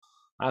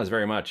I was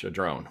very much a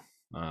drone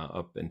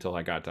up until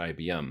I got to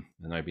IBM,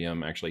 and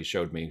IBM actually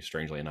showed me,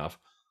 strangely enough,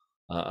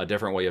 a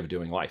different way of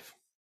doing life.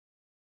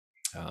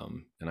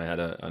 And I had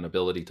an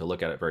ability to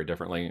look at it very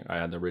differently. I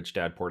had the rich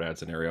dad, poor dad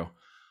scenario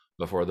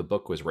before the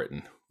book was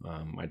written.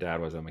 My dad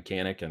was a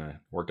mechanic, and I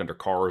worked under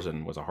cars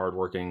and was a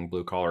hardworking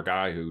blue collar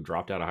guy who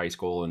dropped out of high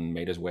school and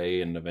made his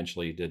way and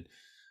eventually did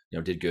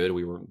good.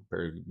 We were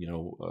very,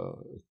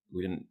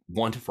 we didn't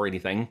want for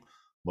anything,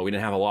 but we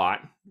didn't have a lot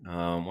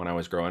when I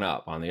was growing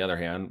up. On the other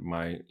hand,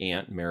 my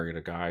aunt married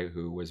a guy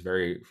who was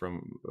very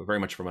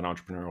much from an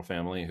entrepreneurial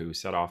family who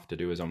set off to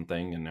do his own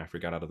thing. And after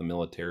he got out of the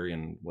military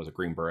and was a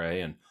Green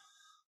Beret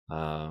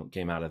and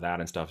came out of that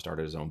and stuff,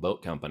 started his own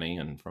boat company,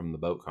 and from the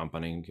boat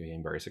company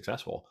became very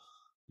successful.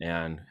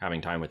 And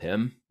having time with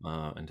him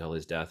until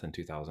his death in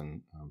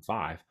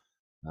 2005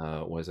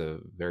 was a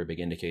very big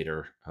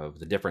indicator of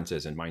the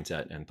differences in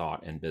mindset and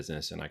thought and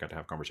business. And I got to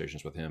have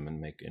conversations with him and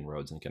make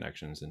inroads and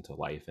connections into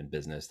life and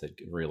business that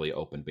really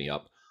opened me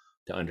up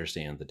to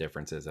understand the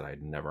differences that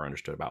I'd never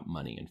understood about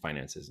money and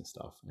finances and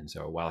stuff. And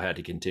so while I had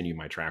to continue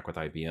my track with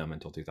IBM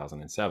until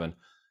 2007,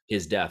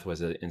 his death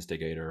was an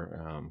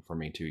instigator for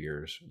me 2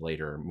 years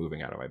later,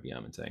 moving out of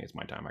IBM and saying, it's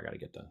my time. I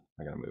got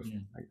to move.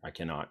 Yeah. I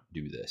cannot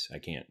do this. I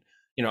can't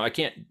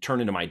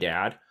turn into my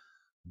dad,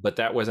 but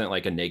that wasn't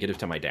like a negative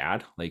to my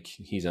dad. Like,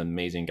 he's an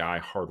amazing guy,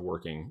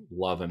 hardworking,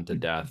 love him to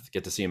death,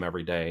 get to see him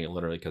every day,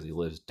 literally because he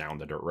lives down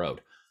the dirt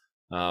road.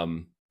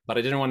 But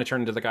I didn't want to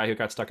turn into the guy who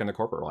got stuck in the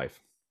corporate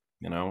life,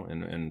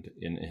 and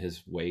in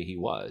his way he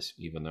was,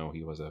 even though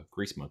he was a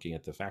grease monkey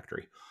at the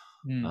factory.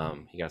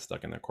 He got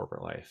stuck in that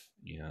corporate life,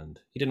 and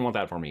he didn't want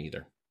that for me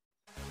either.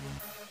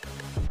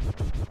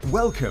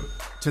 Welcome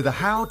to the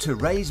How to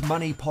Raise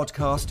Money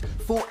podcast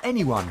for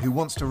anyone who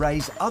wants to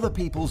raise other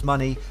people's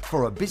money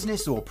for a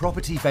business or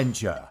property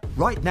venture.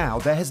 Right now,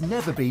 there has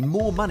never been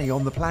more money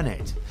on the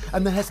planet,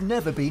 and there has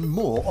never been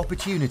more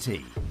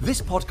opportunity.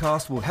 This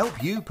podcast will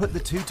help you put the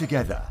two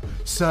together.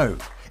 So,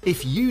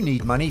 if you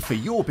need money for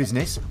your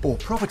business or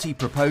property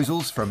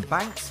proposals from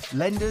banks,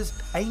 lenders,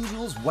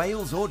 angels,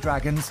 whales, or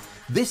dragons,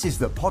 this is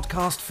the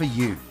podcast for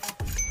you.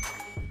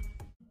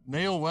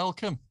 Neil,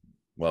 welcome.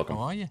 Welcome.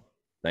 How are you?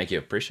 Thank you.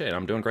 Appreciate it.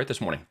 I'm doing great this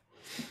morning.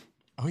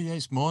 Oh, yeah,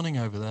 it's morning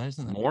over there,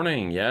 isn't it?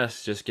 Morning,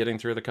 yes. Just getting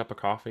through the cup of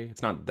coffee.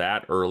 It's not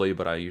that early,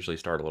 but I usually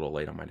start a little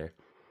late on my day.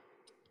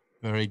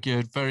 Very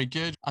good. Very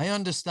good. I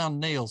understand,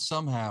 Neil,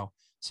 somehow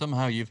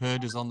you've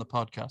heard us on the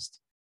podcast.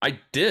 I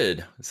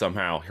did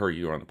somehow hear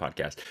you on the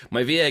podcast.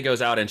 My VA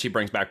goes out and she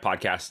brings back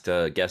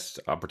podcast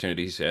guest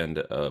opportunities and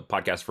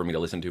podcasts for me to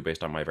listen to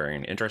based on my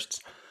varying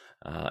interests.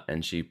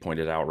 And she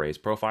pointed out Ray's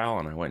profile,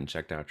 and I went and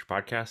checked out your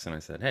podcast, and I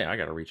said, hey, I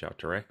got to reach out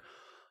to Ray.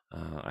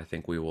 I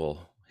think we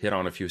will hit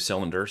on a few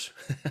cylinders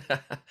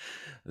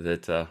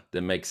that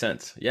make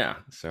sense. Yeah.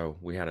 So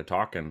we had a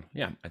talk, and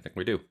yeah, I think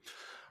we do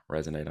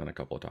resonate on a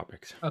couple of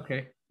topics.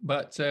 Okay.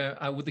 But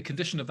with the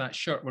condition of that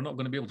shirt, we're not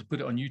going to be able to put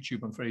it on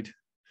YouTube, I'm afraid.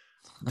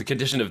 The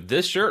condition of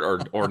this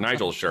shirt or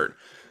Nigel's shirt?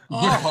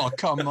 Oh,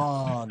 come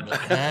on.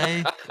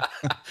 Hey.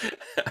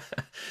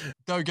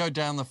 Don't go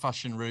down the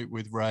fashion route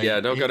with Ray. Yeah,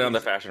 don't go down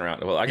the fashion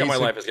route. Well, I got my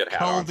life as good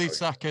hat on.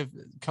 Cul-de-sac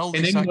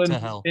to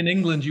hell. In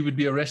England, you would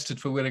be arrested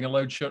for wearing a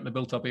loud shirt in a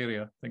built-up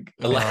area, I think.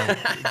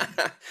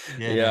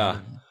 Yeah,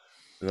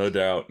 no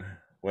doubt.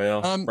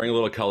 Well, bring a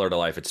little color to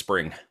life. It's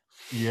spring.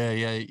 Yeah.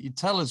 You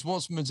tell us,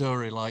 what's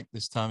Missouri like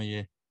this time of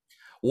year?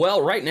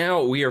 Well, right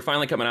now we are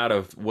finally coming out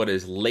of what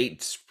is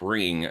late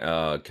spring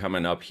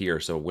coming up here.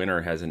 So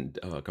winter hasn't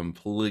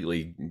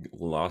completely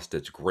lost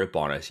its grip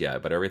on us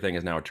yet, but everything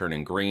is now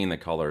turning green. The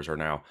colors are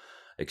now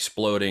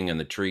exploding, and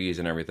the trees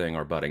and everything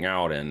are budding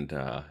out, and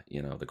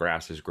the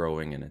grass is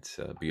growing, and it's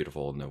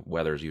beautiful. And the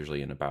weather's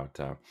usually in about,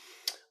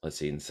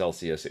 in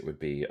Celsius, it would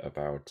be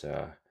about,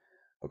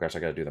 oh gosh,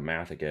 I got to do the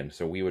math again.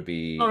 So we would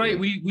be... All right,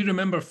 we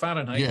remember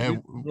Fahrenheit. Yeah.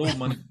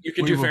 You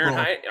can do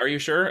Fahrenheit? Are you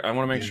sure? I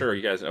want to make sure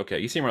you guys... Okay,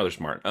 you seem rather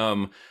smart.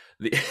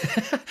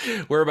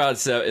 We're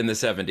about in the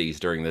 70s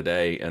during the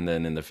day, and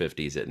then in the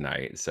 50s at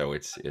night. So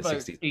it's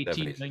 60s,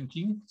 18, 70s.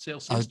 19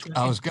 Celsius.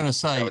 I was going to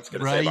say,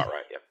 Ray, about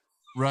right, yeah.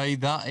 Ray,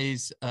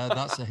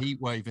 that's a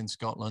heat wave in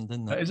Scotland,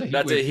 isn't it?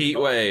 That's a heat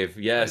wave.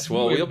 Yes.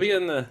 Well, we'll be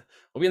in the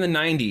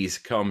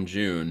 90s come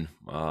June.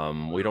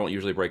 We don't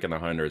usually break in the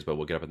hundreds, but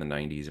we'll get up in the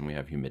 90s, and we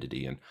have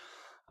humidity, and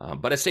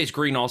but it stays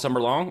green all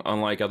summer long.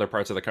 Unlike other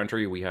parts of the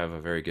country, we have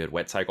a very good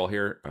wet cycle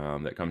here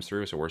that comes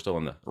through. So we're still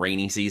in the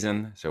rainy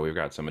season. So we've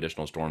got some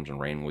additional storms and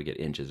rain. We get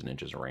inches and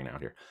inches of rain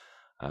out here,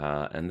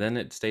 and then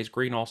it stays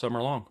green all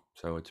summer long.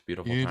 So it's a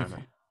beautiful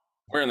time.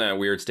 We're in that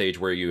weird stage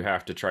where you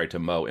have to try to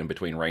mow in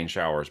between rain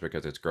showers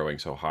because it's growing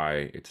so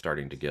high. It's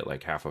starting to get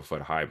like half a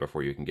foot high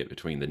before you can get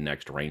between the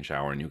next rain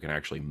shower and you can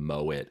actually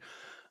mow it.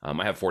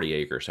 I have 40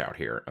 acres out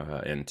here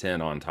and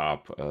 10 on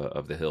top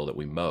of the hill that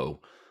we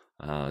mow.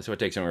 So it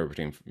takes somewhere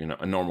between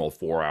a normal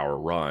 4-hour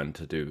run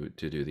to do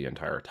the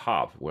entire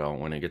top. Well,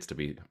 when it gets to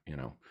be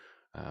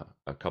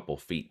a couple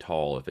feet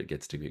tall, if it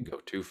gets to go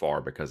too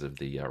far because of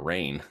the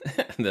rain,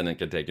 then it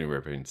can take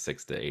anywhere between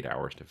 6 to 8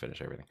 hours to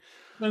finish everything.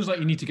 Sounds like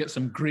you need to get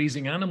some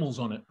grazing animals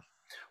on it.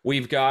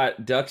 We've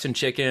got ducks and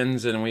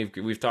chickens, and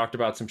we've talked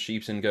about some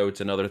sheep and goats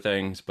and other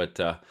things, but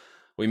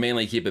we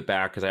mainly keep it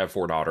back because I have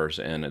 4 daughters,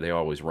 and they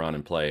always run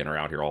and play and are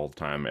out here all the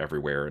time,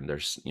 everywhere. And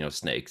there's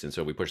snakes, and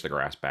so we push the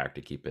grass back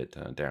to keep it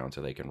down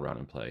so they can run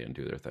and play and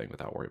do their thing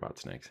without worry about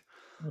snakes.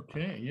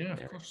 Okay, yeah,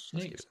 of course,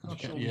 snakes.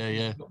 Okay,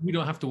 yeah. We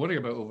don't have to worry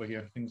about over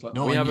here things like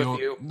that. We have a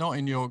few. Not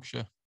in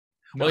Yorkshire.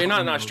 Well, you're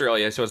not in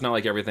Australia, so it's not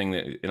like everything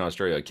that in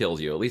Australia kills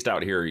you. At least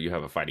out here, you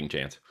have a fighting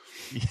chance.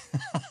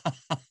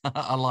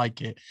 I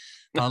like it.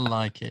 I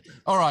like it.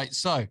 All right,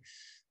 so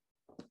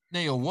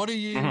Neil, what are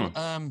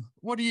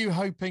you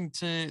hoping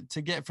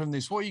to get from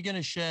this? What are you going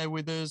to share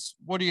with us?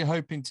 What are you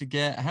hoping to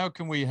get? How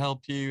can we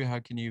help you? How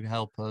can you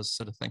help us?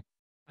 Sort of thing.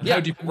 And how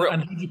do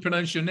you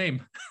pronounce your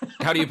name?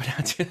 How do you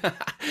pronounce it?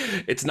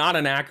 It's not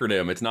an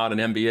acronym. It's not an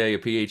MBA, a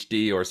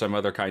PhD, or some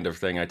other kind of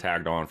thing I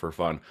tagged on for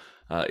fun.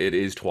 It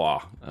is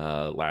Trois.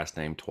 Last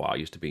name Trois.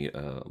 Used to be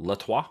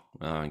Letroux,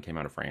 and came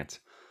out of France.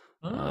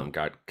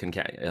 Got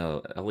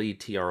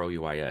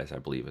Letroux, I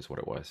believe is what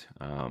it was.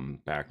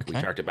 We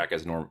tracked it back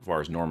as far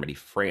as Normandy,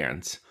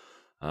 France,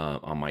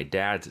 on my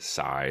dad's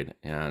side,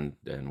 and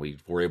we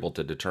were able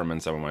to determine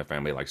some of my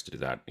family likes to do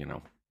that,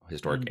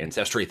 historic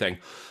ancestry thing.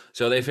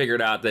 So they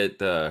figured out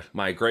that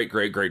my great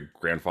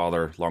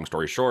grandfather, long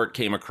story short,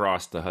 came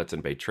across the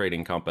Hudson Bay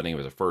Trading Company,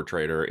 was a fur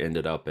trader,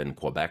 ended up in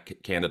Quebec,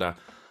 Canada.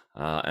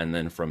 And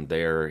then from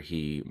there,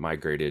 he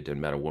migrated and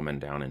met a woman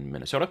down in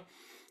Minnesota.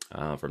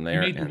 From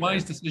there, he made the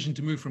wise decision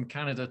to move from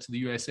Canada to the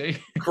USA.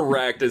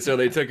 Correct. And so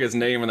they took his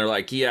name and they're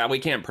like, yeah, we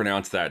can't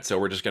pronounce that, so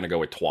we're just going to go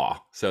with Trois.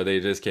 So they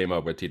just came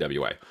up with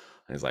TWA. And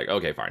he's like,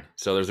 okay, fine.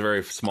 So there's a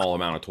very small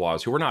amount of Trois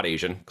who are not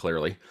Asian,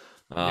 clearly.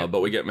 But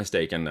we get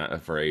mistaken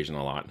for Asian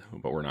a lot,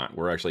 but we're not.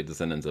 We're actually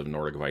descendants of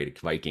Nordic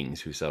Vikings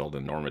who settled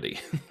in Normandy.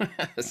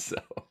 So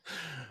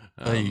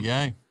there you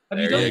go.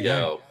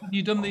 Have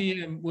you done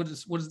the what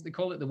is it they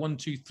call it, the 1,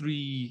 2,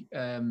 3?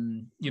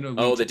 The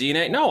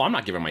DNA? No, I'm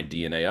not giving my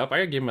DNA up.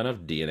 I give them enough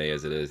DNA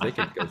as it is. They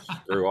could go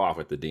screw off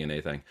with the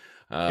DNA thing.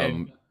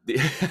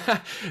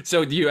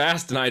 So you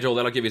asked, Nigel,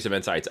 that'll give you some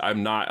insights.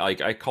 I'm not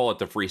I call it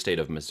the free state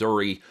of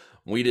Missouri.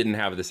 We didn't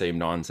have the same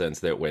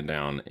nonsense that went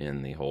down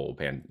in the whole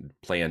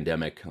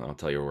pandemic. I'll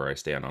tell you where I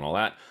stand on all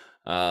that.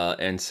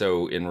 And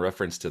so in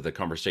reference to the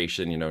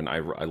conversation, and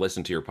I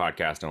listened to your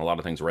podcast and a lot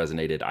of things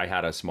resonated. I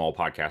had a small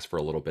podcast for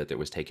a little bit that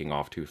was taking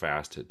off too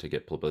fast to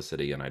get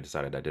publicity. And I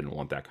decided I didn't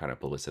want that kind of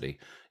publicity.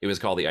 It was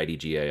called the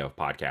IDGA of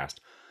podcast.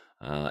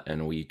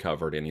 And we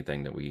covered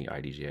anything that we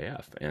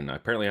IDGAF. And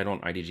apparently I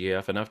don't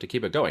IDGAF enough to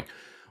keep it going.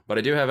 But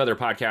I do have other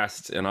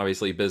podcasts and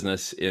obviously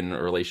business in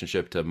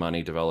relationship to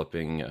money,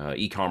 developing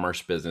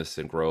e-commerce business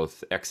and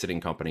growth,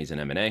 exiting companies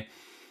and M&A.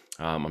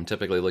 I'm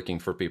typically looking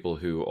for people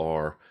who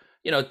are,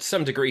 to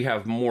some degree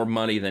have more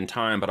money than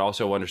time, but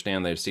also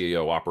understand their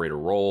CEO operator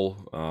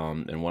role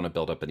and want to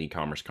build up an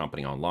e-commerce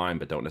company online,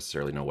 but don't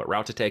necessarily know what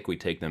route to take. We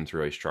take them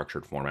through a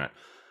structured format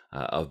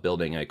of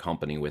building a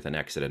company with an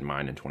exit in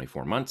mind in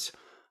 24 months.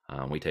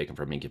 We take them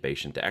from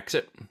incubation to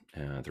exit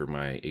through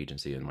my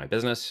agency and my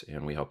business,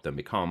 and we help them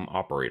become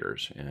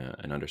operators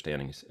and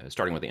understanding,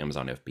 starting with the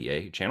Amazon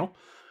FBA channel,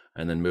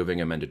 and then moving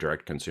them into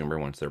direct consumer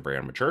once their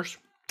brand matures,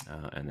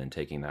 and then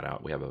taking that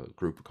out. We have a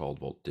group called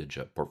Voltage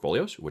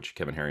Portfolios, which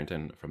Kevin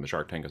Harrington from the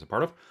Shark Tank is a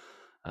part of,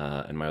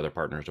 and my other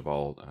partners have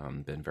all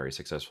been very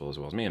successful as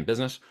well as me in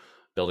business,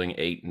 building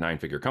 8,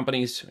 9-figure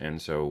companies,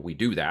 and so we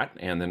do that,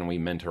 and then we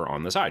mentor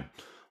on the side.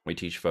 We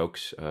teach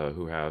folks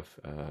who have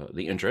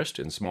the interest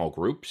in small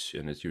groups,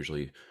 and it's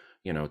usually,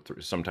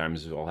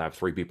 sometimes I'll have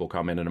 3 people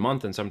come in a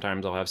month, and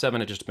sometimes I'll have 7.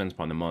 It just depends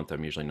upon the month.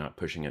 I'm usually not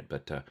pushing it,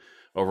 but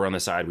over on the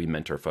side, we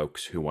mentor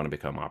folks who want to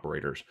become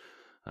operators,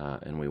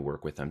 and we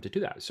work with them to do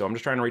that. So I'm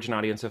just trying to reach an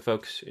audience of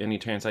folks any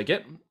chance I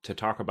get to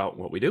talk about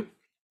what we do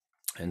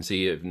and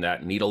see if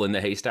that needle in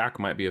the haystack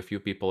might be a few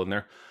people in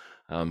there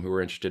who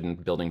are interested in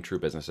building true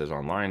businesses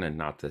online and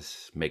not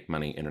this make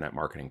money internet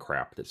marketing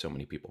crap that so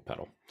many people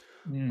peddle.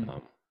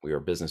 We are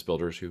business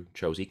builders who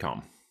chose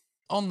e-com.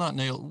 On that,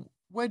 Neil,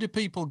 where do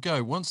people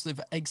go once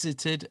they've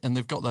exited and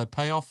they've got their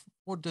payoff?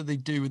 What do they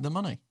do with the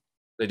money?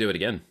 They do it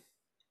again.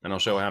 And I'll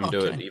show how to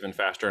do it even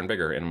faster and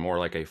bigger and more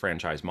like a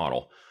franchise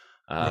model.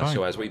 Right.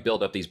 So as we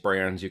build up these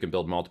brands, you can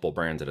build multiple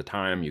brands at a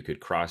time. You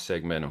could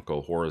cross-segment and go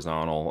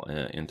horizontal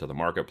into the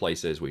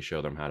marketplaces. We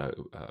show them how to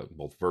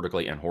both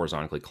vertically and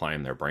horizontally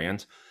climb their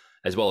brands,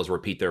 as well as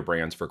repeat their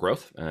brands for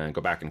growth and go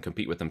back and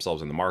compete with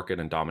themselves in the market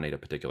and dominate a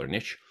particular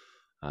niche.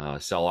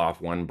 Sell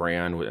off one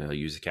brand,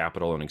 use the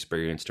capital and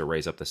experience to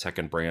raise up the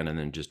second brand, and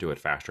then just do it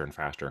faster and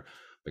faster.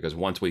 Because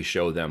once we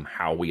show them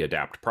how we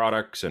adapt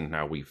products and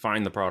how we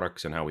find the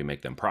products and how we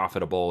make them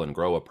profitable and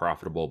grow a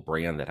profitable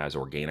brand that has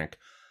organic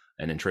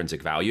and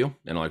intrinsic value,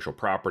 intellectual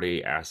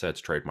property,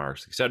 assets,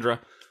 trademarks, etc.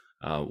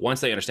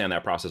 Once they understand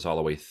that process all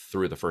the way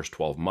through the first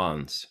 12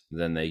 months,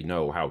 then they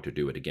know how to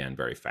do it again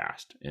very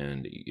fast.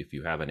 And if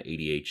you have an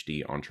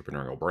ADHD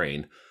entrepreneurial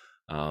brain,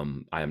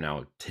 I am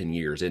now 10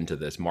 years into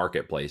this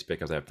marketplace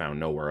because I've found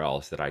nowhere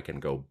else that I can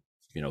go,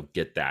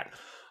 get that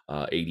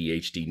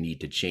ADHD need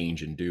to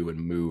change and do and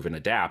move and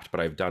adapt, but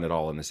I've done it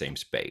all in the same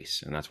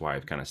space. And that's why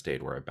I've kind of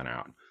stayed where I've been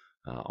at.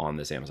 on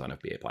this Amazon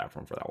FBA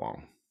platform for that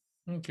long.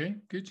 Okay,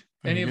 good.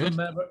 Very Any good. of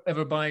them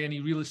ever buy any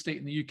real estate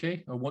in the UK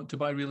or want to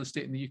buy real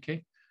estate in the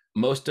UK?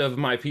 Most of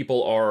my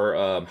people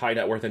are high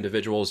net worth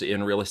individuals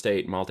in real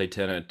estate,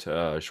 multi-tenant,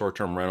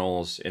 short-term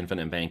rentals,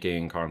 infinite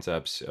banking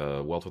concepts,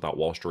 wealth without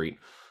Wall Street,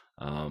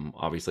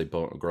 obviously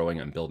growing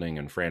and building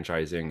and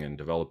franchising and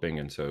developing.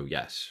 And so,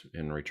 yes,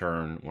 in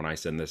return, when I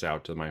send this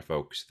out to my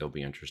folks, they'll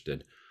be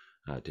interested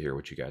to hear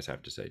what you guys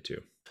have to say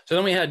too. So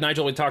then we had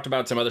Nigel. We talked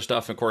about some other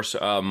stuff. Of course,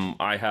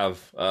 I have,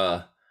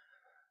 how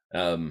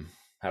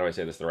do I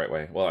say this the right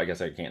way? Well, I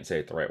guess I can't say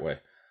it the right way.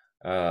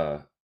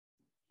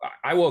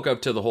 I woke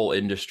up to the whole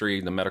industry,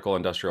 the medical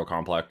industrial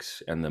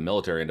complex and the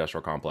military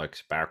industrial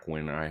complex back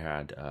when I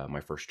had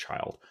my first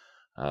child.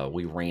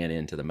 We ran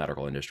into the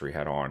medical industry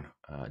head on,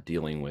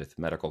 dealing with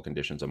medical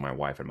conditions of my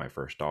wife and my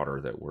first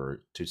daughter that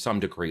were to some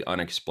degree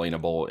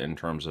unexplainable in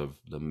terms of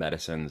the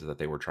medicines that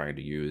they were trying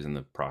to use and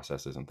the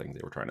processes and things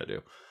they were trying to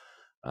do.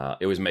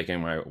 It was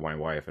making my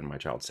wife and my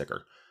child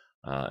sicker.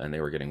 And they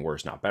were getting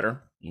worse, not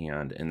better.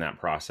 And in that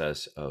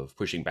process of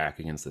pushing back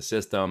against the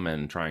system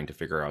and trying to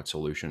figure out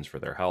solutions for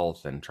their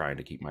health and trying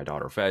to keep my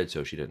daughter fed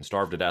so she didn't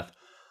starve to death,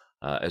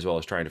 as well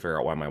as trying to figure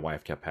out why my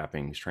wife kept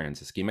having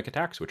trans ischemic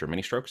attacks, which are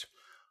mini strokes.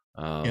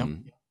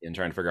 And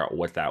trying to figure out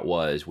what that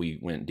was, we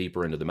went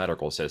deeper into the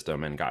medical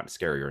system and got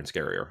scarier and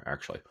scarier,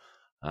 actually.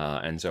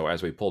 And so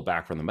as we pulled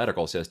back from the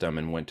medical system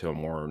and went to a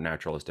more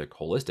naturalistic,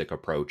 holistic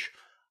approach,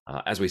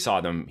 as we saw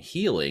them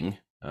healing,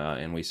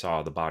 and we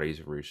saw the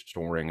bodies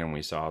restoring, and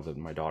we saw that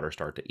my daughter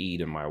start to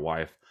eat, and my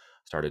wife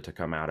started to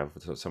come out of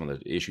some of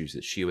the issues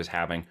that she was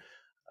having.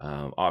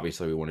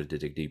 Obviously, we wanted to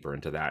dig deeper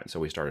into that,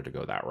 so we started to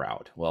go that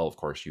route. Well, of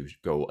course, you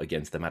go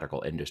against the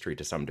medical industry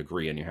to some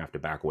degree, and you have to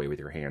back away with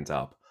your hands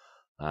up,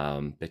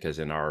 because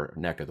in our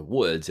neck of the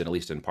woods, and at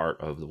least in part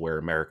of where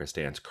America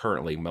stands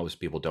currently, most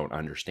people don't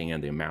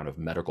understand the amount of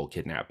medical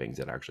kidnappings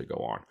that actually go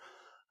on.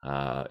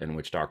 In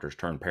which doctors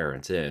turn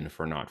parents in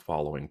for not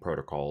following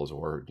protocols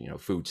or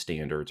food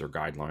standards or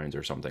guidelines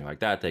or something like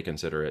that. They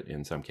consider it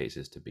in some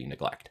cases to be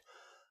neglect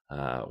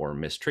or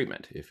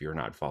mistreatment if you're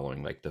not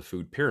following like the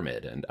food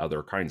pyramid and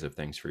other kinds of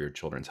things for your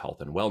children's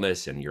health and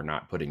wellness, and you're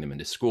not putting them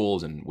into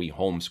schools. And we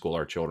homeschool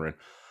our children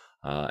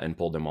and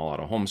pulled them all out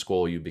of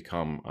homeschool. You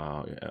become,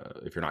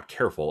 if you're not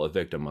careful, a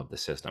victim of the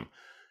system.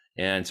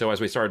 And so as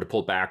we started to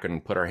pull back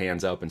and put our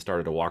hands up and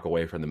started to walk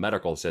away from the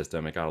medical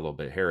system, it got a little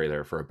bit hairy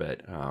there for a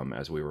bit,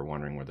 as we were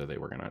wondering whether they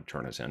were going to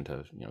turn us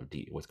into,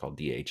 what's called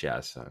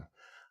DHS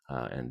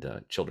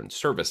and children's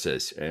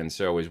services. And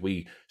so as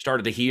we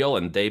started to heal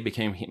and they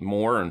became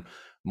more and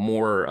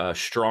more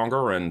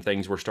stronger and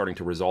things were starting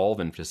to resolve,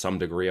 and to some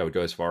degree, I would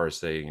go as far as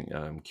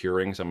saying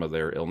curing some of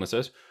their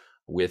illnesses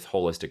with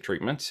holistic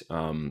treatments,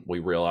 we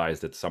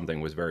realized that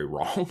something was very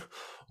wrong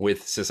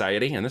with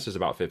society. And this is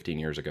about 15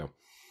 years ago.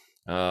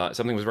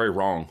 Something was very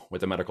wrong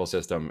with the medical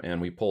system, and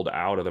we pulled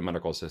out of the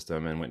medical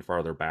system and went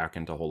farther back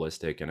into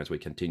holistic. And as we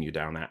continue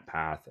down that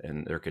path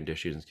and their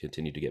conditions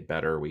continued to get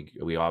better,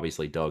 we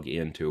obviously dug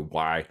into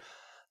why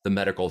the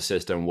medical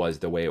system was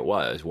the way it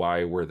was.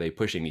 Why were they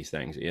pushing these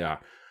things? Yeah.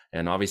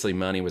 And obviously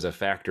money was a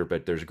factor,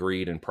 but there's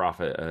greed and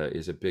profit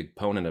is a big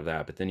component of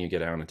that. But then you get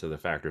down into the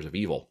factors of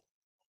evil,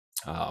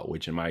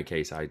 which in my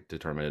case, I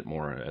determine it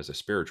more as a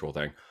spiritual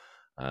thing.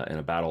 In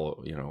a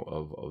battle,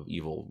 of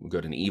evil,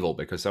 good and evil,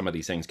 because some of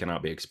these things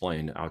cannot be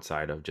explained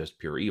outside of just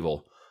pure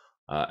evil,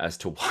 as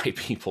to why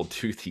people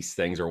do these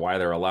things or why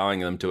they're allowing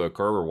them to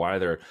occur or why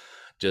they're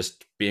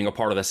just being a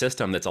part of the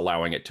system that's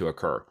allowing it to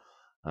occur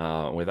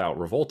without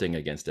revolting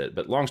against it.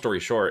 But long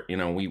story short,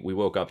 we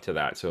woke up to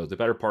that. So the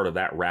better part of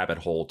that rabbit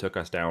hole took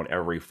us down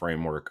every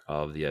framework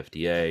of the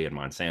FDA and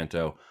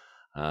Monsanto,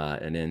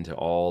 and into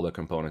all the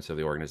components of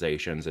the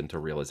organizations, into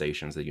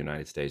realizations the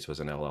United States was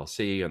an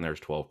LLC and there's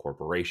 12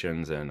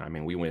 corporations. And I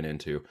mean, we went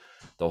into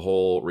the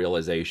whole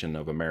realization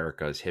of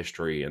America's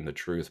history and the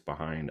truth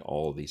behind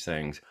all of these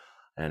things,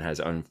 and has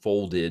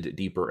unfolded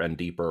deeper and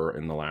deeper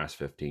in the last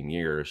 15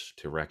 years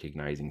to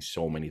recognizing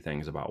so many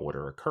things about what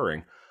are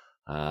occurring,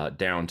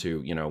 down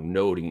to,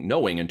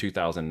 knowing in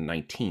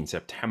 2019,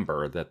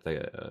 September, that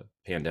the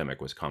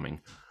pandemic was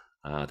coming.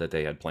 That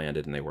they had planned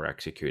it and they were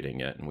executing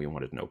it, and we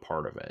wanted no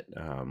part of it.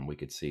 We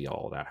could see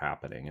all that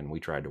happening, and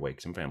we tried to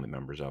wake some family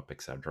members up,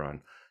 etc.,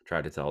 and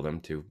tried to tell them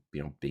to,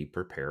 be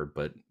prepared,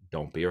 but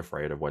don't be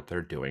afraid of what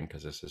they're doing,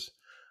 because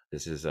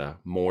this is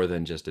more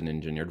than just an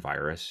engineered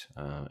virus,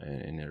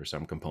 and there are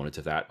some components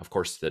of that, of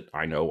course, that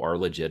I know are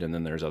legit, and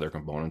then there's other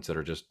components that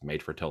are just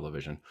made for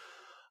television,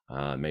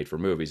 made for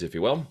movies, if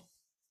you will.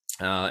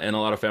 And a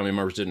lot of family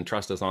members didn't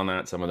trust us on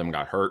that. Some of them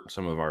got hurt.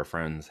 Some of our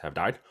friends have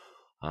died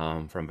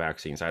from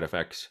vaccine side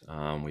effects.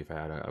 We've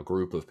had a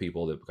group of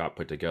people that got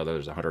put together.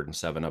 There's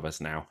 107 of us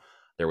now.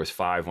 There was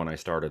 5 when I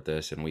started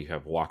this, and we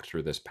have walked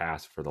through this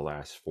path for the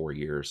last 4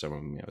 years.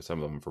 Some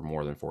of them for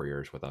more than 4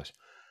 years with us,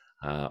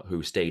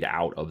 who stayed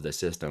out of the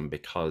system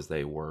because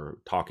they were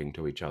talking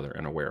to each other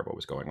and aware of what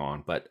was going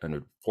on. But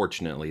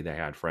unfortunately, they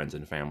had friends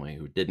and family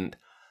who didn't.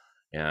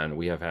 And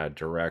we have had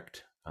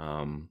direct,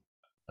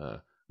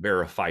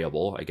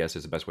 verifiable, I guess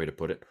is the best way to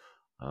put it,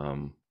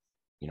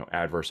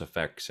 adverse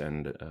effects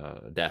and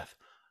death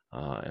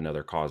and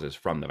other causes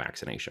from the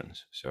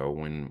vaccinations. So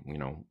when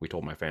we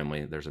told my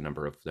family, there's a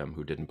number of them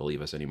who didn't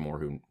believe us anymore,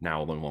 who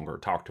now no longer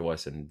talk to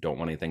us and don't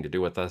want anything to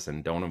do with us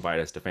and don't invite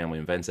us to family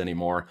events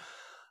anymore.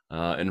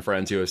 And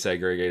friends who have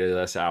segregated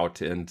us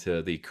out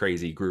into the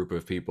crazy group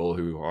of people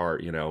who are,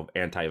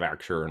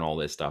 anti-vaxxer and all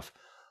this stuff.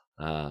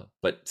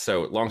 But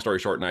so long story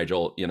short,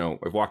 Nigel,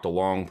 I've walked a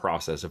long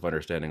process of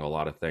understanding a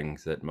lot of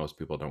things that most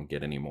people don't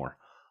get anymore,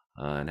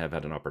 and have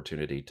had an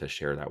opportunity to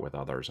share that with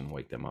others and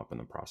wake them up in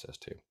the process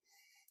too.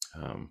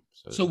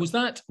 So was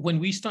that when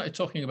we started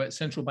talking about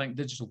central bank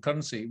digital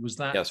currency, was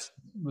that, yes.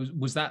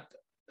 was that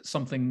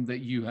something that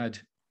you had?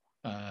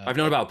 I've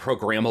known about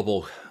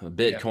programmable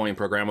Bitcoin,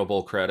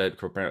 programmable credit,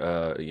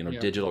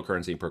 digital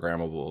currency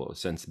programmable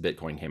since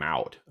Bitcoin came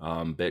out.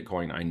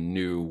 Bitcoin I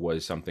knew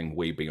was something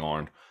way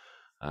beyond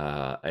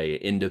a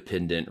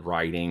independent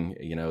writing.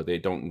 They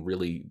don't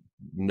really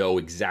know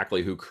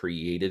exactly who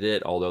created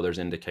it, although there's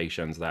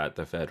indications that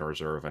the Federal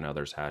Reserve and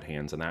others had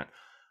hands in that,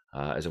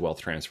 as a wealth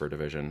transfer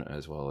division,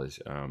 as well as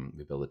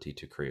the ability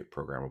to create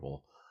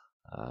programmable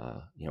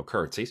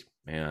currencies.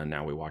 And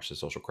now we watch the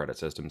social credit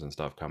systems and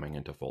stuff coming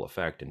into full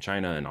effect in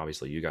China. And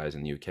obviously you guys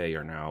in the UK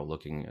are now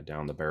looking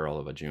down the barrel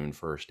of a June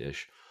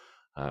 1st-ish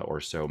or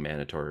so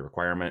mandatory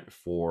requirement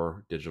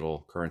for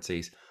digital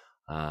currencies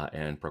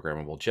and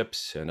programmable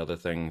chips and other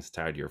things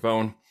tied to your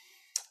phone.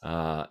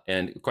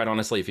 And quite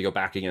honestly, if you go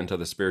back again to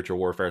the spiritual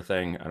warfare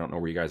thing, I don't know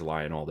where you guys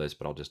lie in all this,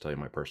 but I'll just tell you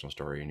my personal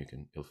story, and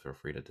you'll feel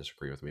free to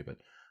disagree with me. But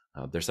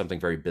there's something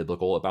very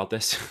biblical about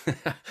this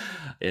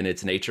in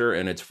its nature,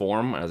 in its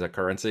form, as a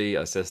currency,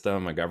 a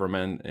system, a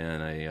government,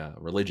 and a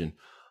religion.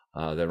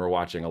 That we're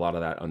watching a lot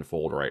of that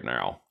unfold right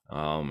now,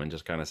 and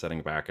just kind of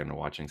sitting back and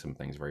watching some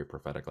things very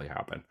prophetically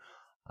happen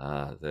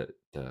that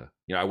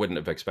I wouldn't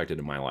have expected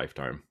in my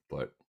lifetime,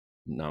 but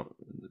no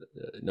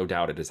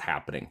doubt it is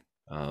happening.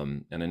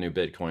 And a new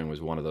Bitcoin was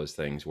one of those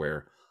things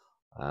where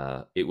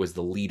it was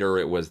the leader,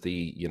 it was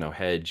the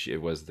hedge, it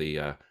was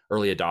the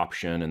early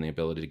adoption and the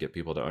ability to get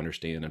people to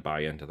understand and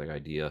buy into the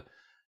idea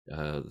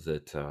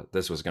that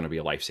this was going to be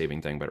a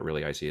life-saving thing. But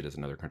really, I see it as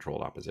another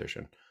controlled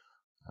opposition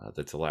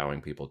that's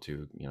allowing people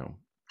to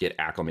get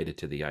acclimated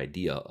to the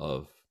idea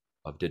of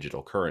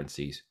digital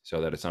currencies,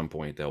 so that at some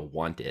point they'll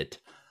want it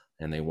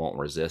and they won't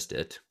resist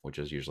it, which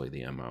is usually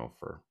the MO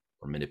for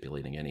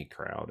manipulating any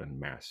crowd and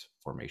mass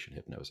formation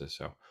hypnosis.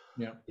 So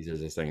yeah, these are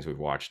the things we've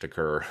watched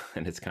occur,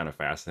 and it's kind of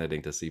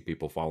fascinating to see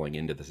people falling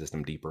into the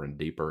system deeper and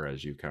deeper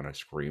as you kind of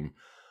scream,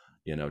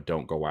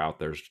 don't go out,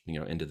 there's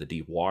into the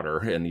deep water,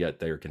 and yet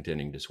they're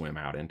continuing to swim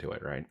out into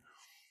it, right?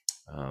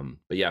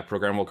 But yeah,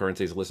 programmable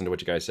currencies, listen to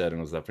what you guys said, and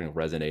I was definitely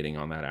resonating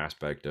on that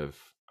aspect of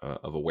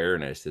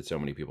awareness that so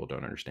many people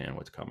don't understand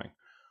what's coming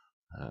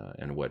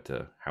and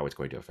how it's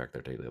going to affect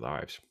their daily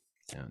lives.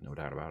 Yeah, no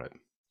doubt about it.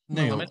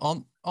 Neil,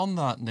 on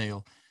that,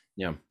 Neil,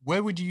 yeah,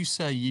 where would you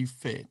say you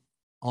fit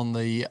on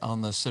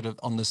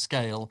the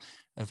scale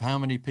of how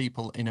many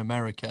people in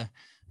America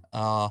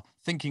are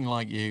thinking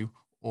like you,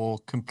 or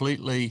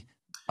completely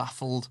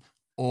baffled,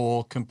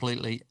 or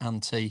completely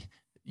anti,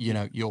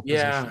 your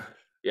position?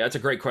 Yeah, it's a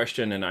great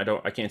question, and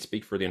I can't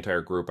speak for the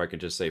entire group. I can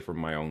just say from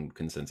my own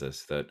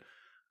consensus that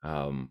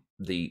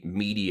the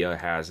media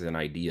has an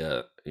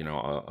idea,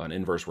 an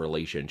inverse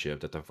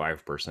relationship that the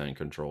 5%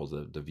 controls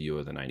the view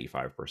of the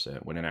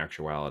 95%, when in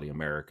actuality,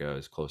 America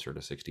is closer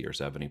to 60 or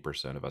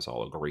 70% of us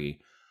all agree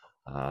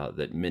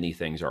that many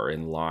things are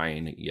in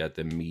line, yet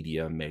the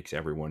media makes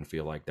everyone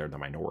feel like they're the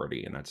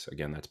minority. And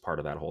that's part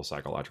of that whole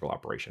psychological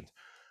operations.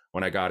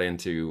 When I got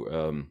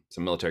into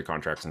some military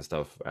contracts and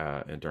stuff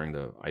and during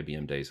the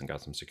IBM days and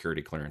got some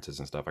security clearances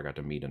and stuff, I got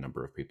to meet a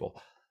number of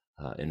people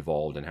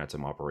involved and had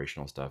some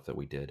operational stuff that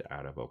we did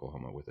out of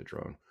Oklahoma with a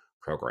drone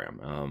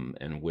program.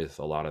 And with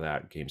a lot of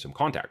that came some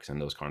contacts, and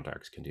those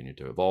contacts continued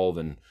to evolve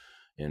and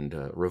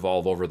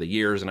revolve over the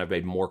years. And I've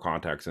made more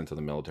contacts into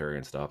the military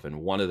and stuff.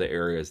 And one of the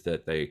areas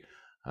that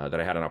that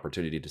I had an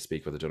opportunity to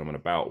speak with a gentleman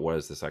about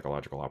was the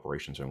psychological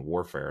operations and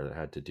warfare that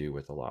had to do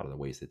with a lot of the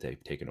ways that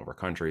they've taken over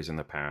countries in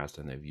the past,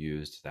 and they've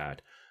used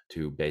that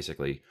to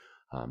basically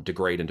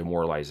degrade and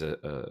demoralize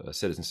a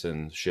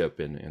citizenship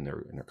in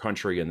their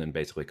country, and then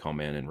basically come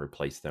in and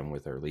replace them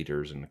with their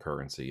leaders and the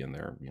currency and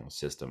their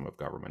system of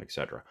government,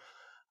 etc.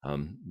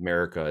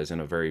 America is in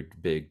a very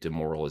big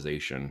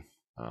demoralization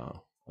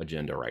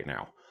agenda right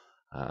now.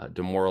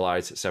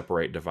 Demoralize,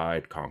 separate,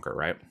 divide, conquer,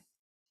 right?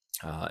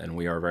 And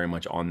we are very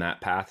much on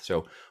that path.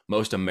 So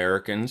most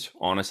Americans,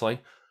 honestly,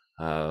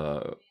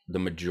 the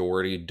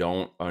majority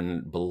don't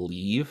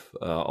believe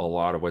a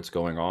lot of what's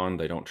going on.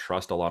 They don't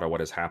trust a lot of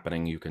what is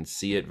happening. You can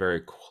see it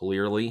very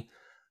clearly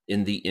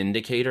in the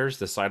indicators,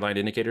 the sideline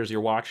indicators you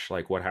watch,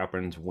 like what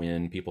happens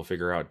when people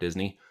figure out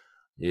Disney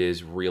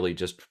is really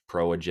just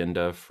pro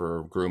agenda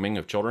for grooming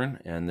of children.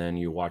 And then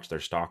you watch their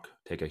stock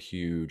take a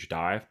huge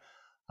dive.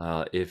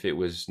 If it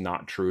was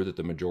not true that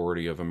the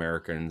majority of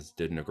Americans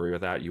didn't agree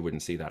with that, you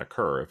wouldn't see that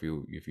occur. If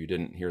you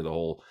didn't hear the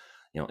whole,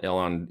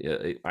 Elon,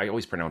 I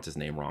always pronounce his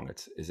name wrong.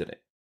 Is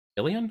it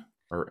Elon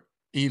or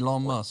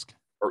Elon Musk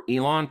or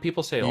Elon?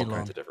 People say it all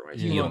kinds of different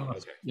ways. Elon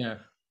Musk. Okay. Yeah.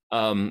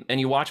 And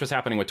you watch what's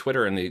happening with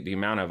Twitter and the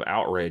amount of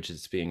outrage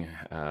that's being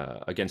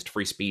against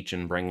free speech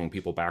and bringing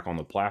people back on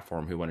the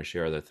platform who want to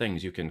share their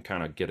things. You can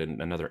kind of get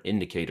another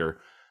indicator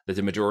that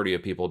the majority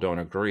of people don't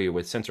agree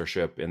with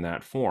censorship in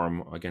that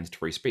form against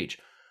free speech.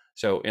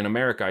 So in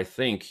America, I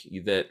think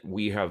that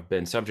we have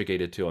been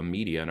subjugated to a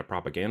media and a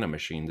propaganda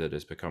machine that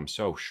has become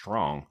so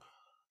strong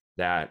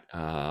that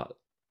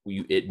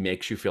it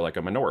makes you feel like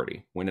a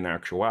minority, when in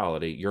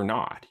actuality, you're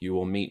not. You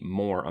will meet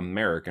more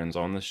Americans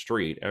on the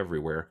street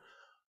everywhere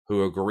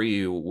who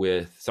agree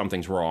with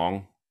something's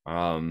wrong.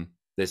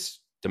 This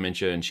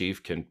dementia in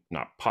chief can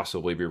not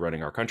possibly be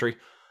running our country.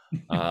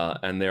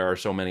 And there are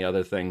so many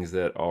other things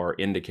that are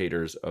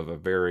indicators of a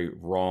very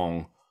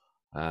wrong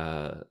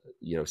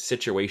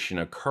situation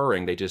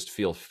occurring. They just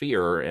feel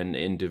fear and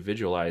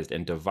individualized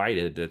and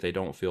divided, that they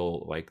don't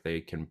feel like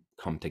they can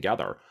come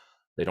together.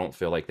 They don't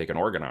feel like they can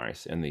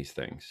organize in these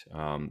things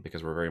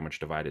because we're very much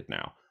divided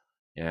now.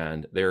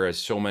 And there is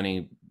so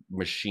many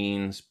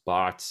machines,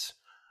 bots,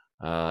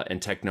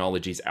 and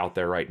technologies out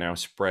there right now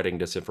spreading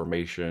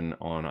disinformation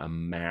on a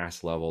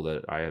mass level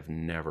that I have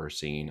never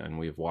seen. And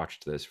we've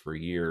watched this for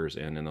years.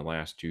 And in the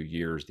last 2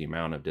 years, the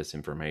amount of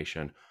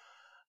disinformation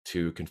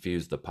to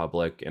confuse the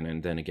public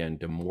and then again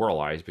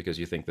demoralize, because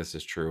you think this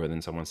is true and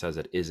then someone says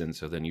it isn't,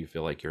 so then you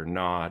feel like you're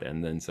not,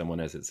 and then someone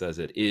else says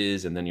it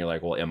is, and then you're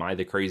like, well, am I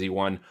the crazy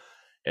one?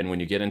 And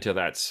when you get into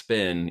that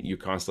spin, you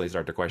constantly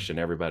start to question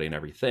everybody and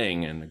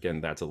everything. And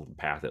again, that's a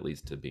path that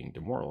leads to being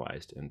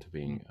demoralized and to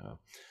being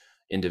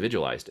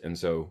individualized. And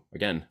so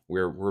again,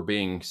 we're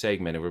being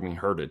segmented, we're being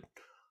herded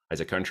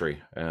as a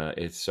country.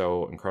 It's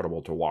so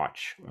incredible to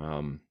watch.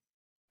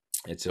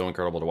 It's so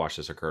incredible to watch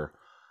this occur.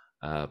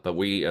 But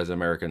we as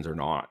Americans are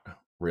not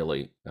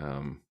really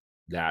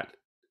that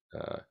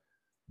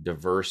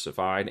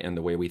diversified in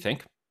the way we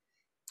think.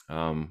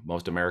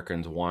 Most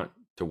Americans want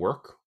to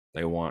work.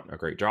 They want a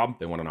great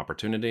job. They want an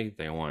opportunity.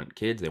 They want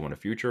kids. They want a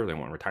future. They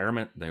want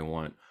retirement. They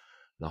want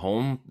the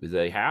home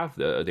they have.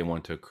 They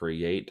want to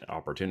create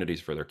opportunities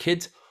for their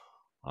kids.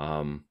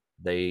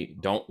 They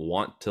don't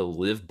want to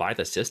live by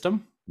the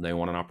system. They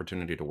want an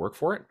opportunity to work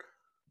for it.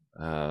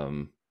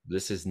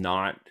 This is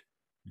not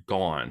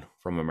gone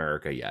from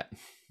America yet.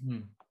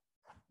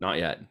 Not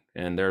yet.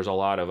 And there's a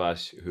lot of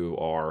us who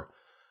are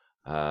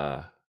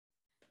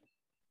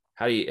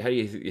how do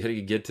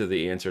you get to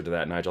the answer to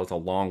that, Nigel? It's a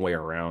long way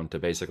around to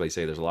basically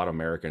say there's a lot of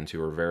Americans who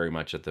are very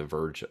much at the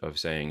verge of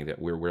saying that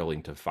we're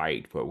willing to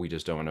fight, but we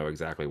just don't know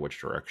exactly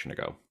which direction to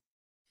go.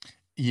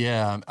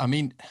 Yeah, I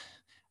mean,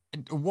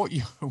 what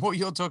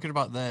you're talking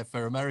about there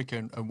for America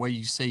and where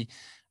you see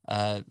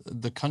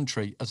the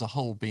country as a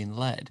whole being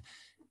led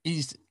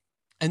is,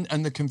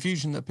 and the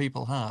confusion that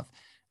people have.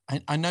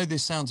 I know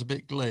this sounds a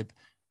bit glib,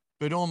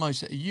 but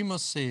almost you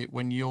must see it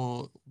when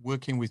you're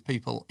working with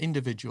people,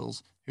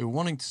 individuals who are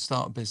wanting to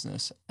start a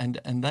business, and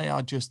they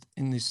are just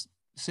in this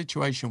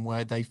situation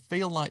where they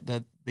feel like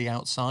they're the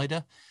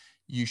outsider.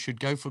 You should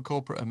go for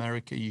corporate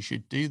America. You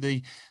should do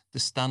the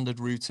standard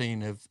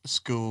routine of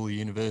school,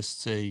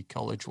 university,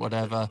 college,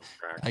 whatever,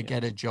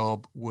 get a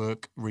job,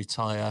 work,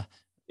 retire,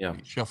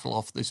 shuffle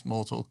off this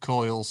mortal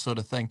coil sort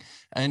of thing.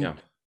 And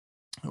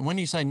when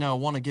you say, no, I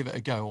want to give it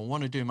a go, I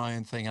want to do my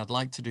own thing, I'd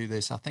like to do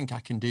this, I think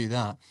I can do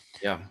that.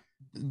 Yeah.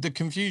 The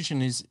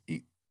confusion is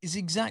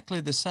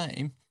exactly the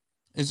same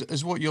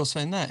as what you're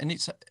saying there. And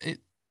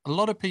a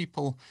lot of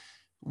people,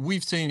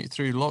 we've seen it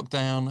through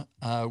lockdown.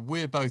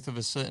 We're both of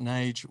a certain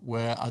age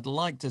where I'd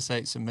like to say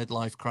it's a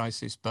midlife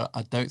crisis, but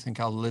I don't think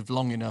I'll live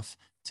long enough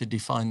to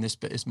define this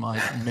bit as my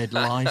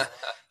midlife.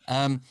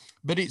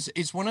 But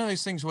it's one of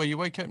those things where you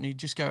wake up and you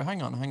just go,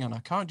 hang on, I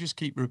can't just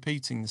keep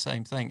repeating the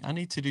same thing. I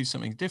need to do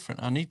something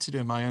different. I need to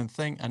do my own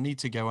thing. I need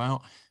to go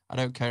out. I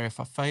don't care if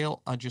I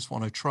fail. I just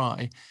want to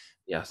try.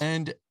 Yes.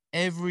 And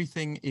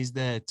everything is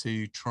there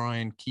to try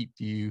and keep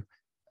you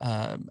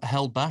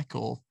held back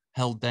or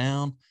held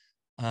down.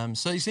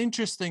 So it's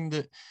interesting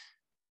that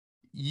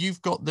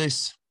you've got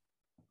this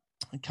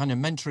kind of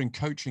mentoring,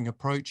 coaching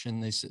approach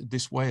and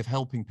this way of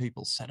helping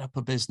people set up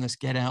a business,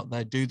 get out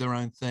there, do their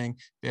own thing,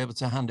 be able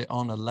to hand it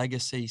on, a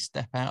legacy,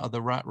 step out of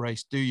the rat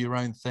race, do your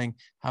own thing,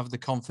 have the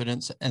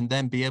confidence, and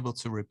then be able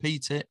to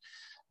repeat it.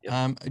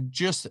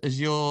 Just as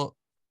you're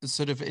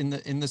sort of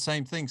in the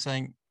same thing,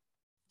 saying,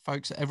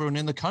 folks, everyone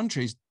in the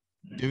country is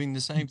doing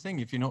the same thing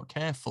if you're not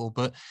careful.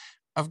 But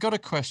I've got a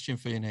question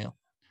for you, Neil.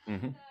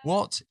 Mm-hmm.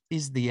 What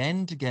is the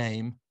end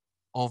game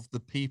of the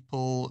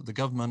people, the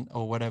government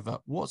or whatever?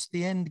 What's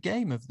the end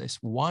game of this?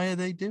 Why are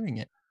they doing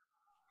it?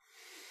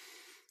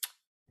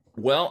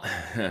 Well,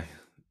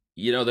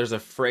 there's a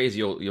phrase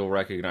you'll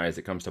recognize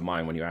that comes to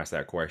mind when you ask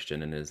that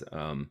question, and is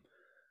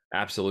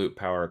absolute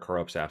power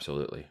corrupts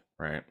absolutely,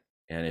 right?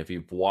 And if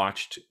you've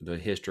watched the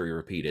history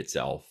repeat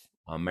itself,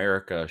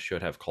 America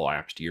should have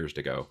collapsed years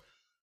ago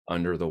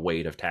under the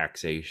weight of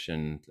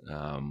taxation,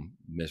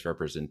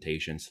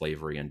 misrepresentation,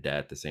 slavery, and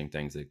debt, the same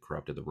things that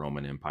corrupted the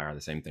Roman Empire,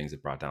 the same things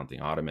that brought down the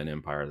Ottoman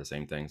Empire, the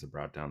same things that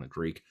brought down the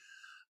Greek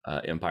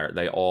Empire.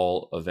 They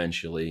all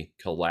eventually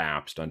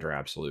collapsed under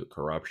absolute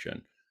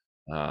corruption.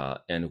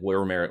 And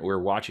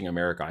we're watching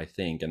America, I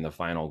think, in the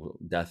final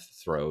death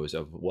throes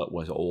of what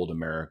was old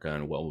America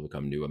and what will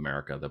become new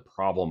America. The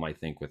problem, I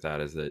think, with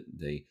that is that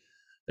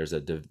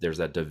there's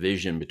that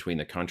division between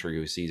the country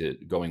who sees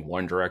it going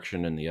one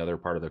direction and the other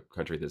part of the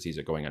country that sees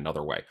it going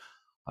another way.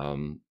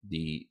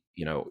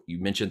 You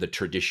mentioned the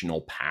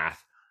traditional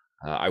path.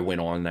 I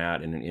went on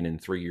that, and in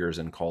 3 years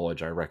in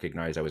college, I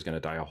recognized I was going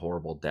to die a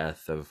horrible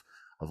death of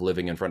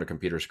living in front of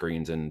computer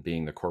screens and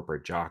being the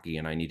corporate jockey,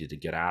 and I needed to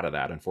get out of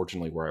that.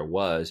 Unfortunately, where I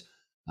was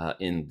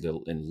in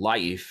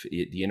life,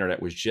 the internet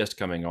was just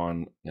coming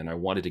on, and I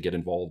wanted to get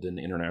involved in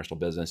international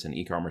business and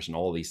e-commerce and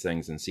all of these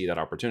things and see that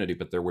opportunity,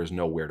 but there was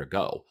nowhere to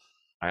go.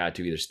 I had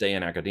to either stay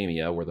in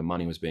academia, where the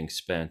money was being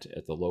spent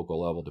at the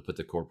local level to put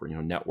the corporate,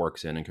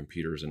 networks in and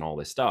computers and all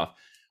this stuff,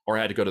 or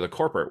I had to go to the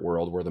corporate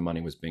world where the money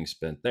was being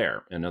spent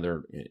there.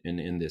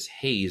 In this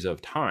haze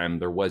of time,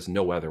 there was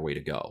no other way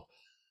to go.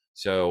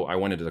 So I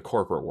went into the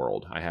corporate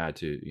world. I had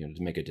to,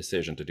 to make a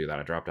decision to do that.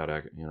 I dropped out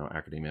of,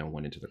 academia and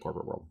went into the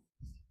corporate world.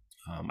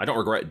 I don't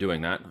regret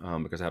doing that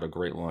because I had a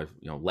great life,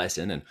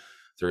 lesson. And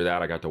through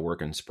that, I got to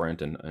work in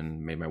Sprint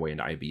and made my way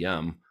into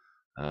IBM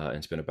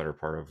and spent a better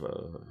part of,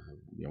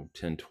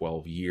 10,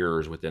 12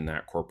 years within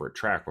that corporate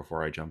track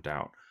before I jumped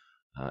out.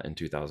 In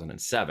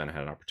 2007, I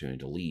had an opportunity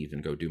to leave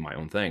and go do my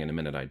own thing. And the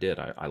minute I did,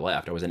 I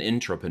left. I was an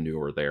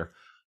intrapreneur there.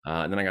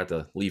 And then I got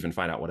to leave and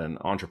find out what an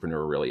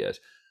entrepreneur really is.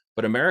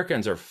 But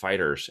Americans are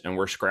fighters and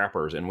we're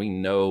scrappers, and we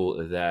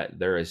know that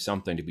there is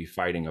something to be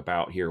fighting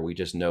about here. We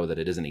just know that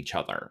it isn't each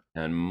other.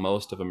 And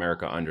most of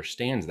America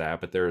understands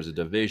that, but there is a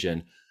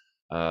division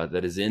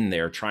that is in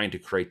there trying to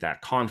create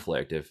that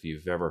conflict. If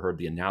you've ever heard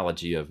the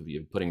analogy of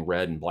putting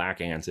red and black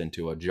ants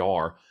into a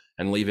jar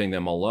and leaving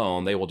them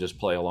alone, they will just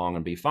play along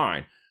and be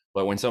fine.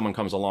 But when someone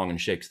comes along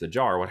and shakes the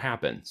jar, what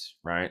happens,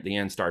 right? The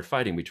ants start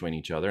fighting between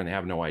each other and they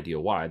have no idea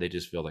why. They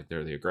just feel like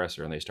they're the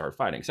aggressor and they start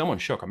fighting. Someone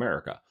shook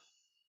America.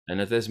 And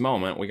at this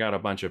moment, we got a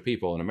bunch of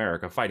people in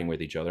America fighting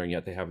with each other, and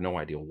yet they have no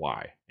idea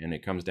why. And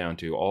it comes down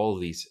to all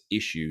these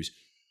issues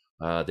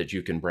that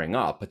you can bring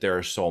up, but there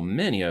are so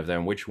many of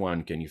them. Which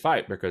one can you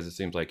fight? Because it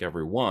seems like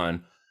every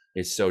one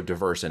is so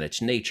diverse in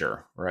its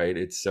nature, right?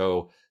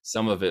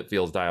 Some of it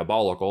feels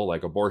diabolical,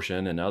 like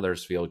abortion, and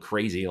others feel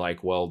crazy,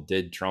 like, well,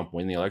 did Trump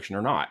win the election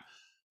or not?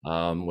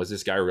 Was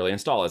this guy really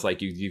installed? It's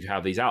like you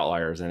have these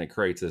outliers, and it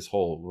creates this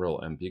whole real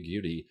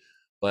ambiguity.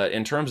 But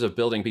in terms of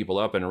building people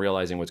up and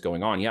realizing what's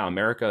going on, yeah,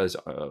 America is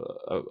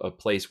a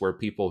place where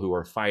people who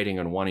are fighting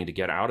and wanting to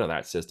get out of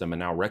that system and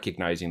now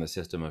recognizing the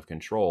system of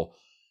control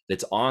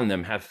that's on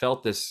them have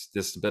felt this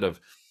bit of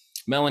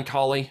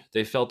melancholy.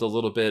 They felt a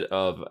little bit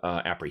of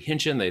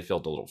apprehension. They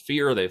felt a little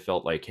fear. They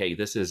felt like, hey,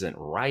 this isn't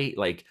right.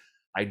 Like,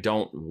 I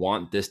don't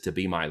want this to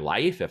be my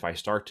life. If I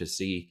start to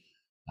see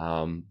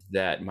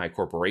that my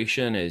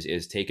corporation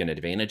is taking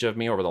advantage of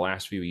me over the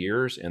last few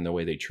years and the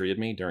way they treated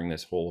me during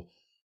this whole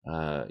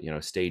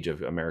stage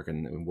of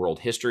American world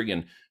history,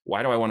 and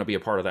why do I want to be a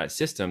part of that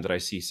system that I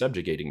see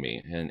subjugating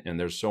me? And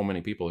there's so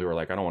many people who are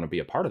like, I don't want to be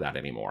a part of that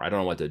anymore. I don't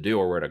know what to do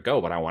or where to go,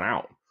 but I want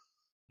out.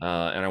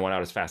 And I want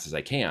out as fast as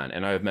I can.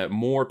 And I've met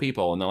more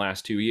people in the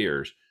last 2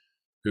 years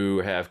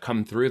who have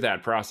come through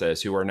that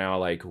process who are now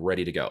like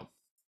ready to go.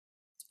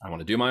 I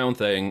want to do my own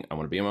thing. I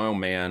want to be my own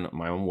man,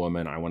 my own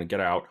woman. I want to get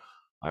out.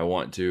 I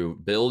want to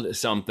build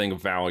something of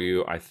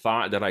value. I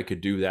thought that I could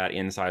do that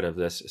inside of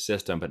this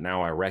system, but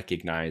now I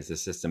recognize the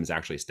system is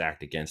actually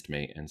stacked against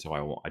me. And so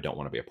I don't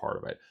want to be a part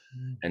of it.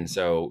 Mm-hmm. And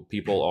so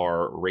people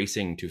are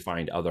racing to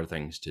find other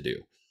things to do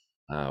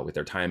with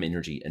their time,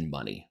 energy, and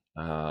money.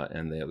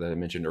 And they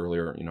mentioned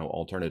earlier,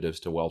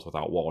 alternatives to wealth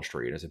without Wall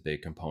Street is a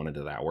big component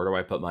of that. Where do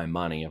I put my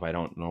money if I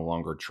don't no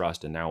longer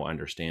trust and now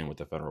understand what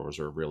the Federal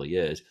Reserve really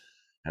is?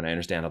 And I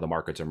understand how the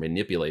markets are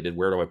manipulated.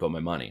 Where do I put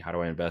my money? How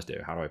do I invest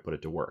it? How do I put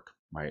it to work?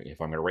 Right?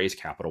 If I'm going to raise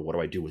capital, what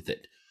do I do with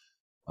it?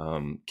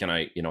 Can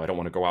I don't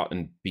want to go out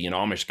and be an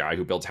Amish guy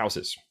who builds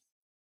houses.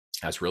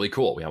 That's really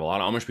cool. We have a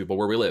lot of Amish people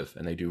where we live,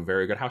 and they do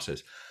very good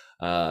houses,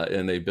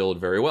 and they build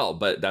very well.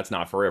 But that's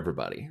not for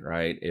everybody,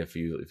 right? If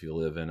you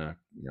live in a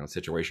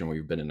situation where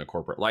you've been in a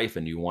corporate life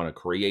and you want to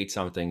create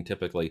something,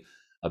 typically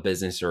a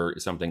business or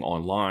something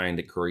online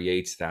that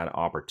creates that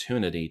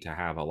opportunity to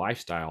have a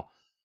lifestyle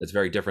that's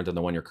very different than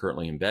the one you're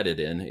currently embedded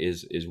in,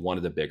 is one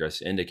of the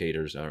biggest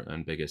indicators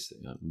and biggest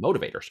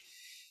motivators.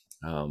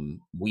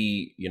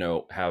 We,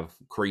 have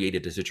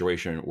created a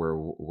situation where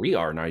we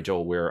are,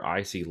 Nigel, where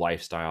I see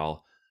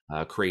lifestyle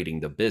creating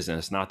the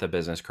business, not the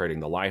business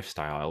creating the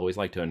lifestyle. I always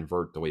like to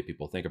invert the way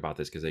people think about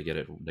this because they get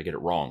it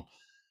wrong.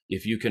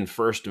 If you can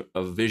first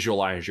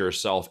visualize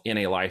yourself in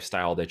a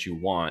lifestyle that you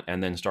want,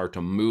 and then start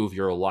to move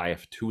your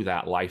life to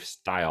that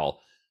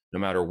lifestyle, no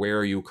matter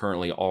where you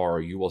currently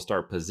are, you will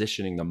start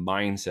positioning the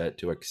mindset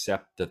to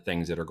accept the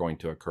things that are going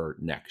to occur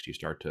next. You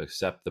start to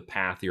accept the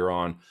path you're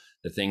on,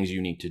 the things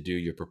you need to do.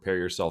 You prepare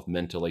yourself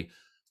mentally,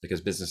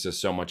 because business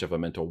is so much of a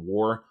mental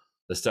war.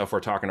 The stuff we're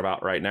talking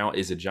about right now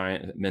is a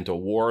giant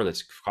mental war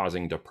that's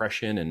causing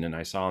depression. And then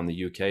I saw in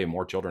the UK,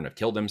 more children have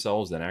killed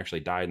themselves than actually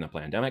died in the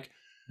pandemic.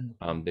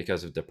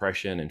 because of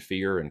depression and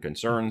fear and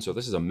concern. So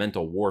this is a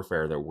mental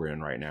warfare that we're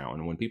in right now.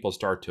 And when people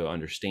start to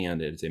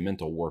understand it's a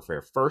mental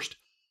warfare first,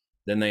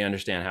 then they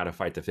understand how to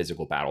fight the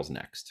physical battles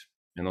next.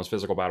 And those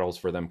physical battles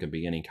for them can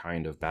be any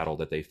kind of battle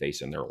that they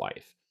face in their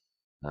life.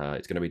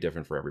 It's going to be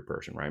different for every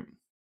person, right?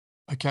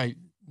 Okay,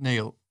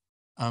 Neil,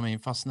 I mean,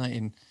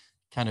 fascinating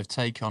kind of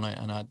take on it,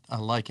 and I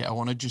like it. I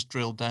want to just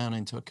drill down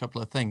into a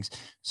couple of things.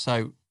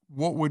 So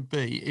what would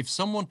be if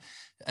someone,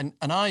 and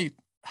I,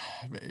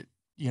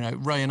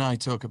 Ray and I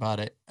talk about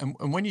it, and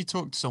when you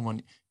talk to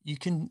someone, you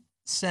can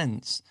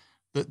sense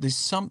that there's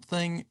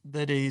something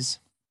that is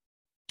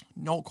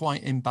not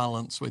quite in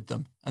balance with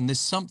them, and there's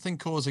something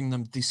causing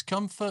them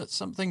discomfort,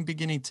 something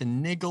beginning to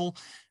niggle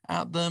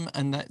at them,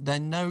 and that they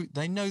know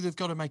they've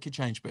got to make a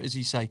change, but as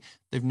you say,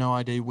 they've no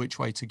idea which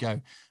way to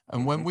go.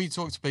 And when we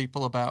talk to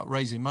people about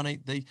raising money,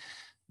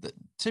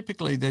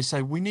 typically they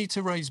say we need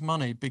to raise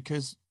money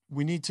because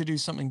we need to do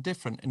something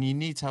different, and you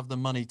need to have the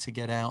money to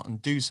get out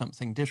and do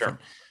something different.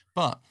 Sure.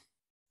 But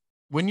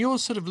when you're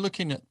sort of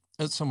looking at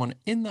someone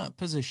in that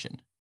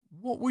position,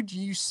 what would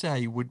you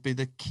say would be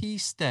the key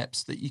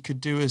steps that you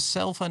could do as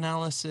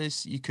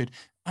self-analysis? You could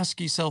ask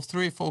yourself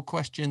 3 or 4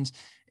 questions,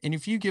 and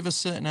if you give a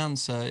certain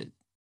answer,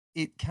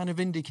 it kind of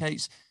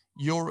indicates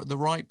you're at the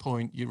right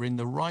point, you're in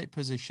the right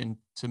position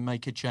to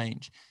make a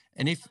change.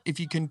 And if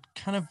you can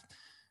kind of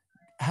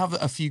have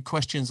a few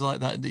questions like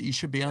that you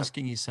should be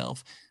asking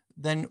yourself,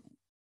 then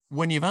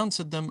when you've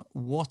answered them,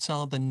 what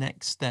are the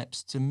next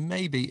steps to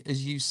maybe,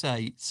 as you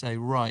say,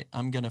 right,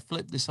 I'm going to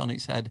flip this on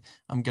its head.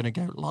 I'm going to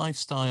go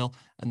lifestyle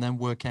and then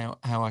work out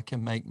how I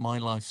can make my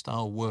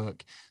lifestyle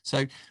work.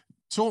 So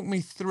talk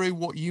me through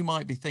what you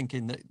might be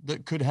thinking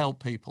that could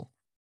help people.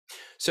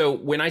 So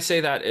when I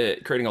say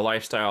that creating a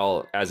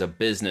lifestyle as a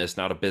business,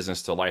 not a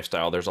business to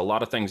lifestyle, there's a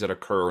lot of things that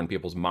occur in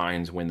people's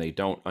minds when they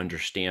don't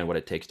understand what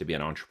it takes to be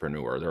an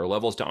entrepreneur. There are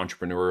levels to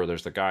entrepreneur.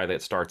 There's the guy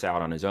that starts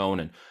out on his own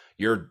and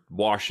you're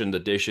washing the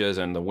dishes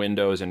and the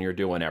windows and you're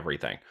doing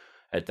everything.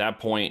 At that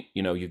point,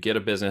 you get a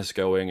business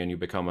going and you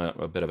become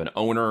a bit of an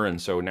owner.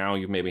 And so now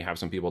you maybe have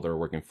some people that are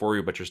working for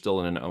you, but you're still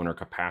in an owner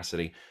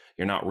capacity.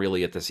 You're not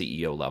really at the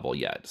CEO level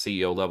yet.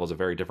 CEO level is a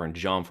very different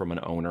jump from an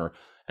owner.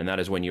 And that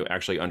is when you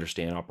actually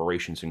understand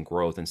operations and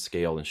growth and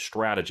scale and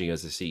strategy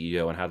as the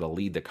CEO and how to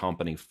lead the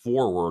company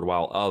forward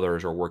while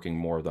others are working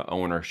more the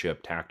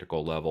ownership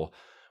tactical level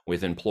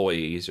with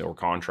employees or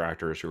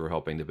contractors who are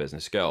helping the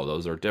business go.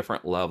 Those are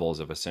different levels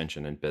of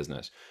ascension in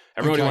business.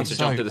 Everybody wants to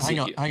jump to the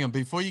CEO. Hang on.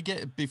 Before you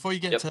get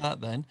to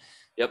that then.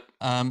 Yep.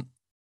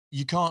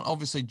 You can't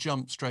obviously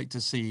jump straight to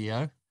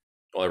CEO.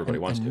 Well, everybody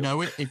wants to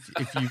know it.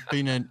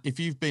 If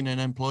you've been an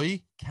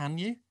employee, can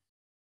you?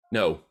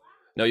 No,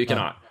 you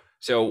cannot.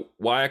 So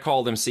why I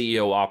call them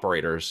CEO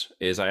operators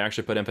is I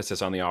actually put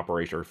emphasis on the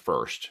operator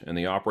first. And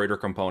the operator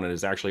component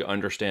is actually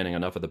understanding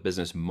enough of the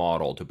business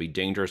model to be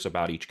dangerous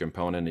about each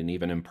component and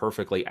even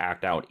imperfectly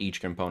act out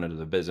each component of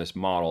the business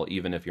model,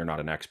 even if you're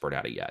not an expert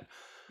at it yet.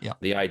 Yeah.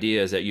 The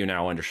idea is that you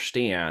now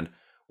understand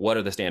what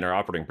are the standard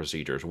operating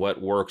procedures, what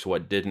works,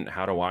 what didn't,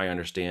 how do I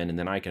understand? And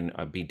then I can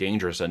be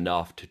dangerous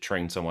enough to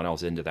train someone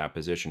else into that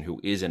position who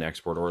is an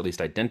expert, or at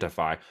least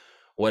identify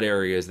what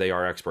areas they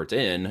are experts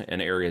in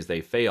and areas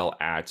they fail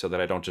at, so that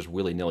I don't just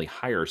willy-nilly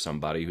hire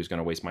somebody who's going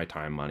to waste my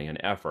time, money, and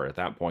effort. At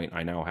that point,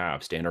 I now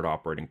have standard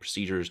operating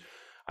procedures.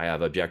 I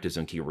have objectives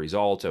and key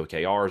results,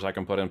 OKRs I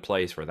can put in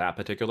place for that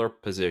particular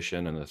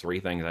position and the 3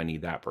 things I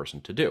need that person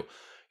to do.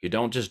 You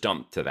don't just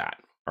jump to that,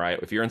 all right?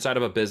 If you're inside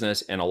of a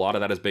business and a lot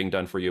of that is being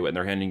done for you and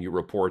they're handing you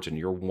reports and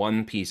you're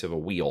one piece of a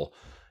wheel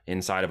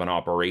inside of an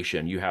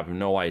operation, you have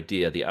no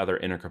idea the other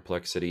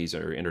intercomplexities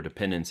or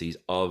interdependencies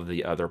of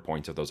the other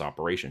points of those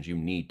operations. You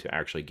need to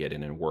actually get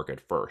in and work it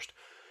first.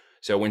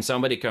 So when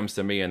somebody comes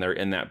to me and they're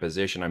in that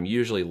position, I'm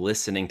usually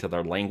listening to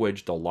their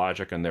language, the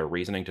logic, and their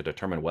reasoning to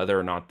determine whether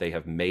or not they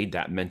have made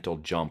that mental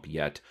jump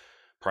yet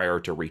prior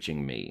to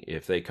reaching me.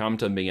 If they come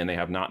to me and they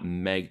have not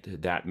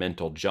made that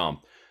mental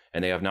jump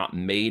and they have not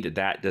made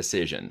that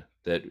decision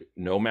that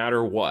no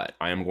matter what,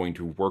 I am going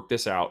to work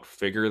this out,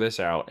 figure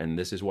this out, and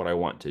this is what I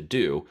want to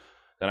do,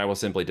 then I will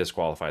simply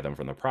disqualify them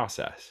from the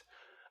process.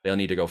 They'll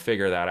need to go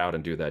figure that out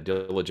and do that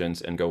diligence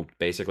and go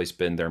basically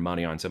spend their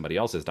money on somebody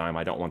else's dime.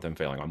 I don't want them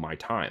failing on my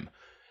time.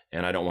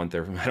 And I don't want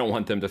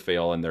them to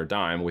fail on their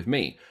dime with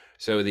me.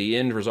 So the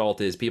end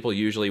result is people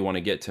usually want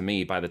to get to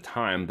me by the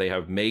time they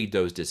have made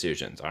those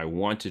decisions. I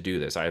want to do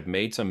this. I have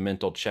made some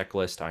mental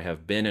checklist. I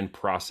have been in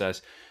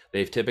process.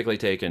 They've typically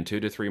taken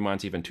 2 to 3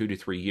 months, even 2 to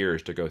 3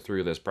 years to go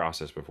through this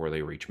process before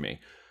they reach me.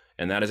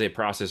 And that is a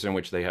process in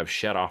which they have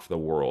shut off the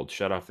world,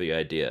 shut off the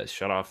ideas,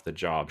 shut off the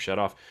job,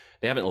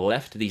 they haven't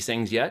left these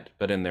things yet,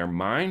 but in their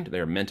mind,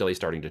 they're mentally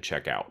starting to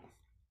check out.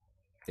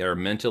 They're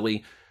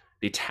mentally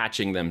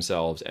detaching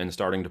themselves and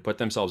starting to put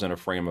themselves in a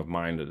frame of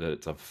mind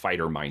that's a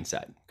fighter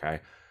mindset,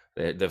 okay?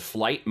 The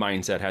flight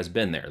mindset has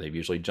been there. They've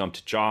usually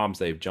jumped jobs,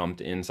 they've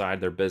jumped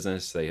inside their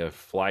business, they have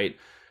flight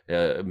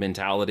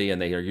mentality,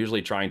 and they are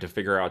usually trying to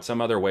figure out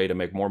some other way to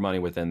make more money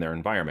within their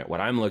environment.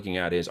 What I'm looking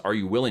at is, are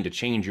you willing to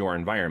change your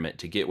environment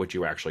to get what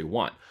you actually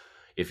want?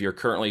 If you're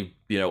currently,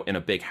 in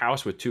a big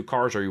house with 2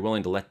 cars, are you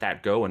willing to let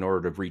that go in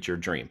order to reach your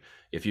dream?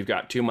 If you've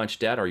got too much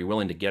debt, are you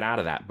willing to get out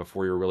of that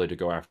before you're really to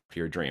go after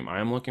your dream? I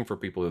am looking for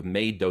people who have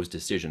made those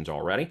decisions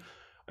already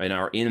and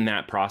are in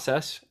that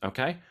process,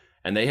 okay?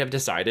 And they have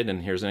decided,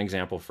 and here's an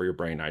example for your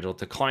brain, Nigel,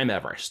 to climb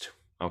Everest,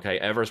 okay?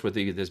 Everest would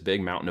be this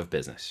big mountain of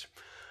business.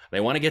 They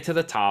want to get to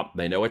the top.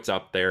 They know it's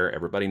up there.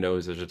 Everybody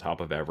knows there's a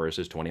top of Everest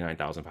is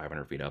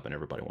 29,500 feet up, and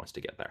everybody wants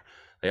to get there.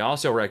 They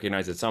also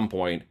recognize at some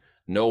point,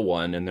 no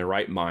one in their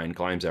right mind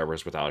climbs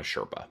Everest without a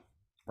Sherpa,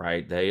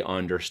 right? They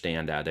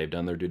understand that. They've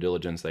done their due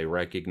diligence. They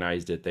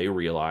recognized it. They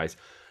realize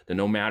that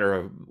no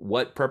matter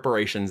what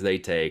preparations they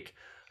take,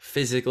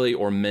 physically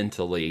or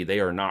mentally, they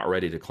are not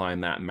ready to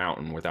climb that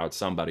mountain without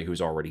somebody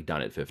who's already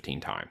done it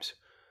 15 times.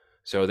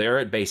 So they're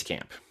at base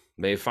camp.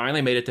 They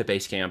finally made it to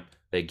base camp.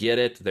 They get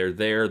it. They're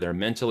there. They're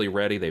mentally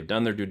ready. They've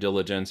done their due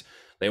diligence.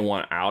 They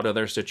want out of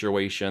their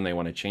situation. They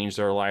want to change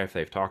their life.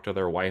 They've talked to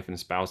their wife and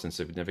spouse and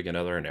significant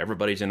other, and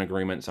everybody's in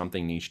agreement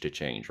something needs to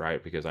change,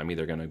 right? Because I'm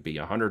either going to be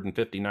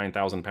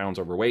 159,000 pounds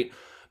overweight,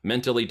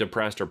 mentally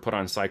depressed, or put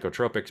on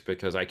psychotropics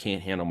because I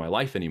can't handle my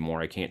life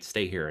anymore. I can't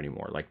stay here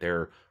anymore. Like,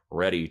 they're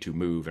ready to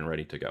move and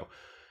ready to go.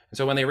 And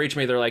so when they reach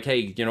me, they're like,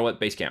 hey, you know what?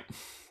 Base camp.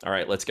 All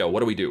right, let's go. What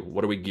do we do?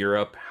 What do we gear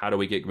up? How do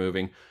we get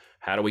moving?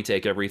 How do we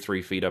take every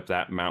 3 feet up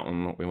that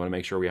mountain? We want to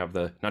make sure we have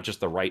not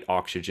just the right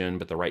oxygen,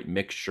 but the right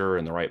mixture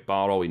and the right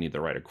bottle. We need the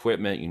right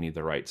equipment. You need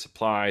the right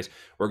supplies.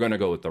 We're going to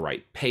go with the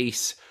right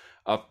pace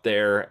up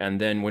there.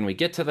 And then when we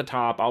get to the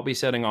top, I'll be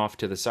setting off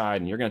to the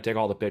side and you're going to take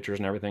all the pictures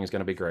and everything's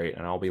going to be great.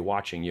 And I'll be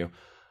watching you,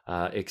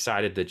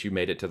 excited that you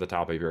made it to the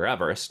top of your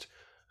Everest.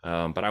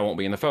 But I won't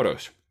be in the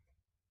photos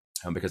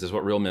because it's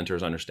what real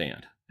mentors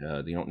understand.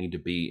 You don't need to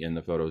be in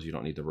the photos. You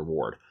don't need the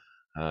reward.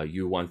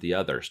 You want the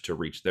others to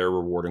reach their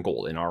reward and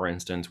goal. In our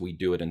instance, we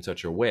do it in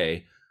such a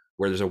way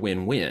where there's a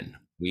win-win.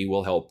 We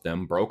will help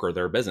them broker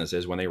their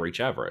businesses when they reach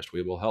Everest.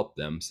 We will help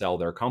them sell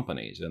their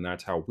companies. And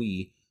that's how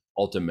we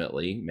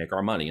ultimately make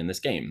our money in this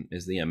game,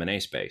 is the M&A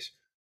space.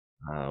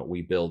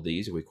 We build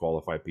these, we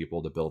qualify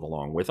people to build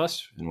along with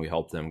us, and we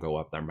help them go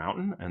up their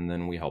mountain, and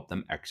then we help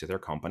them exit their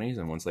companies.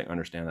 And once they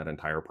understand that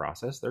entire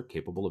process, they're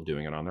capable of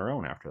doing it on their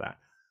own after that.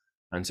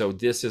 And so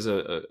this is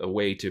a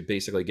way to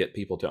basically get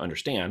people to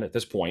understand at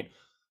this point,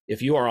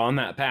 if you are on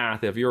that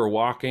path, if you're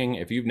walking,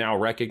 if you've now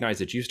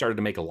recognized that you started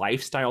to make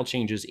lifestyle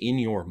changes in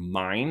your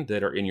mind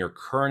that are in your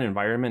current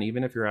environment,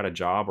 even if you're at a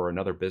job or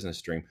another business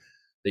stream,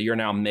 that you're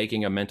now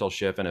making a mental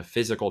shift and a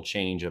physical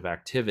change of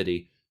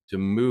activity to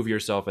move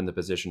yourself in the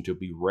position to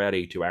be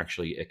ready to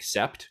actually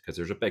accept, because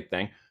there's a big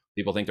thing.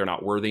 People think they're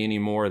not worthy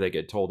anymore. They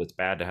get told it's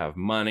bad to have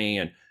money,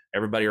 and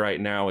everybody right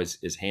now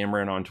is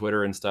hammering on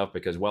Twitter and stuff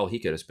because, well, he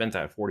could have spent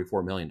that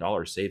 $44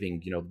 million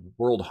saving,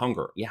 world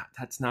hunger. Yeah,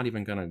 that's not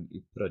even going to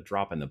put a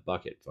drop in the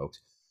bucket,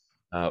 folks,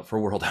 for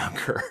world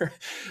hunger.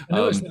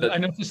 I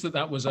noticed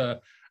that was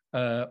a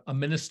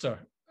minister,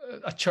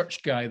 a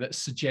church guy that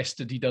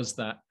suggested he does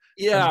that.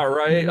 Yeah,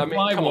 right. I mean,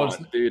 come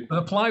on, dude. The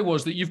reply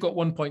was that you've got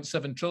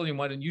 1.7 trillion.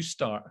 Why don't you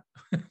start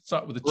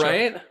with the church?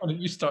 Right? Why don't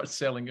you start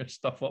selling your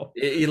stuff off?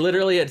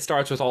 It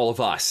starts with all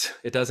of us.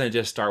 It doesn't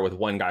just start with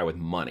one guy with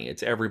money.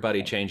 It's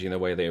everybody changing the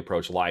way they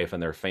approach life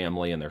and their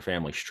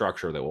family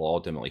structure that will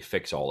ultimately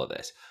fix all of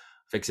this.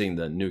 Fixing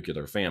the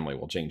nuclear family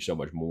will change so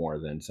much more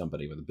than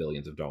somebody with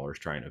billions of dollars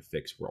trying to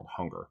fix world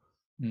hunger.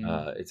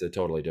 It's a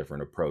totally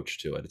different approach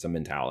to it. It's a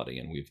mentality,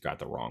 and we've got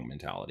the wrong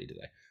mentality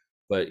today.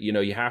 But,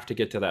 you have to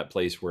get to that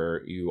place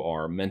where you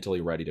are mentally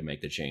ready to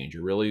make the change.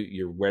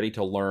 You're ready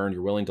to learn.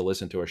 You're willing to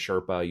listen to a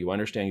Sherpa. You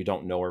understand you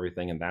don't know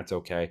everything, and that's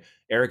okay.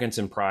 Arrogance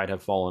and pride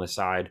have fallen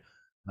aside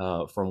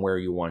from where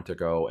you want to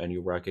go, and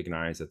you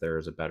recognize that there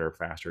is a better,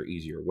 faster,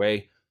 easier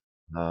way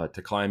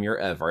to climb your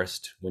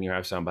Everest when you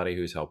have somebody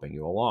who's helping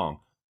you along.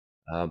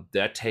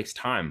 That takes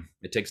time.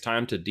 It takes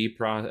time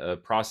to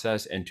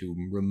process and to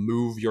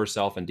remove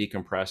yourself and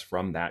decompress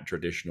from that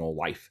traditional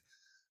life,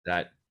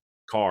 that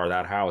car,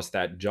 that house,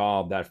 that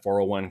job, that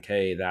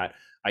 401k, that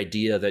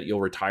idea that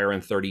you'll retire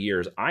in 30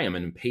 years. I am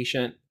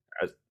impatient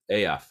as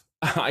AF.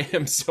 I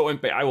am so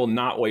impatient. I will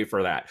not wait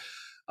for that.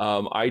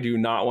 I do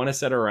not want to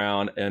sit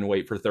around and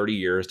wait for 30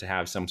 years to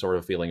have some sort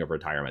of feeling of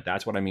retirement.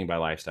 That's what I mean by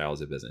lifestyle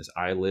as a business.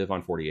 I live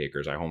on 40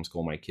 acres. I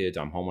homeschool my kids.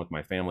 I'm home with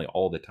my family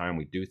all the time.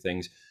 We do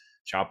things,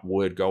 chop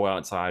wood, go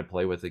outside,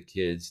 play with the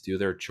kids, do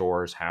their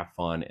chores, have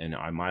fun. And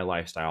my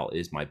lifestyle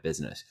is my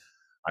business.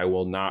 I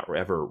will not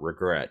ever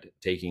regret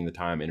taking the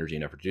time, energy,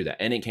 and effort to do that.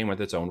 And it came with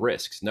its own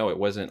risks. No, it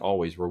wasn't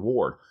always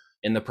reward.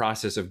 In the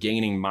process of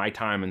gaining my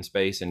time and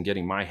space and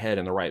getting my head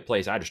in the right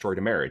place, I destroyed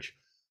a marriage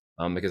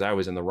because I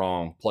was in the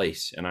wrong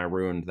place and I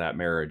ruined that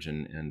marriage.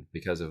 And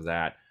because of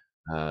that,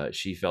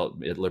 she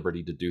felt at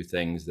liberty to do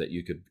things that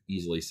you could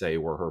easily say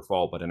were her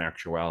fault. But in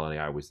actuality,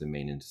 I was the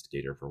main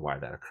instigator for why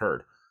that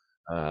occurred.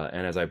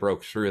 And as I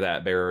broke through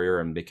that barrier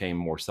and became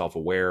more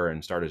self-aware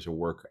and started to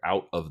work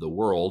out of the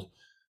world,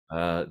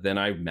 then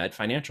I met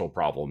financial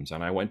problems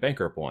and I went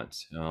bankrupt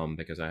once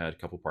because I had a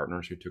couple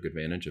partners who took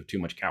advantage of too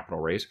much capital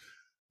raise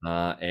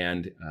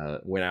and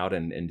went out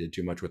and did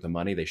too much with the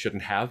money they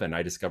shouldn't have. And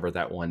I discovered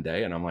that one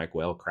day, and I'm like,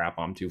 well, crap,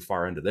 I'm too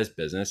far into this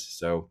business.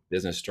 So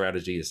business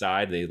strategy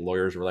aside, the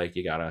lawyers were like,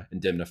 you got to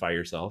indemnify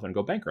yourself and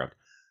go bankrupt.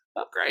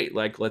 Oh, great.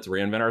 Like, let's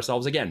reinvent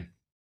ourselves again.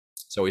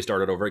 So we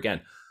started over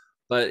again.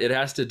 But it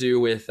has to do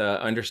with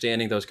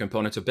understanding those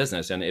components of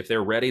business. And if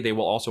they're ready, they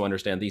will also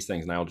understand these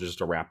things. Now, just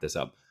to wrap this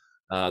up,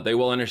 they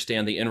will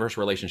understand the inverse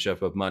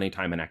relationship of money,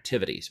 time, and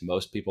activities.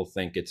 Most people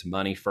think it's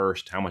money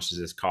first. How much does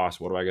this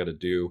cost? What do I got to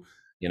do?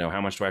 You know,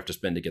 how much do I have to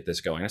spend to get this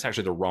going? That's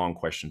actually the wrong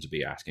question to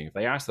be asking. If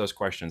they ask those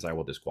questions, I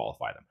will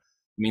disqualify them.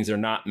 It means they're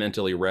not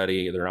mentally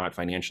ready. They're not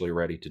financially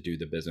ready to do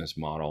the business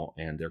model,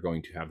 and they're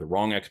going to have the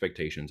wrong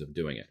expectations of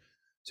doing it.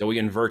 So we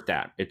invert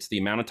that. It's the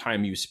amount of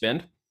time you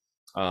spend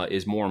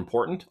is more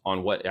important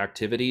on what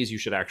activities you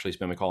should actually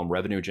spend. We call them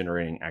revenue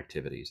generating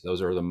activities.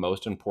 Those are the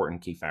most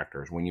important key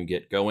factors. When you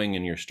get going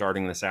and you're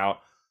starting this out,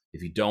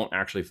 if you don't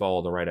actually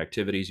follow the right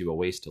activities, you will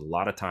waste a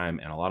lot of time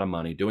and a lot of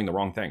money doing the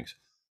wrong things.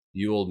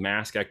 You will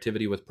mask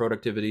activity with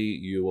productivity.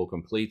 You will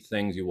complete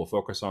things. You will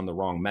focus on the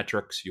wrong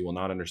metrics. You will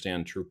not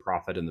understand true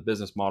profit in the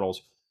business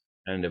models,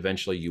 and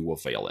eventually you will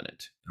fail in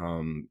it.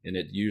 And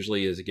it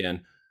usually is,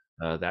 again,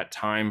 that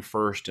time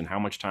first, and how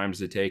much time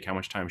does it take? How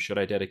much time should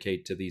I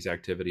dedicate to these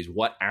activities?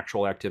 What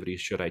actual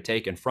activities should I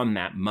take? And from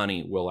that,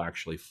 money will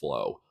actually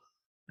flow.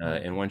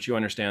 And once you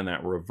understand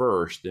that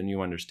reverse, then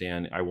you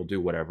understand I will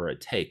do whatever it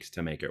takes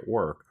to make it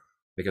work,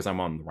 because I'm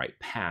on the right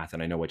path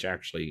and I know which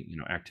actually,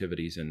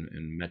 activities and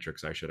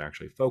metrics I should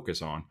actually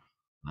focus on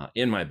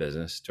in my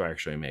business to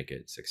actually make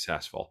it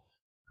successful.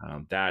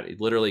 That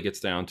it literally gets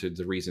down to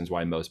the reasons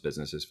why most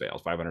businesses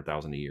fail.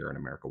 500,000 a year in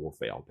America will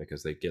fail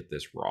because they get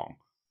this wrong.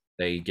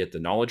 They get the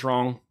knowledge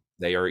wrong.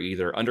 They are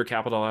either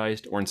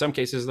undercapitalized, or in some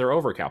cases they're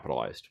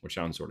overcapitalized, which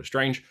sounds sort of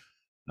strange.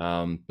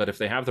 But if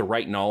they have the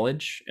right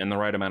knowledge and the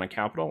right amount of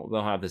capital,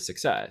 they'll have the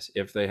success.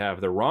 If they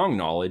have the wrong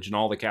knowledge and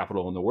all the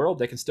capital in the world,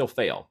 they can still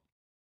fail.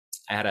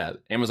 I had an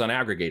Amazon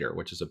aggregator,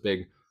 which is a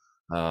big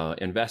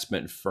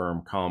investment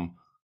firm,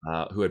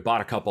 who had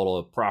bought a couple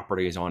of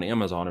properties on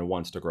Amazon and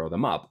wants to grow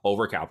them up.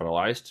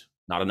 Overcapitalized,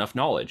 not enough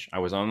knowledge. I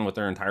was on with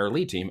their entire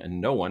lead team,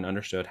 and no one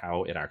understood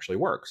how it actually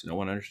works. No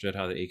one understood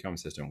how the e-com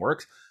system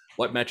works,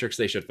 what metrics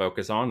they should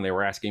focus on. They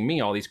were asking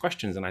me all these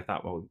questions, and I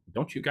thought, well,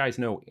 don't you guys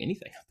know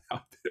anything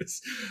about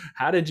this?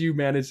 How did you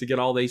manage to get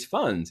all these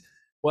funds?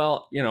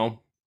 Well,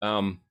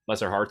 bless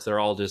their hearts, they're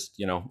all just,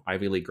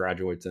 Ivy League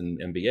graduates and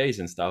MBAs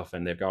and stuff,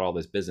 and they've got all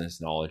this business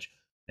knowledge.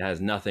 It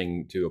has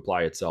nothing to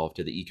apply itself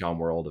to the e-com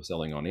world of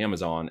selling on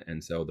Amazon.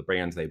 And so the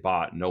brands they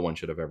bought, no one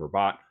should have ever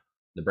bought.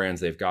 The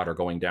brands they've got are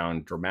going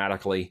down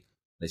dramatically.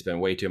 They spend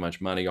way too much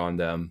money on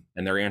them.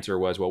 And their answer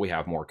was, well, we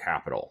have more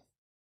capital.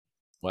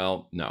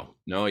 Well, no,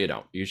 you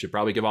don't. You should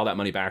probably give all that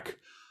money back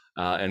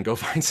and go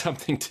find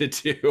something to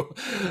do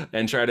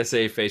and try to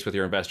save face with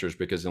your investors,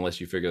 because unless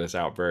you figure this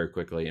out very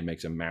quickly and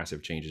make some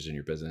massive changes in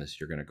your business,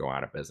 you're going to go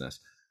out of business.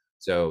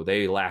 So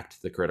they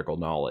lacked the critical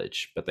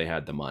knowledge, but they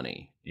had the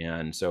money.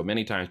 And so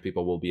many times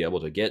people will be able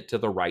to get to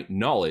the right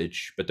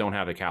knowledge, but don't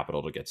have the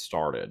capital to get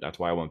started. That's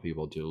why I want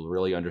people to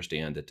really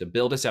understand that to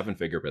build a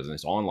 7-figure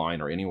business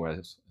online or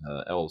anywhere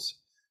else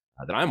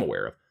that I'm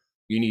aware of,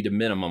 you need a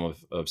minimum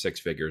of 6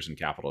 figures in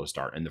capital to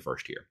start in the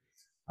first year.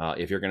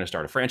 If you're going to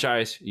start a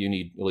franchise, you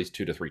need at least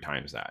 2 to 3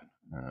 times that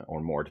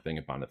or more,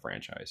 depending upon the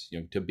franchise.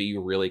 To be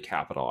really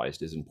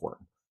capitalized is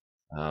important.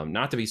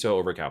 Not to be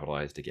so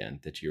overcapitalized, again,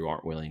 that you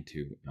aren't willing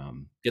to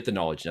get the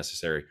knowledge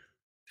necessary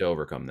to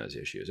overcome those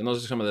issues. And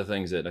those are some of the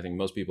things that I think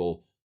most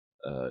people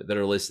that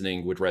are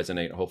listening would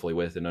resonate, hopefully,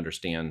 with and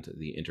understand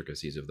the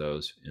intricacies of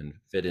those and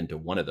fit into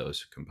one of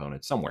those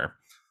components somewhere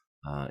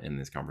in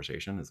this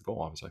conversation is the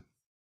goal, obviously.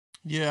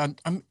 Yeah,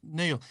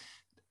 Neil,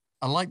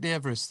 I like the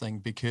Everest thing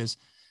because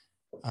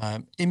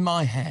in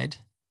my head,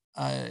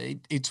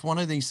 it's one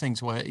of these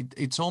things where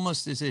it's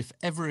almost as if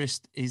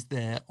Everest is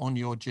there on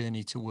your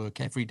journey to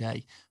work every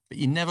day, but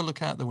you never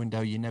look out the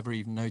window, you never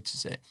even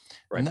notice it.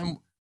 Right. And then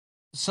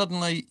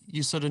suddenly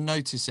you sort of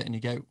notice it and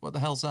you go, what the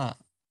hell's that?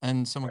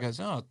 And someone goes,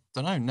 oh, I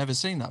don't know, never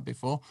seen that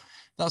before.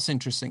 That's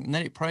interesting. And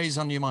then it preys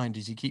on your mind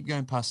as you keep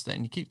going past it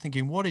and you keep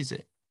thinking, what is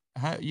it?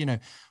 How,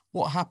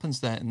 what happens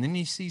there? And then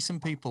you see some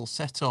people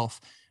set off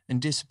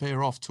and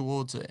disappear off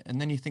towards it. And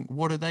then you think,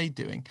 what are they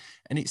doing?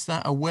 And it's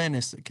that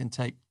awareness that can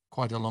take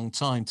quite a long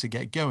time to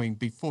get going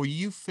before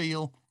you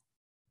feel,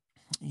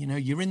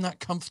 you're in that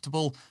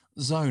comfortable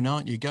zone,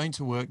 aren't you? Going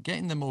to work,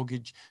 getting the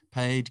mortgage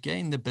paid,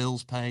 getting the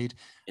bills paid,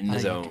 in the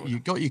zone. You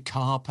got your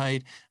car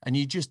paid, and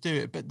you just do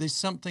it. But there's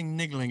something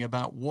niggling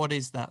about what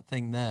is that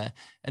thing there.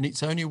 And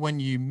it's only when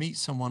you meet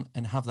someone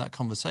and have that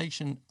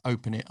conversation,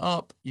 open it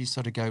up, you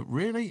sort of go,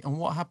 really? And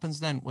what happens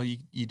then? Well,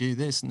 you do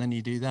this and then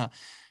you do that.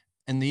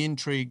 And the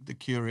intrigue, the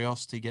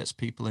curiosity gets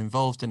people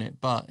involved in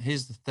it. But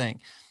here's the thing.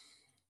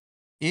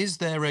 Is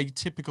there a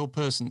typical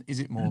person? Is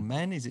it more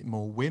men? Is it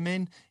more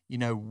women?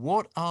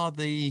 What are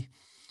the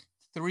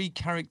 3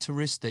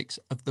 characteristics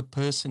of the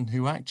person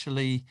who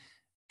actually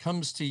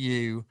comes to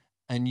you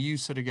and you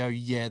sort of go,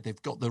 yeah,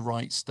 they've got the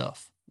right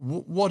stuff?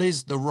 what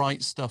is the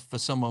right stuff for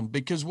someone?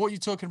 Because what you're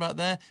talking about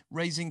there,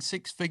 raising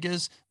six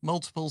figures,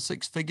 multiple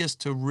six figures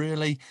to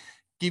really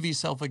give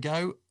yourself a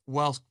go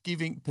whilst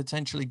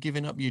potentially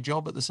giving up your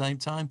job at the same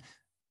time,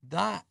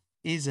 that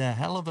is a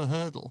hell of a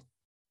hurdle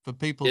for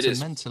people It to is.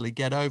 mentally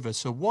get over.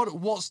 So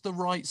what's the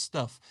right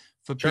stuff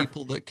for Sure.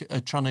 people that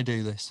are trying to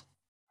do this?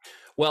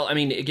 Well, I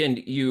mean,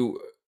 again, you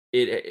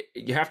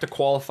have to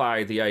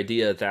qualify the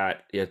idea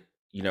that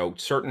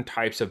certain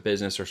types of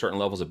business or certain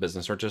levels of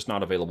business are just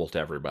not available to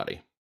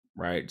everybody,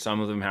 right? Some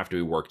of them have to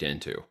be worked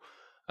into.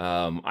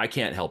 I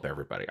can't help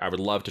everybody. I would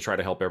love to try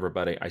to help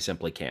everybody. I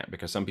simply can't,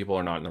 because some people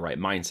are not in the right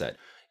mindset.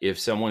 If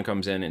someone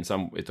comes in and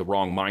it's the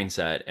wrong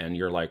mindset, and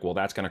you're like, well,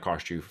 that's going to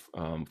cost you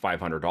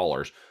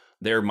 $500.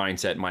 Their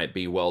mindset might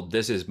be, well,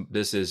 this is,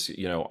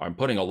 I'm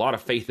putting a lot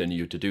of faith in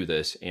you to do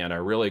this, and I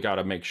really got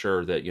to make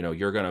sure that,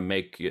 you're going to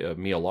make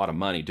me a lot of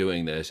money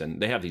doing this. And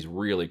they have these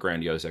really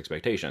grandiose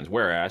expectations.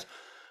 Whereas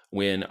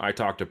when I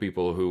talk to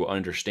people who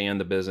understand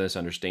the business,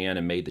 understand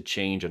and made the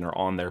change and are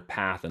on their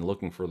path and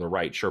looking for the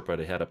right Sherpa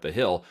to head up the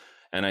hill,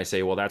 and I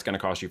say, well, that's going to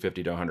cost you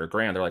 50 to 100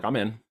 grand. They're like, I'm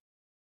in.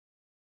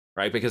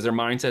 Right? Because their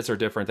mindsets are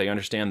different. They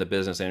understand the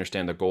business, they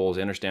understand the goals,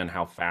 they understand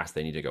how fast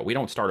they need to go. We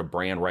don't start a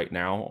brand right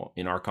now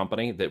in our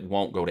company that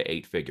won't go to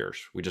 8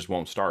 figures. We just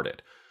won't start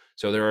it.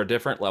 So there are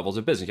different levels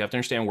of business. You have to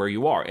understand where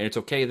you are. And it's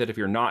okay that if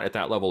you're not at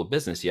that level of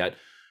business yet,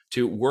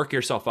 to work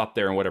yourself up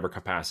there in whatever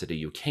capacity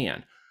you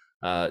can.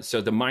 So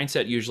the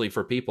mindset usually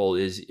for people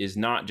is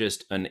not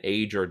just an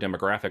age or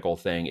demographical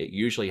thing. It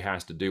usually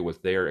has to do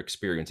with their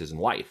experiences in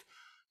life.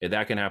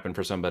 That can happen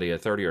for somebody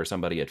at 30 or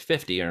somebody at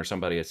 50 or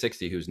somebody at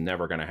 60 who's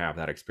never going to have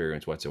that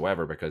experience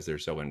whatsoever, because they're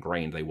so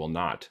ingrained they will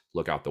not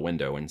look out the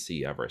window and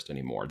see Everest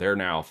anymore. They're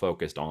now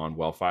focused on,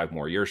 well, 5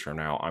 more years from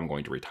now, I'm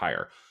going to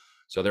retire.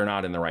 So they're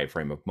not in the right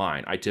frame of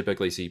mind. I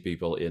typically see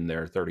people in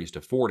their 30s to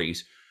 40s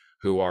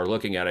who are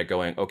looking at it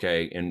going,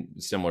 okay, and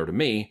similar to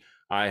me,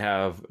 I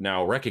have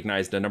now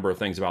recognized a number of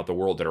things about the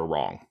world that are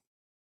wrong.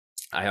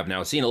 I have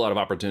now seen a lot of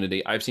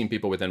opportunity. I've seen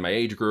people within my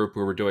age group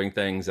who were doing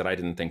things that I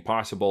didn't think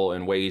possible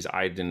in ways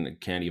I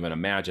can't even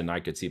imagine I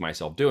could see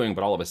myself doing.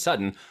 But all of a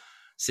sudden,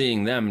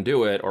 seeing them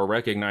do it or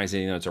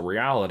recognizing that it's a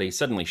reality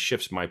suddenly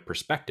shifts my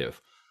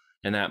perspective.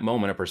 In that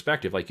moment of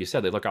perspective, like you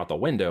said, they look out the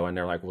window and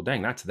they're like, well,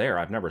 dang, that's there.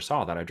 I've never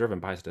saw that. I've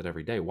driven past it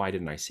every day. Why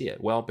didn't I see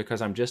it? Well,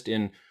 because I'm just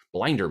in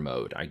blinder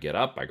mode. I get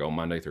up, I go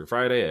Monday through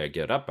Friday. I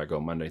get up, I go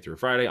Monday through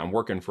Friday. I'm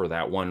working for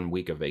that 1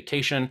 week of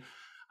vacation.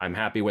 I'm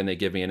happy when they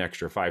give me an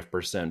extra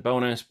 5%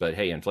 bonus, but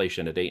hey,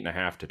 inflation at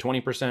 8.5 to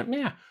 20%,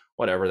 yeah,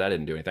 whatever, that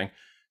didn't do anything.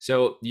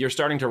 So you're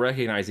starting to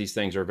recognize these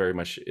things are very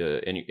much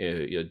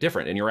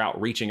different, and you're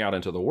reaching out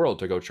into the world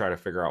to go try to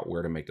figure out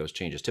where to make those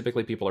changes.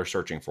 Typically, people are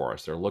searching for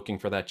us. They're looking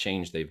for that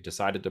change. They've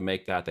decided to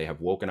make that. They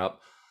have woken up,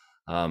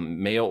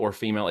 male or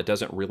female, it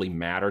doesn't really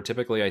matter.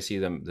 Typically, I see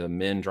the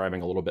men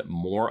driving a little bit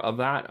more of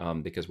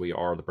that because we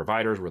are the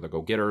providers, we're the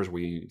go-getters,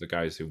 the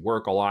guys who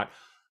work a lot.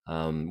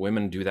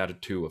 Women do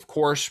that too, of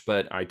course,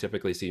 but I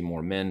typically see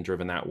more men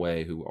driven that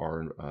way who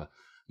are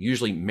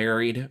usually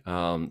married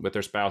with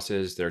their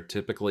spouses. They're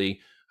typically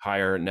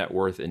higher net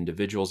worth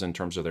individuals in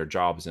terms of their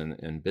jobs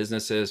and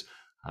businesses.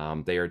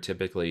 They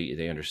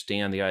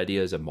understand the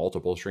ideas of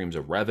multiple streams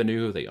of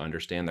revenue. They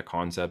understand the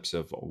concepts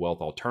of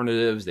wealth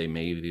alternatives. They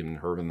may have even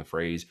heard in the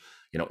phrase,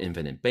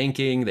 infinite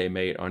banking. They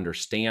may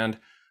understand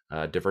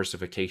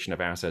diversification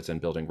of assets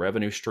and building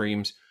revenue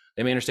streams.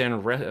 They may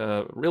understand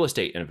real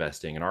estate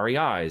investing and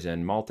REIs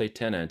and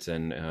multi-tenants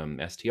and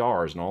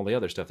STRs and all the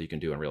other stuff that you can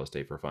do in real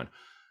estate for fun.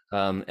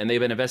 And they've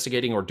been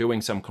investigating or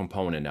doing some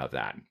component of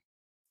that.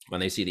 When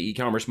they see the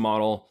e-commerce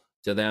model,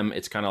 to them,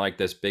 it's kind of like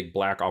this big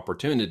black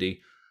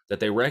opportunity that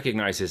they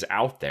recognize is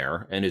out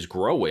there and is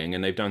growing.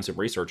 And they've done some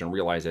research and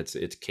realize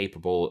it's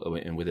capable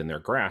and within their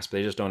grasp.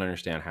 They just don't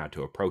understand how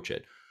to approach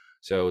it.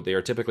 So they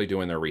are typically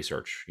doing their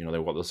research. They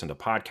will listen to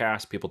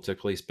podcasts. People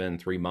typically spend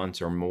 3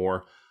 months or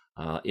more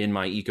in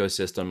my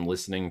ecosystem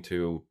listening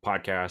to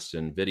podcasts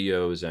and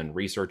videos and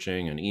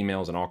researching and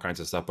emails and all kinds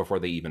of stuff before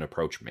they even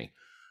approach me,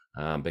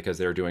 because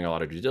they're doing a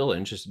lot of due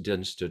diligence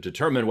just to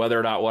determine whether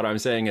or not what I'm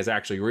saying is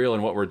actually real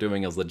and what we're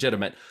doing is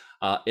legitimate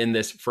in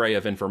this fray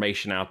of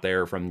information out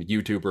there from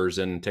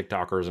YouTubers and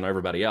TikTokers and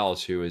everybody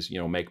else who is,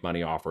 make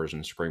money offers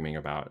and screaming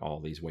about all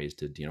these ways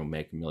to,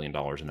 make $1 million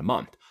in a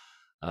month.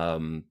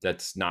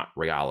 That's not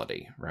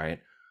reality, right?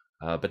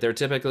 But they're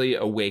typically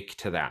awake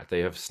to that. They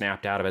have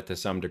snapped out of it to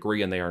some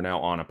degree, and they are now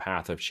on a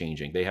path of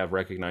changing. They have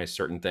recognized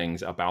certain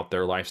things about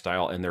their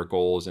lifestyle and their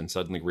goals and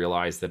suddenly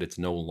realized that it's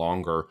no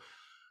longer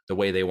the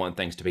way they want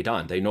things to be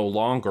done. They no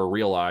longer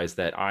realize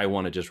that I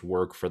want to just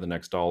work for the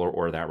next dollar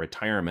or that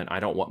retirement. I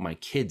don't want my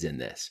kids in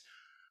this.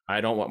 I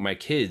don't want my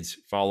kids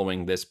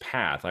following this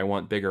path. I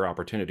want bigger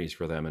opportunities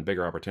for them, and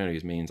bigger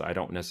opportunities means I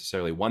don't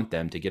necessarily want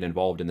them to get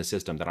involved in the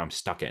system that I'm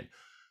stuck in.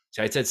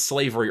 So I said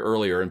slavery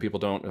earlier, and people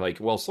don't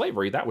well,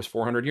 slavery, that was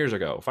 400 years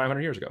ago, 500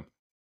 years ago.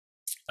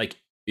 Like,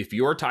 if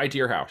you're tied to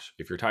your house,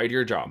 if you're tied to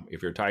your job,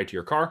 if you're tied to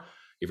your car,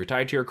 if you're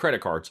tied to your credit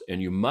cards, and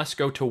you must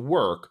go to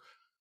work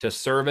to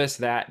service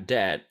that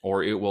debt,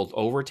 or it will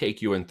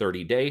overtake you in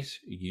 30 days,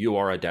 you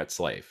are a debt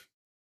slave.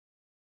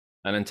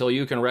 And until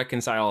you can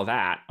reconcile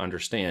that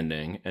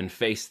understanding and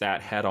face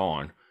that head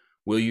on,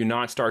 will you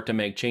not start to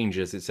make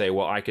changes that say,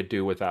 well, I could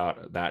do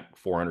without that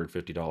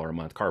 $450 a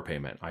month car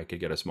payment. I could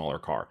get a smaller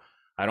car.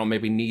 I don't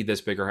maybe need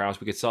this bigger house.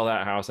 We could sell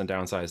that house and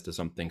downsize to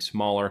something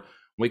smaller.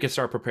 We could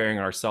start preparing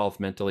ourselves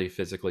mentally,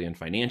 physically, and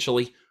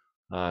financially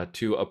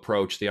to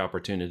approach the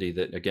opportunity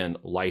that, again,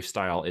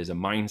 lifestyle is a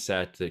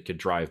mindset that could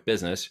drive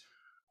business.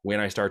 When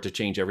I start to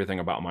change everything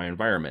about my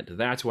environment,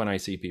 that's when I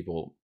see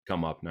people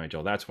come up,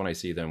 Nigel. That's when I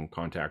see them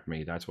contact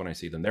me. That's when I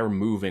see them. They're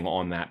moving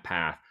on that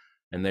path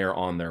and they're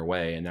on their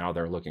way. And now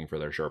they're looking for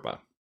their Sherpa.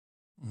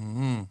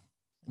 Mm-hmm.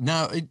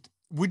 Now,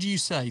 would you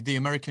say the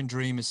American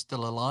dream is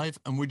still alive?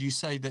 And would you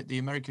say that the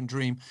American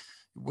dream,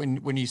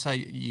 when you say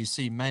you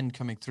see men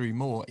coming through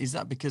more, is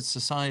that because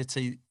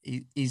society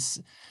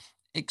is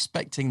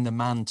expecting the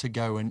man to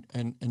go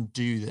and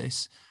do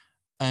this?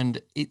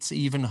 And it's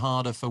even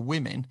harder for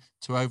women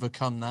to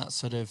overcome that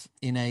sort of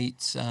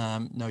innate,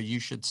 no, you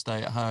should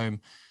stay at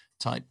home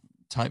type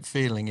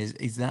feeling.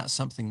 Is that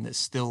something that's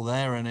still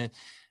there? And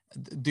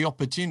the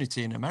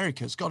opportunity in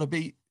America has got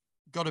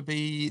to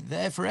be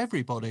there for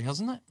everybody,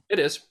 hasn't it? It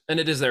is,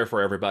 and it is there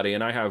for everybody.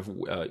 And I have,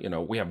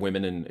 we have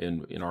women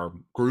in our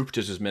group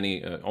just as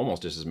many,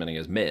 almost just as many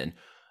as men.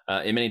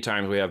 And many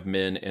times we have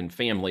men and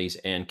families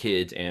and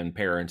kids and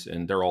parents,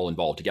 and they're all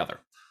involved together.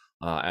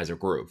 As a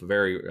group.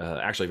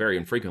 Actually very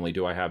infrequently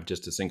do I have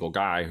just a single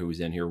guy who's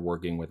in here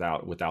working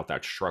without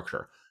that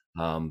structure,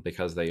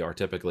 because they are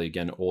typically,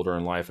 again, older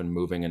in life and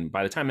moving. And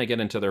by the time they get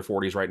into their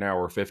 40s right now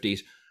or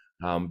 50s,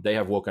 they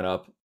have woken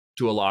up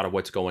to a lot of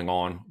what's going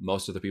on.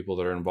 Most of the people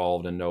that are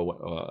involved and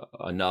know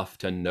enough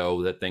to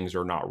know that things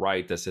are not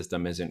right. The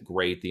system isn't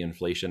great. The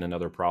inflation and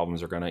other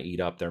problems are going to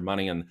eat up their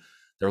money, and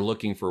they're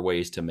looking for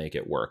ways to make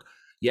it work.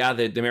 Yeah,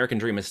 the American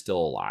dream is still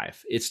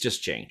alive. It's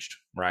just changed,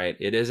 right?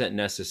 It isn't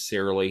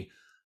necessarily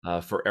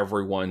for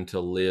everyone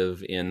to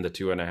live in the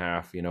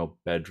 2.5,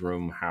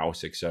 bedroom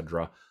house,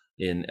 etc.,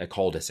 in a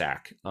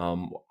cul-de-sac.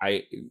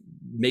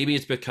 Maybe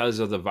it's because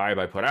of the vibe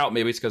I put out.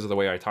 Maybe it's because of the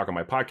way I talk on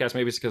my podcast.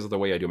 Maybe it's because of the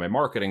way I do my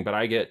marketing. But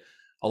I get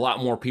a lot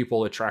more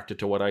people attracted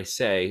to what I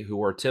say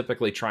who are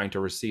typically trying to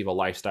receive a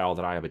lifestyle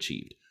that I have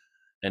achieved.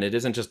 And it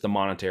isn't just the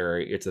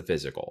monetary, it's the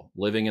physical.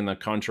 Living in the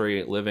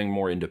country, living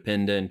more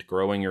independent,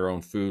 growing your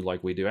own food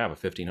like we do. I have a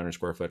 1,500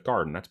 square foot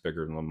garden. That's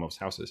bigger than most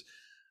houses.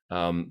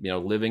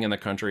 Living in the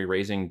country,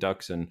 raising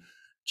ducks and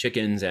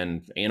chickens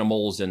and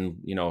animals and,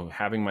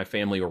 having my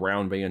family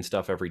around me and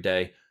stuff every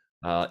day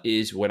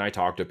is, when I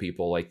talk to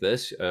people like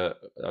this, a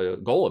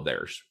goal of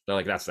theirs. They're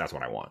like, that's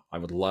what I want. I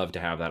would love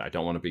to have that. I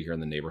don't want to be here in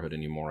the neighborhood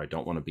anymore. I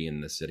don't want to be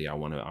in the city. I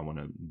want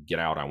to get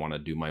out. I want to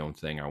do my own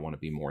thing. I want to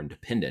be more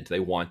independent. They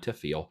want to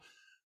feel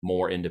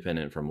more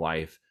independent from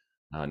life,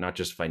 not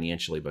just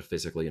financially, but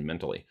physically and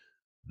mentally.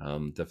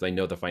 If they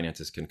know the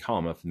finances can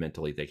come, if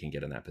mentally they can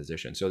get in that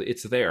position. So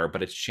it's there,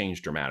 but it's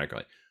changed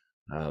dramatically.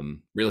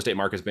 Real estate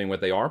markets being what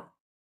they are, a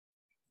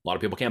lot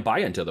of people can't buy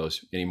into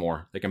those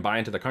anymore. They can buy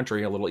into the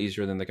country a little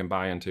easier than they can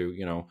buy into,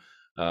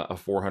 a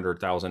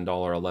 $400,000,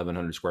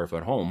 1,100 square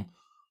foot home.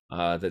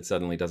 That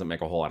suddenly doesn't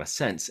make a whole lot of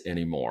sense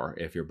anymore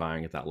if you're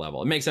buying at that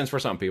level. It makes sense for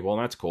some people,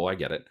 and that's cool. I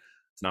get it.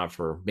 It's not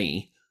for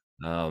me.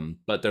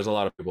 But there's a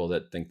lot of people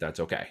that think that's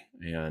okay,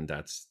 and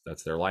that's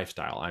their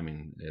lifestyle. I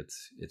mean,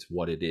 it's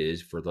what it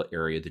is for the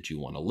area that you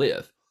want to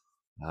live.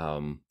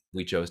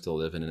 We chose to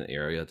live in an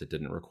area that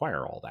didn't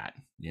require all that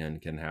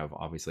and can have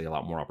obviously a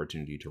lot more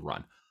opportunity to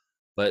run.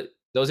 But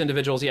those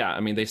individuals, yeah,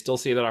 I mean, they still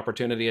see that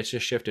opportunity. It's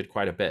just shifted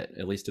quite a bit,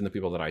 at least in the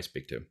people that I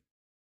speak to.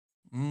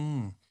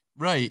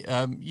 Right.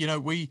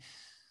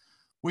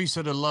 We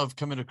sort of love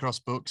coming across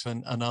books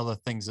and other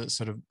things that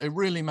sort of it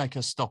really make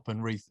us stop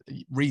and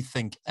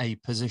rethink a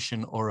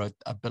position or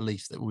a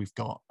belief that we've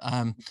got.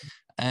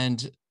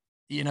 And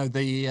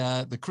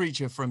the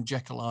creature from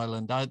Jekyll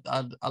Island,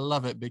 I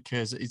love it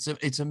because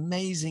it's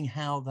amazing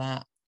how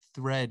that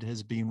thread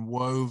has been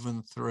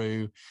woven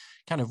through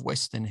kind of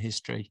Western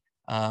history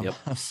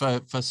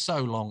for so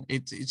long.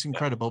 It's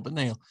incredible. Yep. But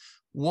Neil,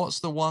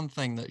 what's the one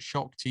thing that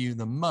shocked you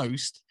the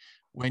most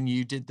when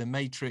you did the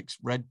Matrix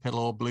red pill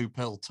or blue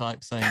pill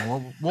type thing?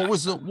 What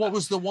was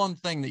the one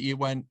thing that you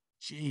went,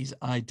 geez,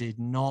 I did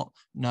not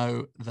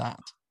know that?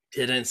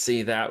 Didn't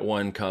see that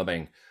one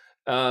coming.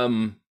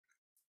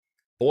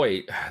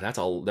 Boy, that's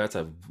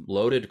a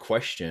loaded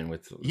question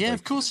with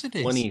of course it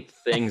is. 20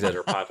 things that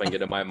are popping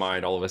into my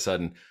mind all of a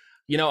sudden.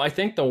 I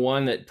think the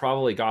one that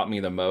probably got me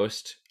the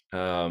most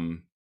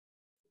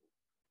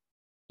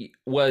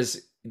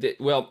was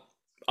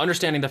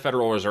understanding the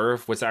Federal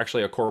Reserve was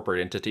actually a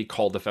corporate entity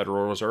called the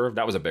Federal Reserve.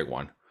 That was a big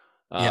one.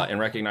 And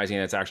recognizing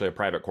it's actually a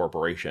private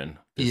corporation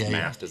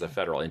masked as a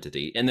federal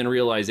entity. And then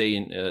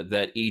realizing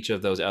that each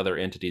of those other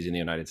entities in the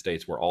United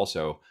States were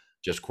also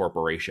just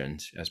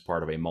corporations as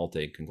part of a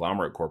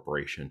multi-conglomerate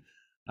corporation.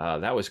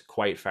 That was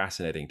quite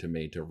fascinating to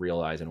me to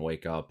realize and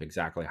wake up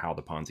exactly how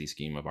the Ponzi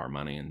scheme of our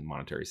money and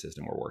monetary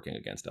system were working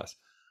against us.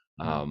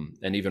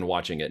 And even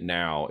watching it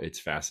now, it's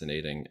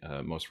fascinating.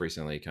 Most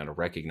recently, kind of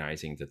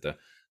recognizing that the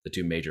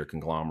two major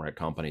conglomerate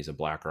companies of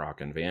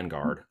BlackRock and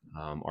Vanguard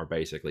are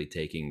basically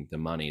taking the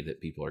money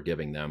that people are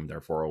giving them,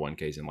 their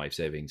 401ks and life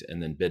savings,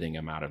 and then bidding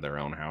them out of their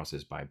own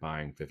houses by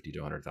buying $50,000 to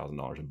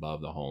 $100,000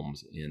 above the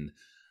homes in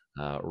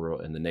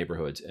the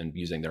neighborhoods, and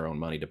using their own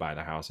money to buy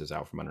the houses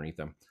out from underneath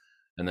them,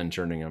 and then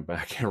turning them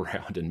back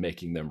around and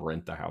making them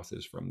rent the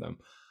houses from them.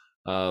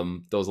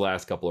 Those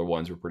last couple of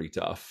ones were pretty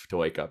tough to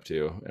wake up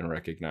to and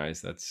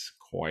recognize. That's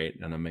quite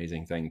an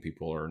amazing thing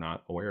people are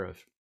not aware of.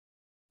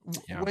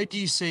 Yeah. Where do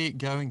you see it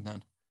going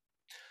then?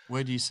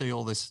 Where do you see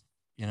all this,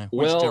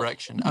 which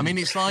direction? I mean,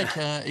 it's like,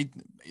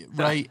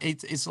 Ray,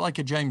 it's like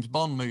a James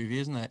Bond movie,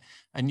 isn't it?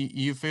 And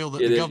you feel that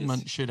the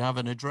government should have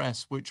an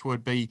address, which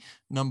would be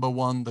number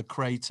one, the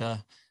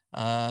crater,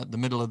 the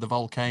middle of the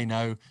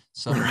volcano,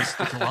 some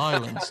mystical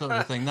island sort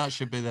of thing. That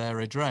should be their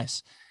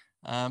address.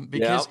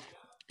 Because,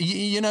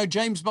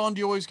 James Bond,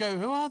 you always go,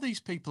 who are these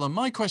people? And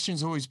my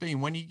question's always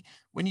been, when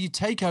you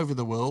take over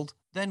the world,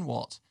 then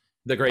what?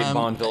 The great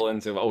Bond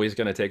villains are always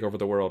going to take over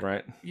the world,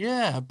 right?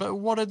 Yeah, but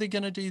what are they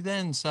going to do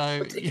then?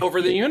 So take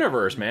over the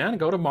universe, man.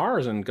 Go to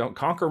Mars and go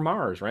conquer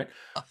Mars, right?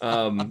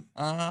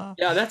 Yeah,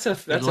 that's a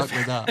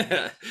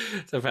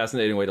it's a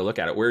fascinating way to look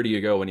at it. Where do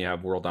you go when you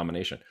have world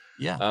domination?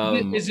 Yeah,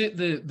 is it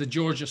the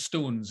Georgia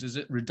Stones? Is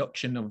it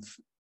reduction of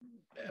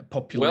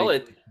population? Well,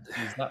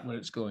 is that where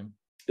it's going?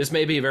 This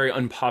may be a very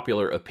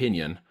unpopular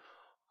opinion,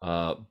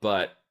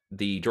 but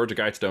the Georgia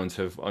Guidestones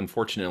have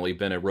unfortunately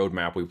been a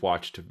roadmap we've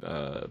watched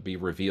be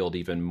revealed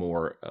even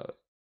more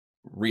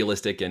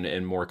realistic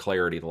and more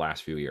clarity the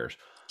last few years.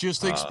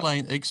 Just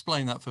explain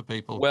that for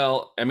people.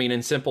 Well, I mean,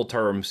 in simple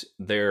terms,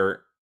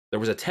 there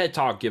was a TED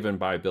Talk given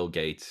by Bill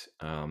Gates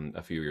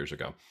a few years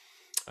ago.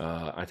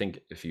 I think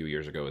a few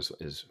years ago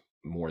is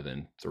more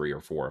than 3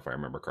 or 4, if I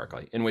remember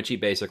correctly, in which he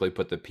basically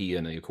put the P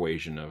in the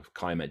equation of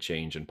climate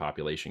change and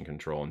population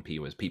control, and P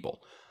was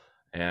people.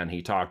 And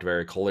he talked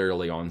very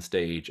clearly on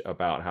stage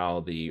about how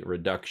the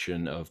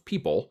reduction of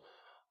people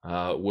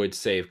would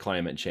save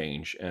climate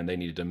change, and they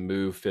needed to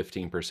move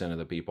 15% of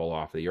the people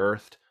off the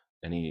earth.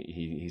 And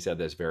he said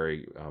this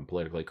very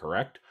politically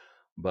correct,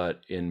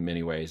 but in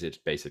many ways it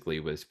basically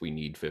was, we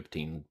need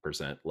 15%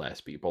 less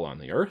people on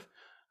the earth,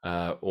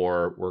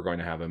 or we're going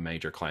to have a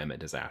major climate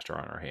disaster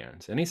on our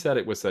hands. And he said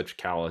it with such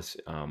callous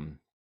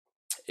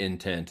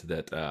intent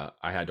that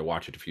I had to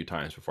watch it a few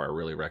times before I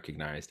really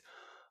recognized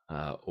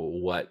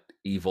what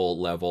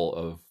evil level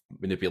of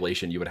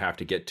manipulation you would have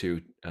to get to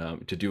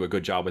do a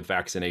good job with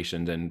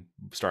vaccinations and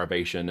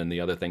starvation and the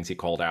other things he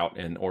called out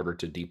in order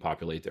to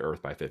depopulate the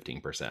earth by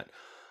 15%.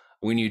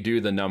 When you do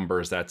the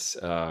numbers, that's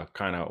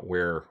kind of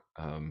where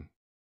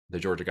the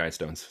Georgia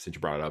Guidestones, since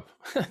you brought it up,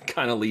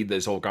 kind of lead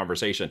this whole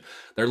conversation.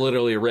 They're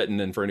literally written,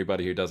 and for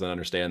anybody who doesn't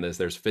understand this,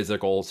 there's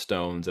physical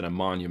stones and a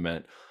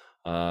monument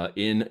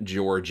in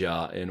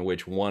Georgia in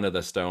which one of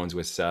the stones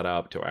was set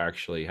up to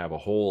actually have a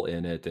hole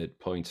in it that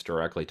points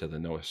directly to the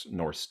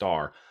North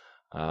Star,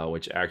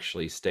 which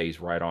actually stays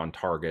right on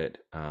target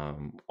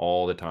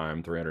all the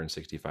time,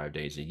 365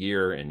 days a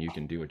year. And you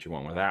can do what you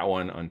want with that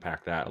one,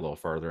 unpack that a little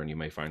further, and you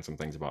may find some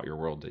things about your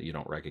world that you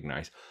don't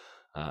recognize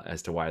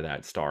as to why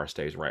that star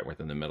stays right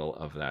within the middle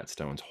of that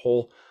stone's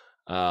hole.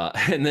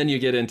 And then you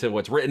get into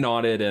what's written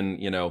on it, and,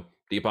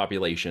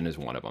 depopulation is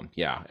one of them.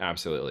 Yeah,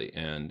 absolutely.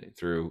 And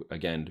through,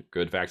 again,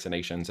 good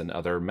vaccinations and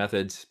other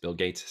methods, Bill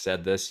Gates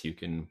said this. You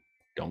can,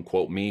 don't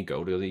quote me,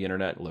 go to the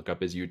internet, look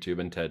up his YouTube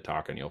and TED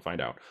Talk, and you'll find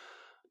out.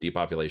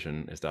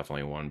 Depopulation is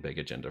definitely one big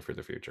agenda for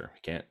the future.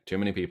 Can't, too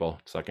many people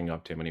sucking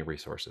up too many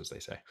resources, they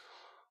say.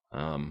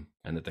 And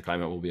that the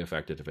climate will be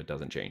affected if it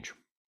doesn't change.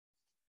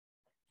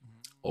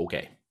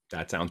 Okay,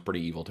 that sounds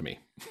pretty evil to me.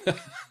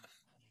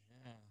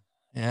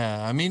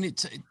 Yeah, I mean,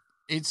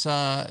 it's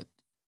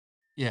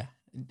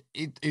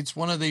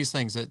one of these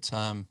things that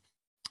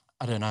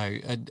I don't know.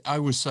 I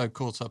was so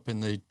caught up in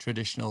the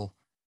traditional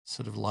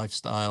sort of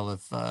lifestyle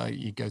of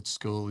you go to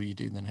school, you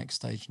do the next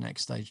stage,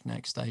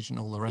 and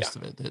all the rest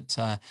of it.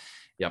 That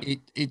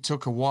it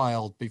took a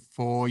while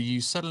before you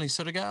suddenly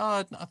sort of go,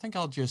 oh, I think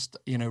I'll just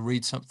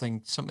read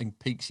something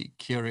piques your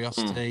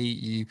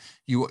curiosity.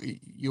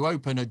 You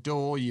open a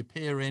door, you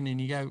peer in, and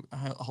you go,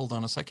 hold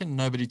on a second,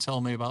 nobody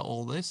told me about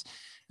all this,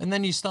 and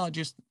then you start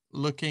just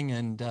looking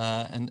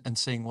and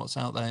seeing what's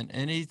out there,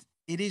 and it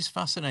is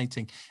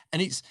fascinating.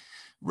 And it's,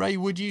 Ray,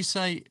 would you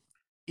say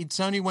it's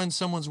only when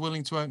someone's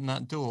willing to open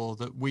that door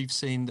that we've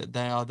seen that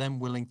they are then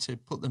willing to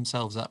put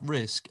themselves at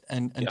risk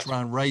and yes.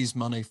 try and raise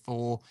money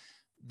for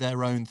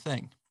their own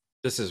thing?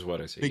 This is what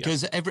I see.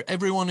 Because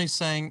everyone is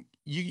saying,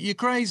 you're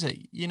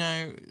crazy.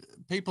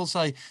 People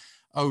say,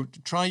 oh,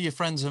 try your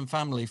friends and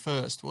family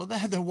first. Well,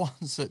 they're the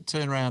ones that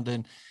turn around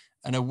and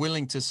are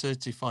willing to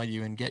certify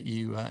you and get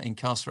you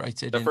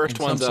incarcerated. The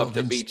first ones up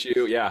to beat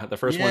you. Yeah. The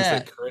first ones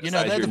that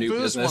criticize your new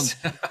business.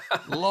 Ones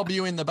lob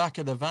you in the back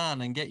of the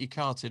van and get you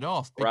carted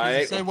off.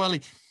 Right. Say, well,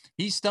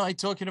 he started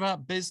talking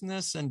about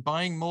business and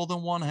buying more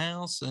than one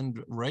house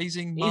and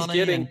raising money.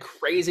 He's getting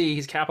crazy.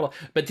 He's capital.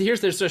 But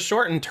there's a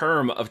shortened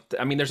term of,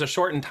 there's a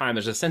shortened time.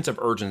 There's a sense of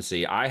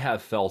urgency. I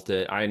have felt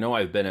it. I know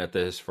I've been at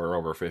this for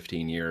over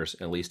 15 years,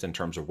 at least in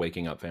terms of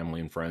waking up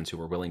family and friends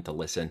who are willing to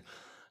listen,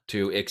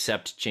 to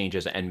accept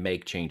changes and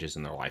make changes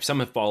in their life. Some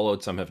have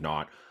followed, some have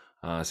not.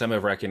 Some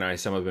have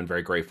recognized, some have been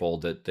very grateful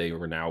that they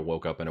were now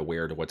woke up and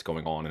aware to what's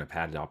going on and have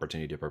had an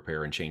opportunity to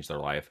prepare and change their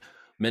life.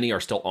 Many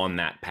are still on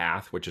that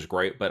path, which is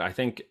great. But I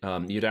think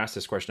you'd asked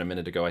this question a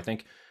minute ago. I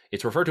think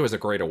it's referred to as a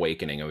great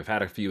awakening. And we've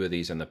had a few of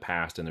these in the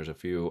past, and there's a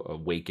few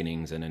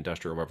awakenings and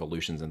industrial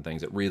revolutions and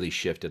things that really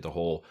shifted the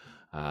whole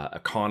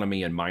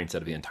economy and mindset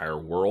of the entire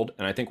world.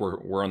 And I think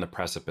we're on the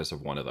precipice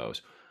of one of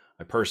those.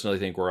 I personally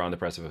think we're on the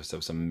precipice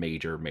of some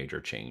major, major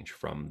change,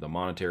 from the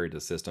monetary to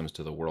the systems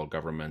to the world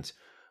governments.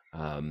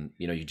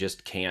 You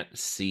just can't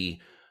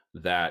see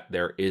that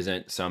there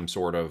isn't some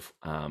sort of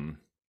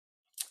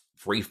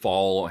free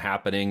fall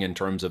happening in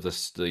terms of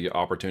the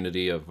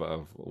opportunity of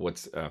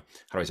what's how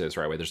do I say this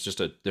the right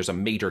way? There's a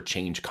major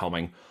change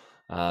coming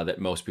that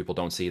most people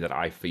don't see, that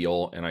I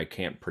feel, and I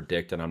can't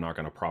predict, and I'm not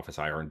going to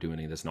prophesy or do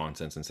any of this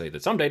nonsense and say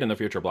that someday in the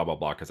future, blah, blah,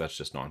 blah, because that's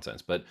just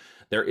nonsense. But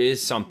there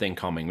is something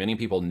coming. Many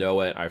people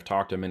know it. I've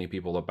talked to many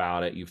people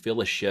about it. You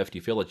feel a shift,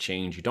 you feel a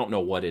change. You don't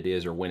know what it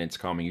is or when it's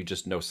coming. You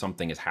just know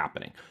something is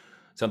happening.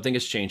 Something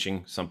is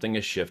changing, something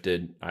has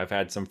shifted. I've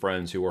had some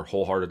friends who were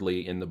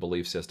wholeheartedly in the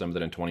belief system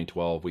that in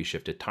 2012 we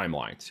shifted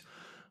timelines.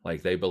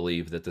 Like, they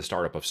believe that the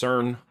startup of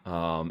CERN,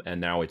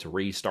 and now it's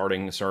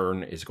restarting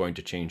CERN, is going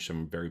to change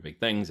some very big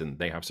things, and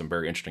they have some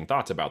very interesting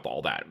thoughts about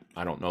all that.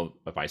 I don't know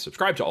if I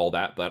subscribe to all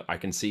that, but I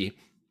can see,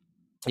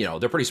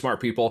 they're pretty smart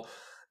people.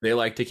 They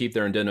like to keep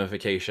their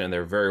identification.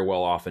 They're very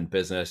well off in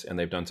business, and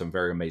they've done some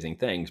very amazing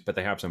things, but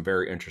they have some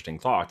very interesting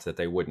thoughts that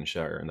they wouldn't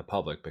share in the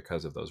public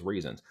because of those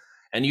reasons.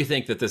 And you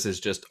think that this is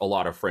just a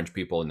lot of French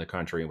people in the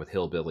country with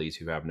hillbillies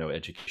who have no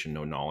education,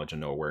 no knowledge, and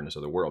no awareness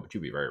of the world, but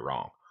you'd be very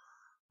wrong.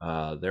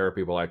 There are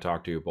people I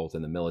talk to both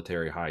in the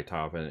military, high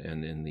top,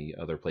 and in the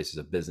other places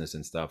of business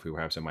and stuff who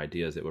have some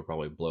ideas that would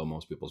probably blow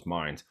most people's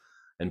minds,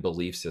 and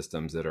belief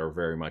systems that are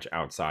very much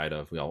outside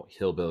of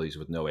hillbillies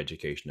with no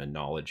education and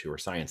knowledge who are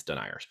science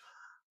deniers.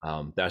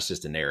 That's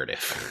just a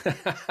narrative.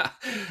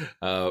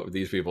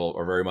 These people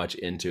are very much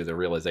into the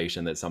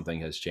realization that something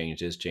has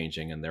changed, is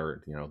changing, and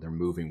they're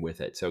moving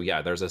with it. So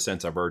yeah, there's a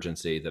sense of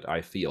urgency that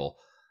I feel,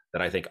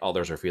 that I think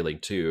others are feeling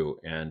too,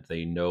 and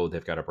they know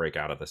they've got to break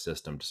out of the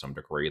system to some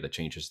degree. The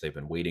changes they've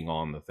been waiting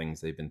on, the things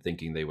they've been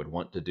thinking they would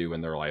want to do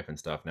in their life and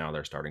stuff, now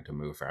they're starting to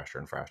move faster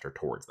and faster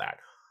towards that.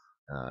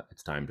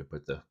 It's time to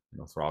put the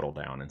throttle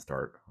down and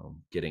start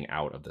getting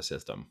out of the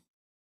system.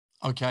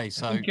 Okay,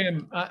 so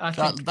I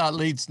think that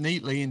leads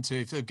neatly into,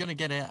 if they're going to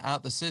get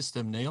out the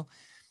system, Neil,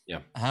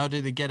 how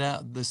do they get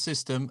out of the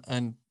system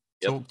and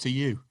talk to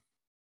you?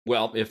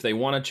 Well, if they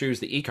want to choose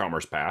the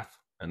e-commerce path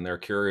and they're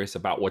curious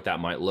about what that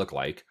might look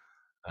like,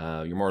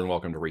 you're more than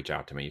welcome to reach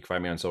out to me. You can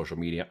find me on social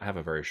media. I have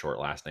a very short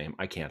last name.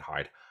 I can't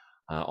hide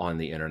on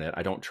the internet.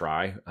 I don't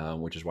try,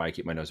 which is why I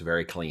keep my nose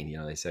very clean.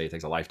 They say it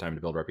takes a lifetime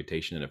to build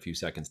reputation and a few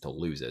seconds to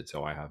lose it.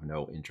 So I have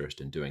no interest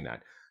in doing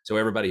that. So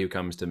everybody who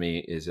comes to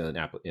me is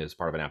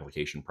part of an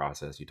application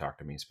process. You talk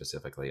to me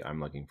specifically.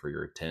 I'm looking for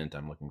your intent.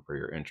 I'm looking for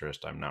your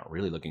interest. I'm not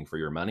really looking for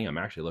your money. I'm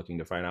actually looking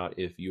to find out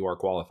if you are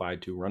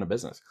qualified to run a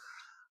business,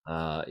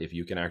 if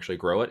you can actually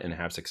grow it and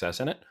have success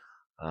in it,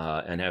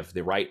 and have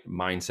the right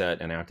mindset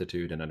and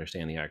aptitude and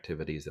understand the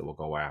activities that will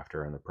go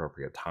after and the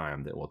appropriate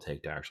time that will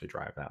take to actually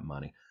drive that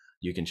money.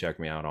 You can check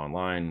me out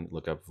online,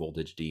 look up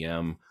Voltage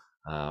DM,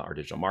 our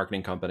digital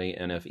marketing company.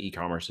 And if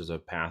e-commerce is a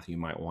path you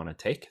might want to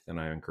take, then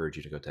I encourage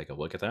you to go take a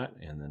look at that.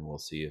 And then we'll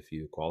see if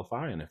you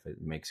qualify. And if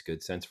it makes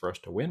good sense for us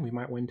to win, we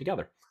might win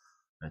together.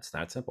 That's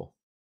that simple.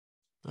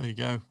 There you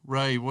go.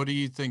 Ray, what are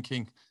you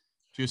thinking?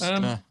 Just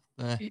there.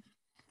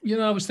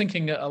 I was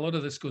thinking a lot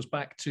of this goes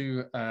back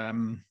to,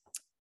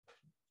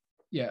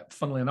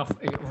 funnily enough,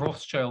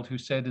 Rothschild, who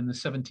said in the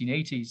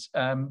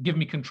 1780s, give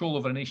me control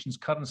over a nation's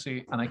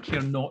currency and I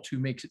care not who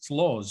makes its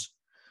laws.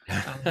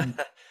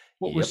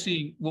 What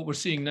we're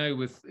seeing now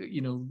with,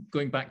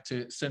 going back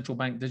to central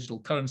bank digital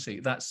currency,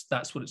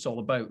 that's what it's all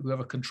about.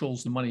 Whoever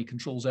controls the money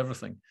controls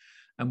everything.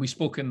 And we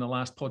spoke in the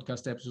last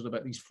podcast episode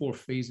about these 4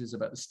 phases,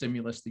 about the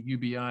stimulus, the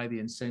UBI, the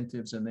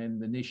incentives, and then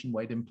the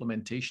nationwide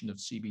implementation of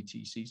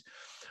CBTCs.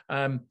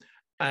 And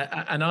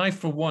I,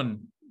 for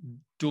one,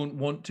 don't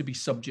want to be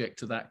subject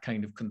to that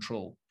kind of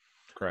control.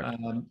 Correct.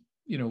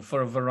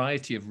 For a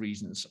variety of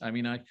reasons. I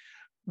mean,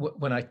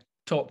 when I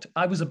talked,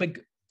 I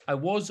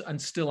was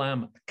and still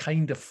am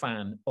kind of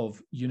fan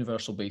of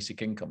universal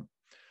basic income,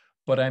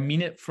 but I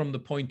mean it from the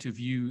point of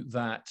view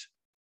that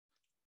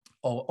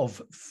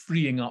of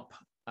freeing up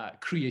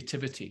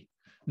creativity,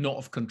 not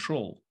of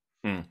control.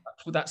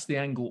 That's the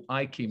angle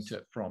I came to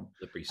it from.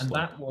 And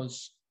that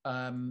was,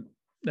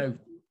 now,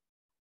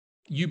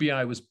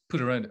 UBI was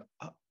put around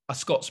a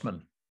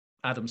Scotsman,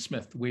 Adam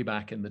Smith, way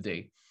back in the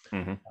day.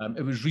 Mm-hmm.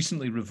 It was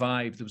recently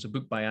revived. There was a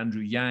book by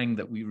Andrew Yang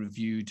that we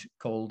reviewed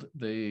called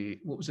the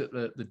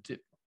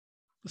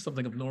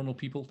something of normal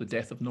people, the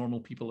death of normal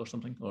people or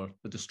something, or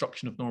the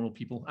destruction of normal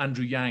people.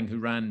 Andrew Yang, who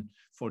ran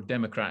for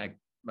Democratic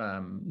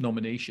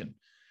nomination.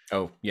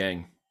 Oh,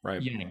 Yang,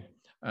 right. Yang.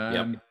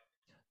 Yep.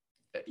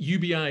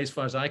 UBI, as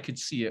far as I could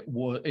see it,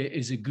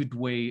 is a good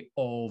way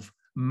of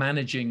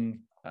managing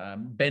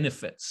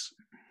benefits,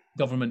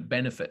 government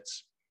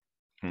benefits,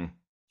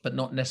 but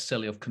not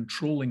necessarily of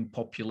controlling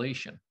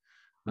population.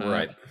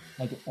 Right.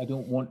 I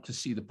don't want to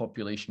see the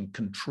population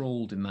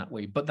controlled in that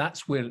way, but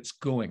that's where it's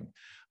going.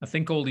 I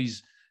think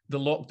the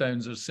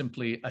lockdowns are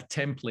simply a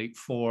template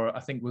for, I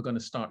think we're going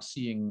to start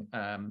seeing,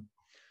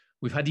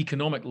 we've had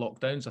economic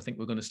lockdowns. I think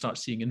we're going to start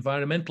seeing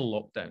environmental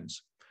lockdowns.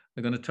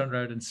 They're going to turn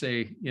around and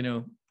say,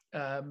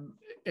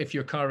 if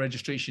your car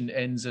registration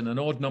ends in an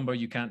odd number,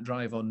 you can't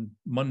drive on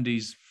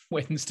Mondays,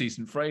 Wednesdays,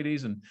 and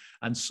Fridays,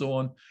 and so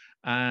on.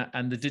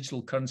 And the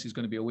digital currency is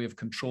going to be a way of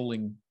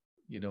controlling,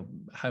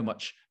 how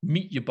much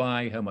meat you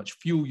buy, how much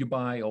fuel you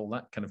buy, all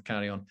that kind of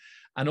carry on.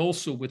 And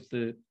also with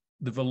the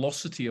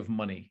velocity of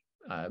money,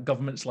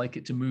 governments like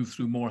it to move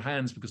through more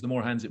hands, because the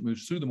more hands it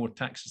moves through, the more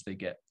taxes they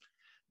get.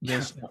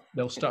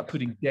 They'll start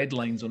putting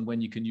deadlines on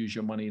when you can use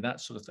your money, that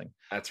sort of thing.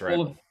 That's right.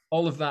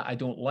 All of that I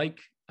don't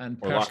like. And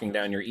we're locking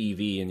down your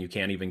EV and you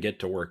can't even get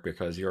to work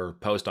because your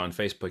post on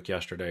Facebook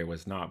yesterday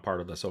was not part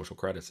of the social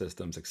credit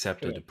system's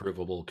accepted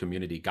approvable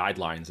community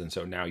guidelines. And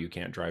so now you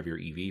can't drive your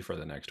EV for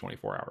the next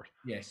 24 hours.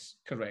 Yes,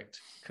 correct.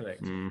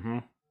 Mm-hmm.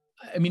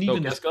 I mean,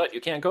 even guess what?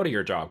 You can't go to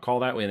your job. Call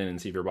that one in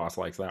and see if your boss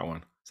likes that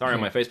one. Sorry, on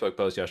my Facebook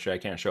post yesterday, I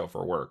can't show up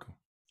for work.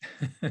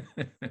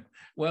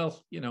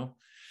 Well,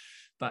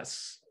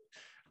 that's...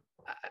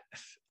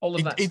 all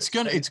of that. It's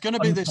gonna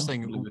be this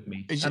thing with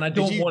me. And I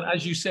don't want,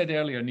 as you said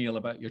earlier, Neil,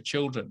 about your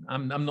children.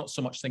 I'm not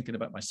so much thinking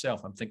about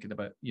myself. I'm thinking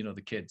about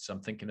the kids. I'm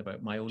thinking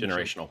about my own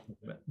generational,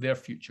 their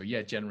future.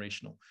 Yeah,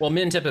 generational. Well,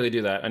 men typically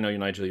do that. I know you,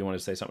 Nigel. You wanted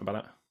to say something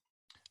about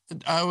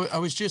that? I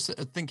was just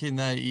thinking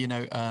there.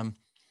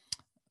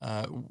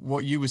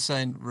 What you were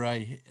saying,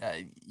 Ray.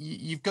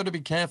 You've got to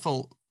be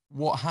careful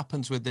what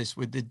happens with this,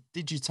 with the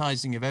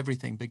digitizing of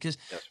everything, because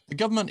the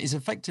government is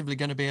effectively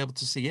going to be able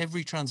to see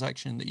every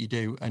transaction that you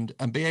do and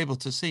be able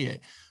to see it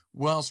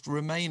whilst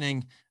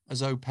remaining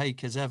as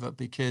opaque as ever.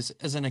 Because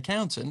as an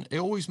accountant, it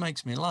always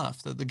makes me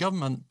laugh that the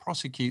government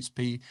prosecutes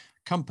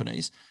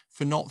companies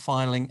for not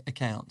filing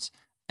accounts.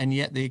 And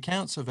yet the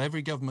accounts of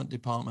every government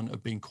department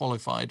have been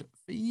qualified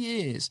for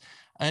years.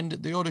 And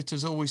the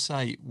auditors always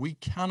say, we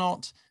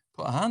cannot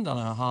put a hand on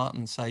our heart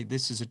and say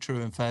this is a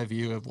true and fair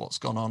view of what's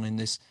gone on in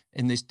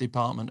this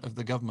department of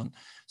the government.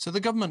 So the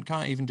government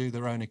can't even do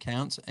their own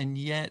accounts, and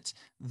yet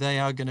they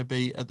are going to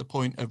be at the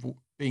point of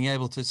being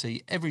able to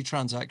see every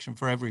transaction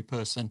for every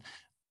person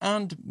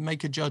and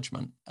make a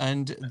judgment.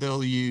 And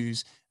they'll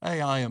use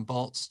AI and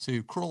bots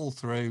to crawl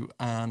through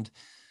and,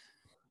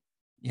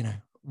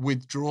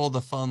 withdraw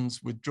the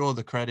funds, withdraw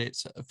the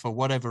credits for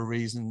whatever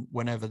reason,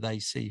 whenever they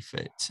see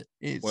fit.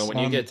 Well, when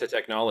you get to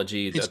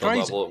technology at the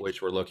level at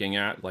which we're looking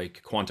at,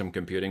 like quantum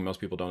computing, most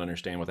people don't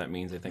understand what that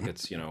means. They think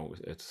it's,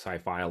 it's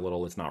sci-fi a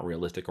little, it's not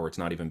realistic, or it's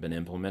not even been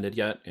implemented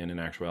yet. And in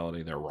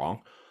actuality, they're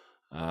wrong.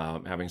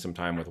 Having some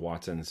time with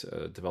Watson's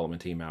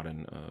development team out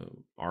in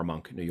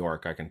Armonk, New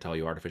York, I can tell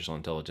you artificial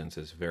intelligence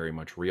is very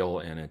much real,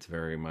 and it's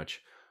very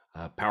much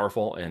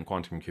powerful, and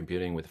quantum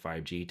computing with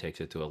 5G takes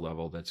it to a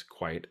level that's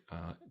quite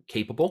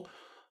capable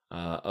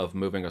of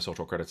moving a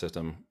social credit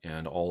system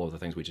and all of the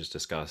things we just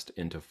discussed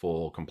into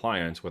full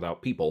compliance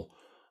without people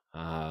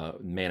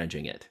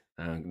managing it.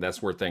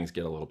 That's where things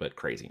get a little bit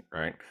crazy,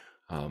 right?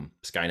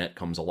 Skynet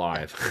comes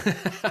alive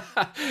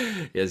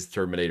as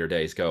Terminator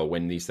days go,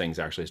 when these things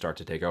actually start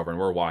to take over, and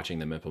we're watching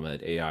them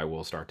implement. AI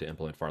will start to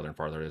implement farther and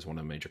farther. It is one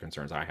of the major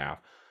concerns I have,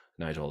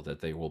 Nigel, that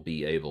they will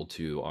be able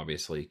to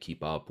obviously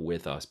keep up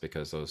with us,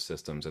 because those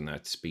systems and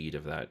that speed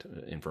of that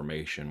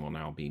information will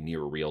now be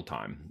near real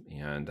time,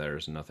 and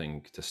there's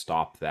nothing to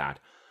stop that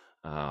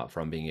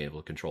from being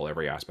able to control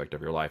every aspect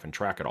of your life and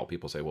track it all.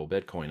 People say, well,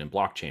 Bitcoin and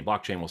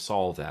blockchain will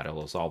solve that.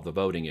 It'll solve the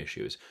voting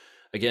issues.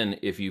 Again,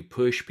 if you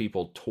push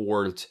people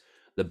towards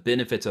the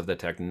benefits of the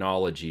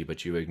technology,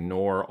 but you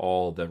ignore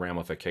all the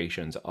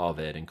ramifications of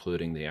it,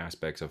 including the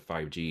aspects of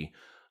 5G,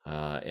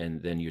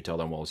 and then you tell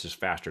them, well, it's just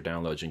faster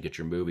downloads and get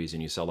your movies,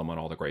 and you sell them on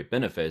all the great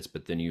benefits,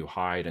 but then you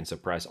hide and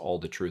suppress all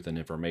the truth and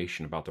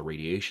information about the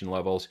radiation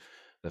levels,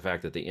 the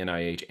fact that the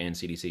NIH and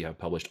CDC have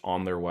published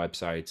on their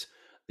websites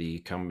the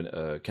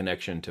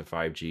connection to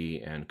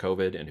 5G and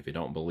COVID. And if you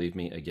don't believe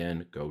me,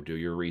 again, go do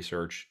your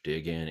research,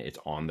 dig in. It's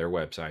on their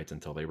websites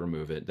until they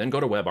remove it. Then go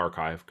to Web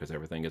Archive, because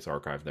everything gets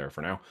archived there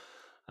for now,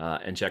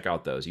 and check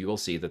out those. You will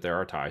see that there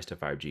are ties to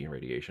 5G,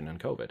 radiation, and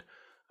COVID.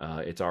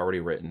 It's already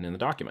written in the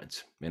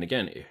documents. And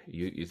again,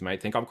 you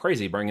might think I'm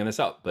crazy bringing this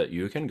up, but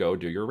you can go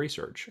do your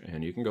research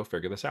and you can go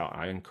figure this out.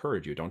 I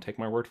encourage you, don't take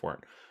my word for it.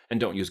 And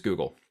don't use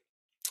Google.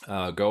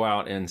 Go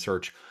out and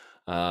search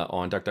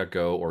on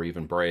DuckDuckGo or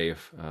even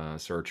Brave,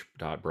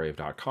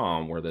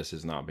 search.brave.com, where this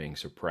is not being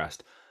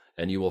suppressed.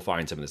 And you will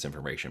find some of this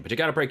information. But you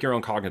got to break your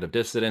own cognitive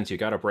dissonance. You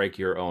got to break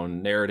your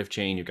own narrative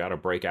chain. You got to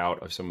break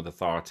out of some of the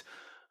thoughts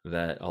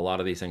that a lot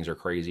of these things are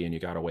crazy and you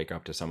got to wake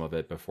up to some of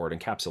it before it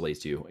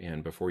encapsulates you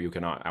and before you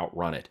cannot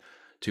outrun it.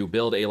 To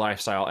build a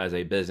lifestyle as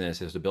a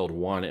business is to build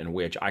one in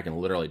which I can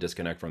literally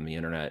disconnect from the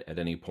internet at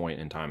any point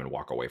in time and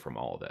walk away from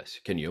all of this.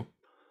 Can you?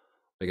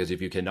 Because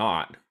if you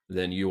cannot,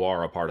 then you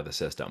are a part of the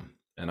system.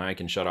 And I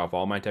can shut off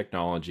all my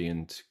technology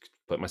and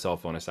put my cell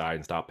phone aside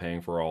and stop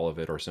paying for all of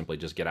it, or simply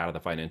just get out of the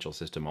financial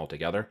system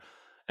altogether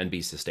and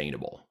be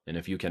sustainable. And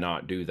if you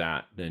cannot do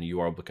that, then you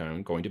are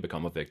going to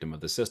become a victim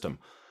of the system.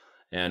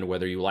 And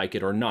whether you like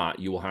it or not,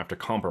 you will have to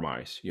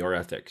compromise your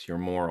ethics, your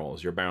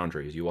morals, your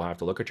boundaries. You will have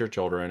to look at your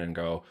children and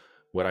go,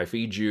 would I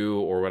feed you,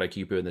 or would I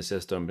keep you in the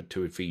system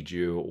to feed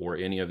you, or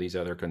any of these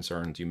other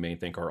concerns you may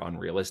think are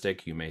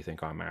unrealistic. You may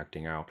think I'm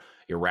acting out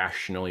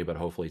irrationally, but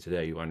hopefully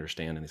today you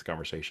understand in this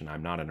conversation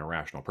I'm not an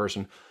irrational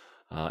person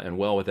and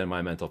well within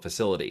my mental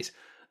facilities.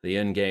 The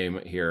end game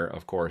here,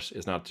 of course,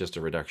 is not just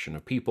a reduction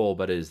of people,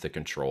 but is the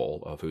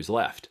control of who's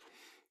left.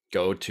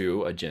 Go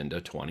to Agenda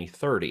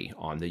 2030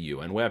 on the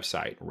UN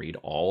website. Read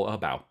all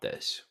about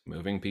this.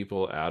 Moving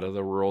people out of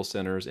the rural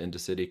centers into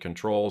city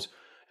controls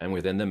and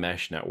within the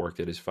mesh network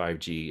that is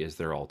 5G is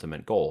their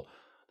ultimate goal.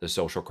 The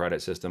social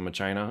credit system of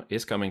China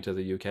is coming to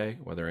the UK,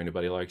 whether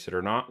anybody likes it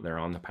or not. They're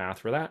on the path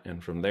for that.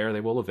 And from there,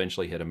 they will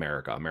eventually hit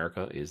America.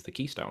 America is the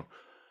keystone.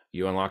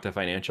 You unlock the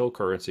financial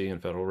currency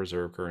and Federal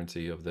Reserve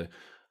currency of the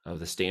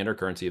standard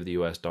currency of the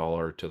US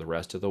dollar to the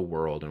rest of the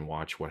world, and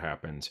watch what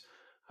happens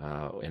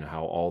and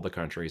how all the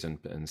countries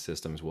and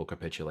systems will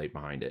capitulate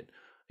behind it.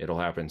 It'll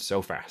happen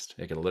so fast.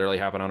 It could literally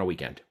happen on a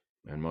weekend.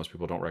 And most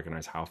people don't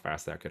recognize how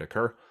fast that could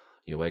occur.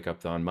 You wake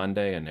up on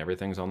Monday and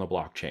everything's on the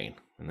blockchain.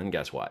 And then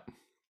guess what?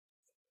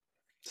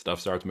 Stuff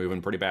starts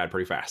moving pretty bad,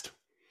 pretty fast.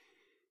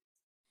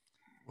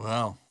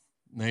 Well,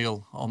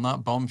 Neil, on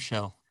that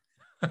bombshell.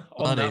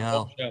 Bloody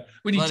hell.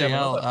 We need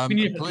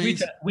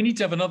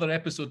to have another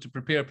episode to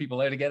prepare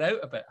people how to get out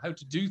of it, how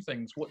to do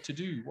things, what to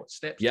do, what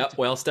steps. Yep.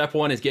 Well, step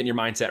one is getting your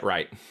mindset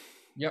right.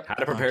 Yep. How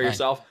to prepare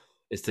yourself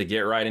is to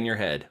get right in your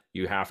head.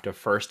 You have to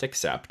first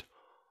accept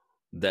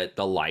that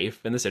the life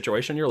and the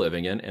situation you're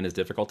living in, and as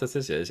difficult as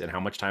this is, and how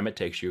much time it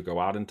takes you, go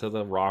out into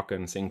the rock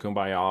and sing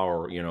Kumbaya,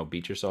 or,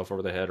 beat yourself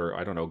over the head, or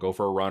I don't know, go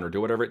for a run, or do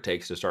whatever it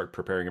takes to start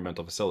preparing your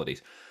mental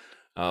facilities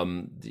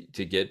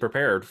to get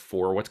prepared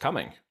for what's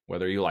coming,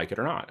 whether you like it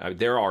or not.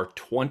 There are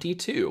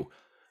 22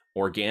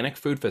 organic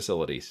food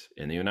facilities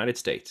in the United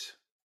States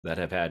that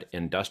have had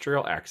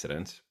industrial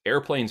accidents,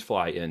 airplanes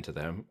fly into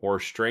them, or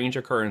strange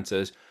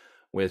occurrences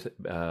with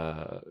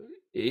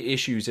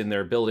issues in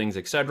their buildings,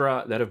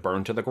 etc., that have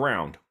burned to the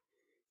ground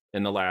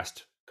in the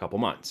last couple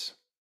months.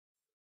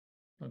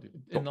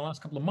 In the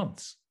last couple of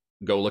months?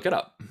 Go look it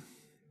up.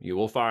 You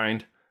will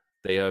find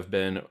they have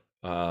been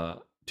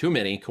too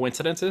many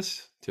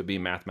coincidences to be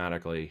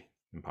mathematically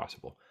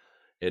impossible.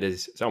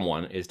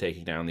 Someone is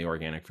taking down the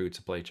organic food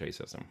supply chain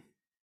system.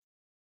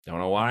 Don't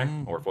know why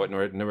or for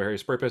what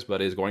nefarious purpose,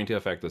 but it is going to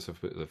affect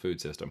the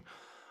food system.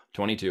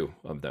 22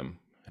 of them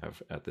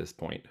have at this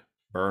point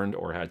burned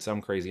or had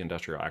some crazy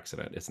industrial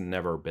accident.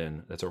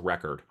 That's a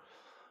record.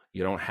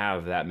 You don't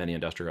have that many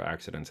industrial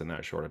accidents in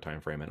that short a time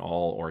frame in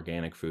all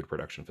organic food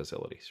production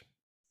facilities.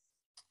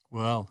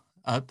 Well,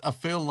 I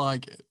feel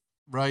like,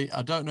 Ray,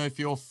 I don't know if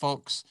you're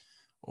Fox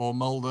or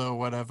Mulder or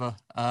whatever,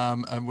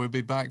 and we'll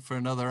be back for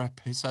another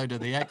episode of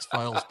the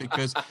X-Files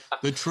because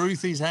the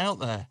truth is out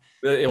there.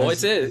 Well,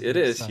 it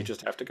is. You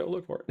just have to go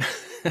look for it.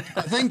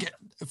 I think,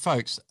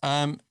 folks,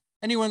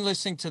 anyone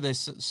listening to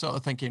this sort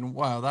of thinking,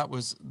 wow, that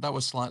was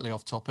slightly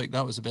off topic.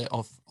 That was a bit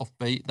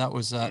offbeat. That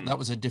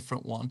was a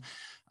different one.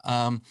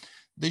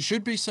 There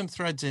should be some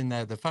threads in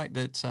there. The fact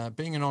that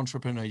being an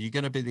entrepreneur, you're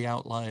going to be the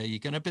outlier. You're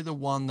going to be the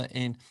one that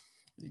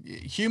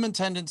human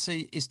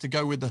tendency is to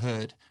go with the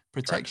herd,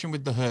 protection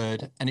with the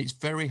herd. And it's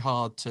very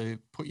hard to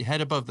put your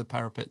head above the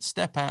parapet,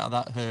 step out of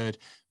that herd,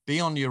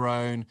 be on your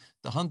own.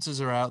 The hunters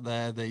are out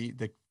there,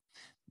 the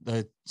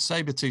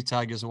saber-tooth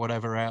tigers or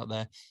whatever are out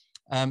there.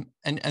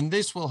 And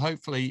this will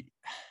hopefully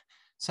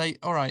say,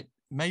 all right,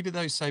 maybe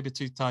those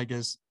saber-tooth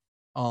tigers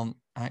aren't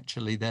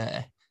actually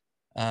there.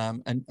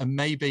 And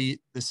maybe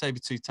the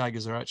saber-tooth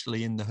tigers are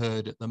actually in the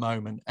herd at the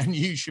moment, and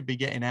you should be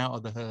getting out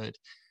of the herd.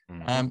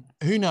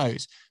 Who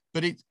knows?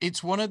 But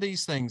it's one of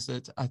these things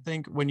that I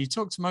think when you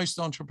talk to most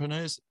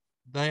entrepreneurs,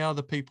 they are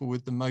the people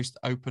with the most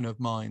open of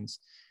minds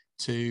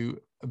to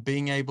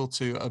being able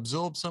to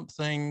absorb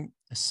something,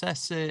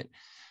 assess it,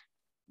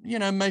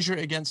 measure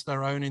it against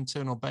their own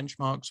internal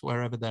benchmarks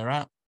wherever they're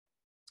at,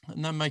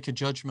 and then make a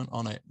judgment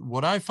on it.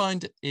 What I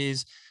find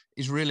is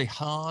really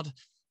hard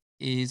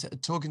is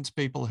talking to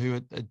people who are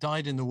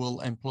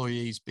dyed-in-the-wool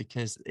employees,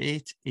 because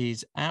it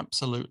is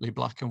absolutely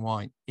black and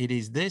white. It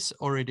is this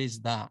or it is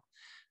that.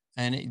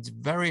 And it's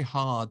very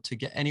hard to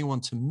get anyone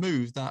to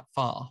move that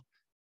far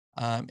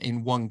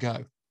in one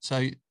go.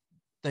 So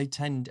they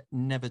tend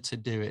never to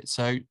do it.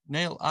 So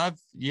Neil,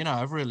 I've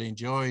really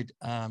enjoyed,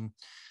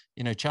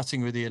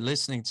 chatting with you,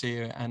 listening to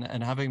you,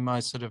 and having my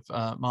sort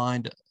of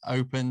mind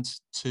opened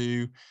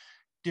to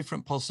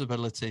different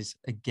possibilities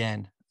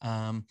again.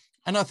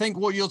 And I think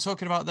what you're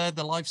talking about there,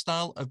 the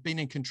lifestyle of being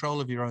in control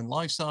of your own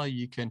lifestyle,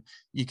 you can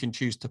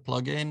choose to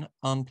plug in,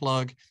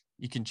 unplug,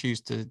 you can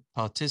choose to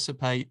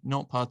participate,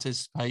 not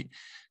participate.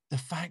 The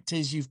fact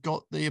is you've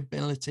got the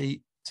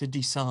ability to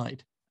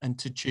decide and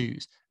to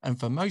choose. And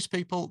for most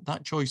people,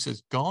 that choice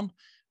is gone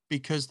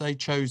because they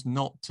chose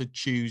not to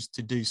choose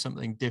to do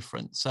something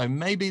different. So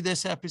maybe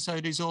this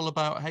episode is all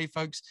about, hey,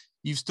 folks,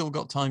 you've still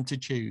got time to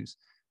choose.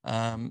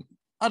 I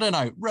don't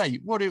know, Ray,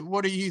 what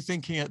are you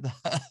thinking at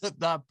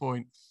that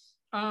point?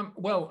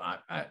 Well,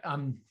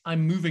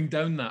 I'm moving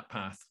down that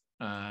path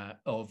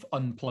of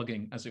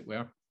unplugging, as it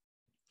were.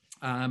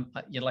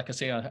 Like I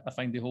say, I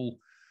find the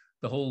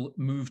whole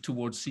move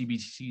towards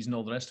CBDCs and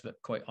all the rest of it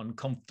quite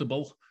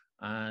uncomfortable,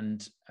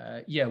 and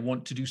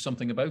want to do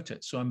something about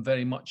it. So I'm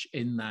very much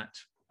in that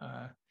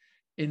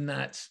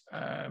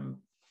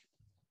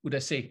would I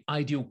say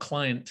ideal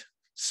client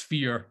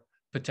sphere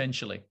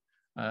potentially,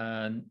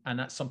 and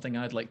that's something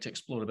I'd like to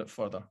explore a bit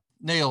further.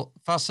 Neil,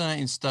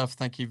 fascinating stuff.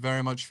 Thank you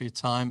very much for your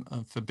time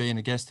and for being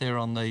a guest here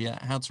on the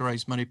How to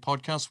Raise Money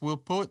podcast. We'll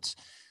put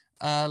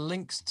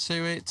links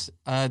to it,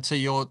 to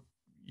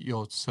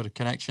your sort of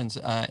connections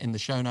in the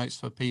show notes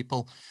for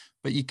people.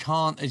 But you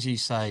can't, as you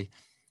say,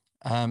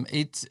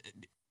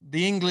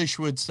 the English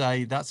would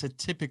say that's a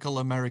typical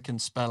American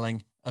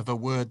spelling of a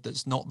word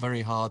that's not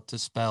very hard to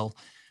spell,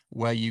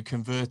 where you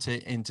convert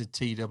it into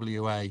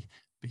TWA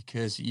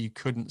because you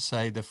couldn't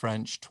say the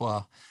French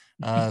toi.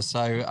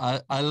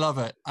 So I love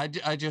it.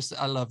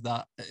 I love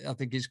that. I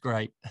think it's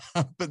great.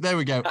 But there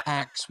we go.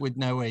 Axe with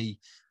no E.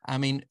 I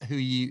mean,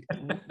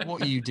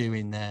 what are you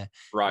doing there?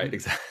 Right.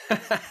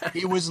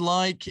 Exactly. It was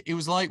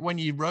like when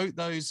you wrote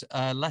those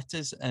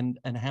letters and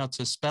how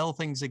to spell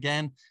things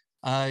again,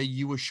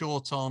 you were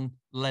short on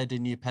lead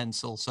in your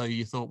pencil. So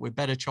you thought we'd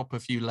better chop a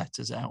few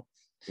letters out.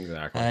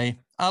 Exactly.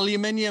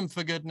 Aluminium,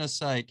 for goodness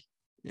sake.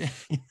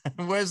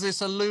 Where's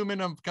this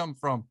aluminum come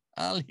from?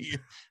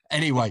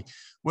 Anyway,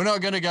 we're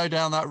not going to go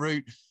down that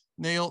route.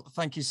 Neil,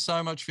 thank you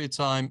so much for your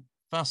time.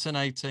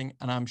 Fascinating.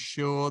 And I'm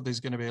sure there's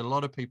going to be a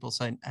lot of people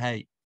saying,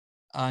 hey,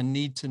 I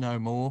need to know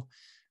more.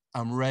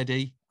 I'm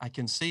ready. I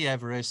can see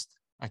Everest.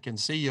 I can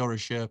see you're a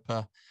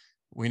Sherpa.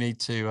 We need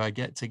to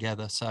get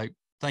together. So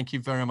thank you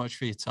very much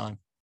for your time.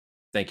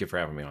 Thank you for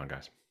having me on,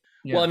 guys.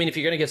 Yeah. Well, I mean, if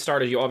you're going to get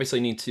started, you obviously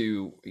need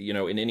to,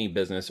 in any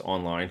business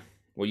online.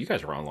 Well, you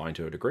guys are online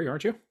to a degree,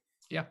 aren't you?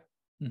 Yeah.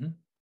 Mm-hmm.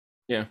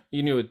 Yeah.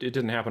 You knew it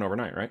didn't happen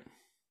overnight, right?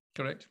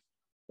 Correct.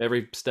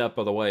 Every step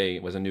of the way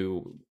was a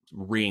new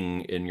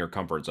ring in your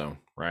comfort zone,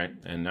 right?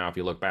 And now if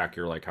you look back,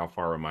 you're like, how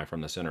far am I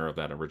from the center of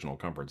that original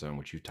comfort zone,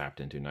 which you tapped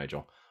into,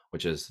 Nigel,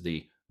 which is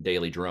the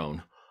daily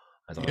drone,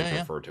 as I like to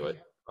refer to it,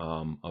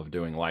 of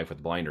doing life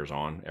with blinders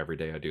on. Every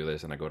day I do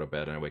this and I go to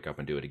bed and I wake up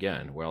and do it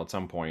again. Well, at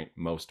some point,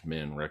 most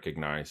men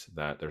recognize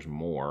that there's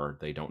more.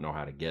 They don't know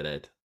how to get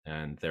it.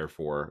 And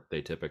therefore,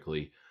 they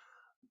typically,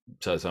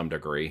 to some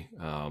degree,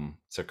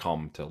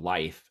 succumb to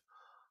life,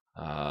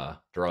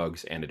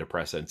 drugs,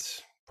 antidepressants,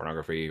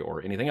 pornography,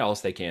 or anything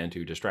else they can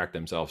to distract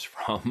themselves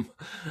from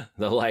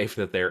the life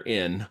that they're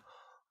in,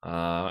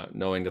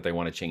 knowing that they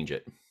want to change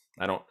it.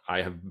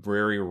 I have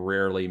very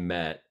rarely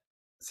met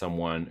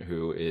someone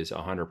who is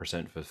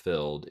 100%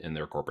 fulfilled in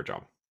their corporate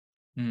job.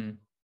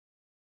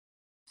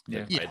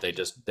 Yeah.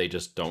 They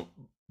just don't,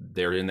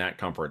 they're in that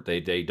comfort.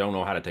 They don't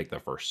know how to take the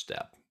first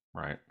step.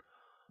 Right.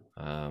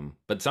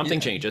 But something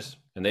changes,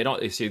 and they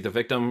don't see the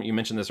victim. You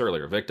mentioned this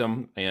earlier,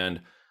 victim.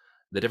 And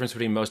the difference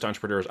between most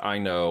entrepreneurs I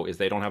know is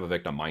they don't have a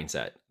victim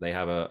mindset. They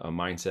have a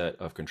mindset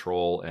of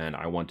control, and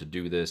I want to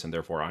do this, and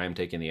therefore I am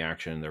taking the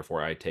action.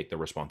 Therefore I take the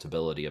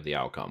responsibility of the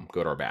outcome,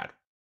 good or bad.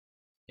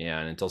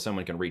 And until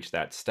someone can reach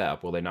that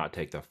step, will they not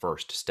take the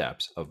first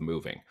steps of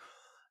moving?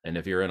 And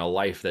if you're in a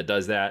life that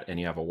does that, and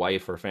you have a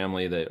wife or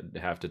family that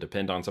have to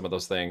depend on some of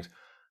those things,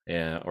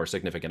 or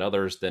significant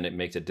others, then it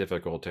makes it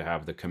difficult to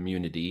have the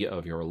community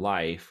of your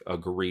life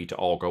agree to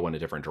all go in a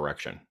different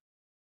direction.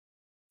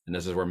 And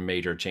this is where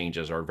major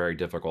changes are very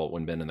difficult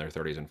when men in their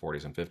 30s and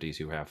 40s and 50s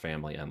who have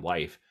family and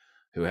life,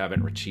 who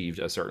haven't achieved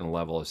a certain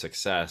level of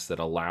success that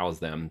allows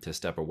them to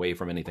step away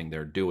from anything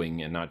they're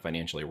doing and not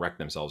financially wreck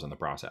themselves in the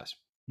process.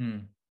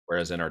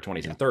 Whereas in our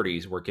 20s and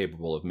 30s, we're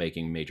capable of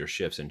making major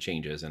shifts and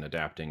changes and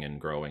adapting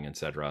and growing, et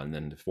cetera. And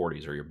then the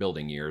 40s are your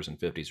building years, and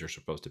 50s are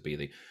supposed to be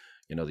the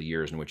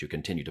years in which you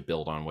continue to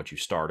build on what you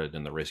started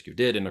and the risk you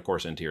did. And of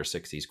course, into your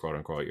 60s, quote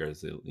unquote,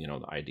 years,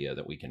 the idea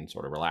that we can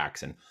sort of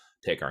relax and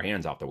take our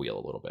hands off the wheel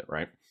a little bit,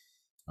 right?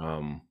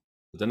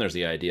 But then there's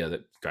the idea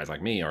that guys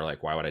like me are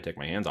like, why would I take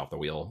my hands off the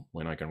wheel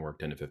when I can work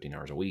 10 to 15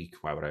 hours a week?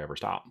 Why would I ever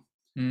stop?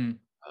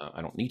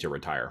 I don't need to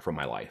retire from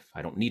my life.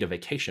 I don't need a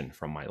vacation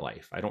from my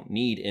life. I don't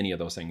need any of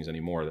those things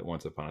anymore that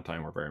once upon a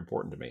time were very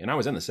important to me. And I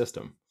was in the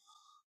system.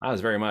 I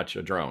was very much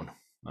a drone.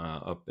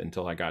 Up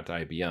until I got to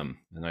IBM,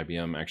 and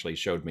IBM actually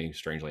showed me,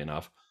 strangely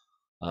enough,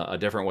 a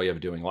different way of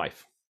doing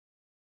life.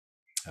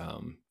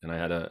 And I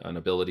had an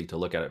ability to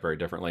look at it very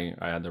differently.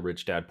 I had the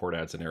rich dad, poor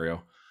dad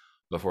scenario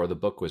before the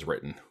book was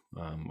written.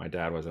 My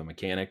dad was a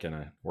mechanic, and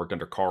I worked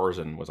under cars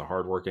and was a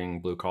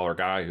hardworking blue collar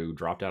guy who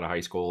dropped out of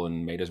high school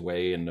and made his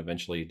way and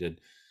eventually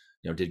did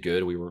did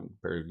good. We were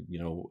very,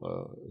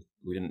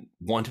 we didn't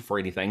want for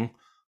anything,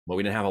 but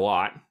we didn't have a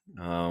lot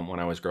when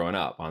I was growing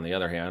up. On the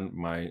other hand,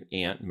 my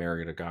aunt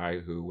married a guy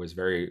who was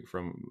very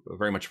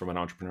much from an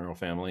entrepreneurial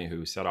family,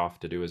 who set off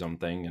to do his own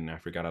thing, and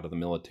after he got out of the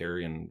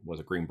military and was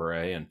a Green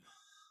Beret and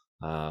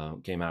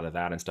came out of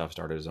that and stuff,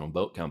 started his own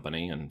boat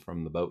company, and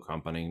from the boat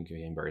company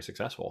became very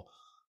successful.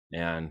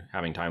 And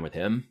having time with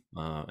him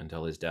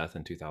until his death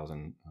in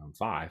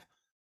 2005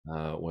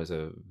 was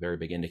a very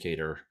big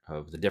indicator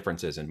of the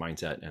differences in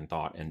mindset and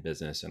thought and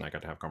business. And I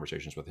got to have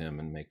conversations with him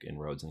and make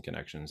inroads and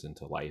connections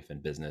into life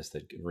and business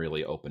that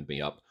really opened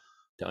me up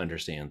to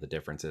understand the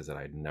differences that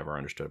I'd never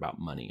understood about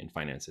money and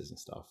finances and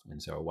stuff.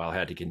 And so while I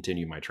had to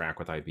continue my track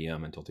with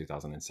IBM until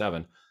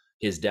 2007,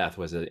 his death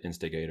was an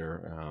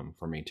instigator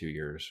for me 2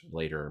 years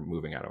later,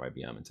 moving out of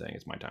IBM and saying,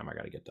 it's my time. I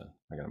got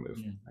to move.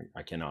 Yeah.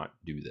 I cannot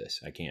do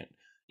this. I can't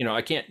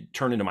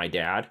turn into my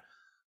dad.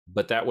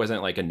 But that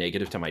wasn't like a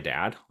negative to my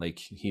dad. Like,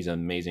 he's an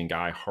amazing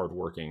guy,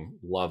 hardworking,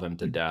 love him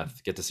to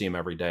death, get to see him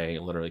every day,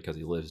 literally because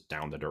he lives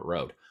down the dirt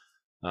road.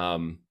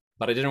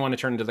 But I didn't want to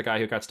turn into the guy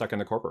who got stuck in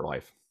the corporate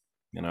life,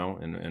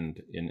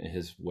 and in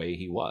his way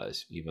he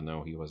was, even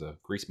though he was a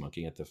grease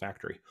monkey at the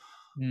factory.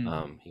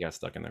 He got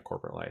stuck in that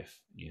corporate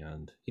life,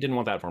 and he didn't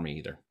want that for me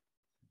either.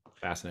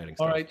 Fascinating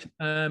stuff. All right.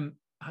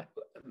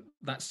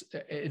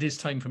 It is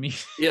time for me.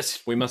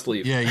 Yes, we must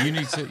leave. Yeah, you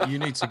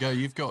need to go.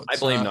 You've got I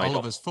blame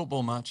Oliver's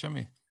football match, haven't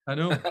you? I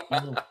know.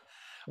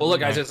 Well, look,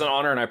 guys, it's an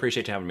honor, and I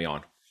appreciate you having me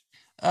on.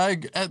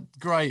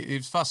 Great. It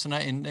was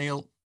fascinating,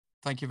 Neil.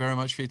 Thank you very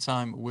much for your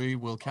time. We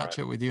will catch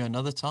up with you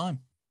another time.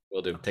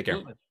 Will do. Take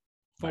care.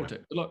 Forward to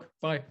it. Good luck.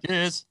 Bye.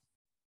 Cheers.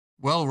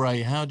 Well,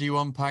 Ray, how do you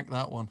unpack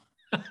that one?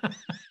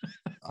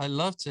 I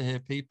love to hear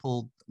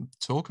people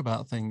talk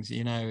about things,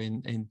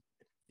 in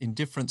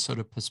different sort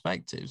of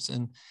perspectives,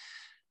 and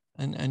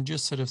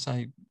just sort of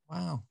say,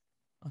 wow,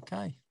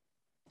 okay,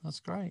 that's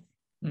great.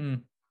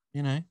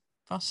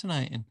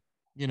 Fascinating.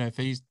 If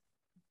he's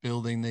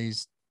building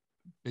these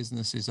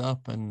businesses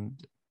up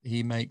and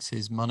he makes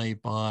his money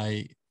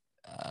by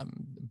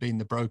being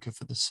the broker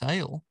for the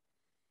sale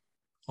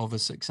of a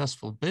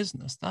successful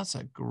business, that's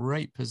a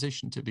great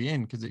position to be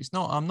in, because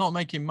I'm not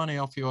making money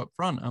off you up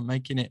front. I'm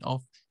making it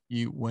off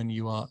you when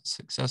you are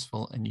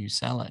successful and you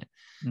sell it,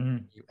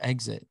 you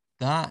exit.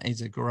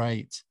 That's a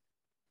great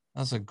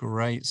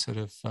sort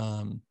of,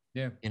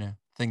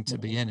 thing to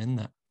be in, isn't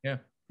it? Yeah.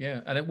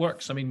 Yeah. And it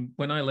works. I mean,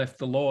 when I left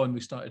the law and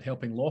we started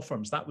helping law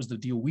firms, that was the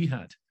deal we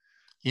had.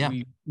 Yeah.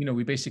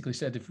 We basically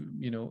said, if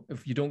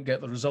you don't get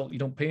the result, you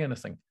don't pay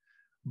anything.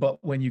 But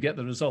when you get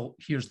the result,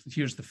 here's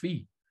the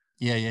fee.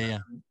 Yeah.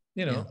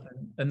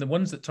 And the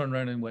ones that turned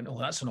around and went, oh,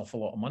 that's an awful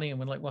lot of money. And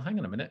we're like, well, hang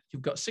on a minute.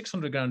 You've got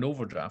 600 grand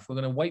overdraft. We're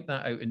going to wipe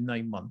that out in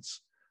 9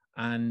 months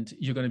and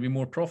you're going to be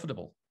more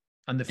profitable.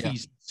 And the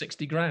fee's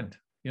 60 grand,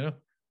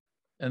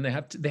 and they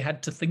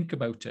had to think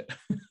about it.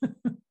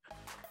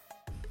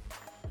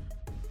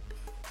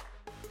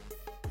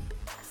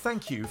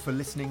 Thank you for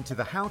listening to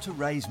the How to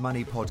Raise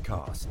Money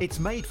podcast. It's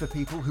made for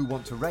people who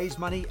want to raise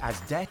money as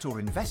debt or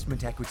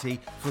investment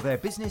equity for their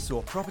business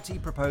or property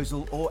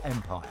proposal or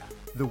empire.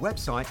 The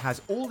website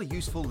has all the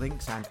useful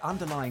links and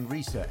underlying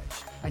research,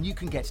 and you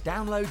can get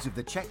downloads of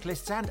the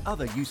checklists and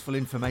other useful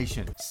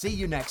information. See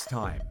you next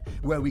time,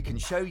 where we can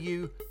show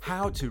you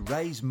how to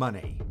raise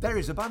money. There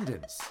is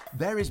abundance.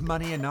 There is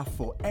money enough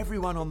for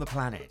everyone on the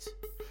planet.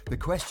 The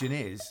question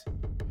is,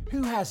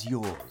 who has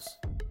yours?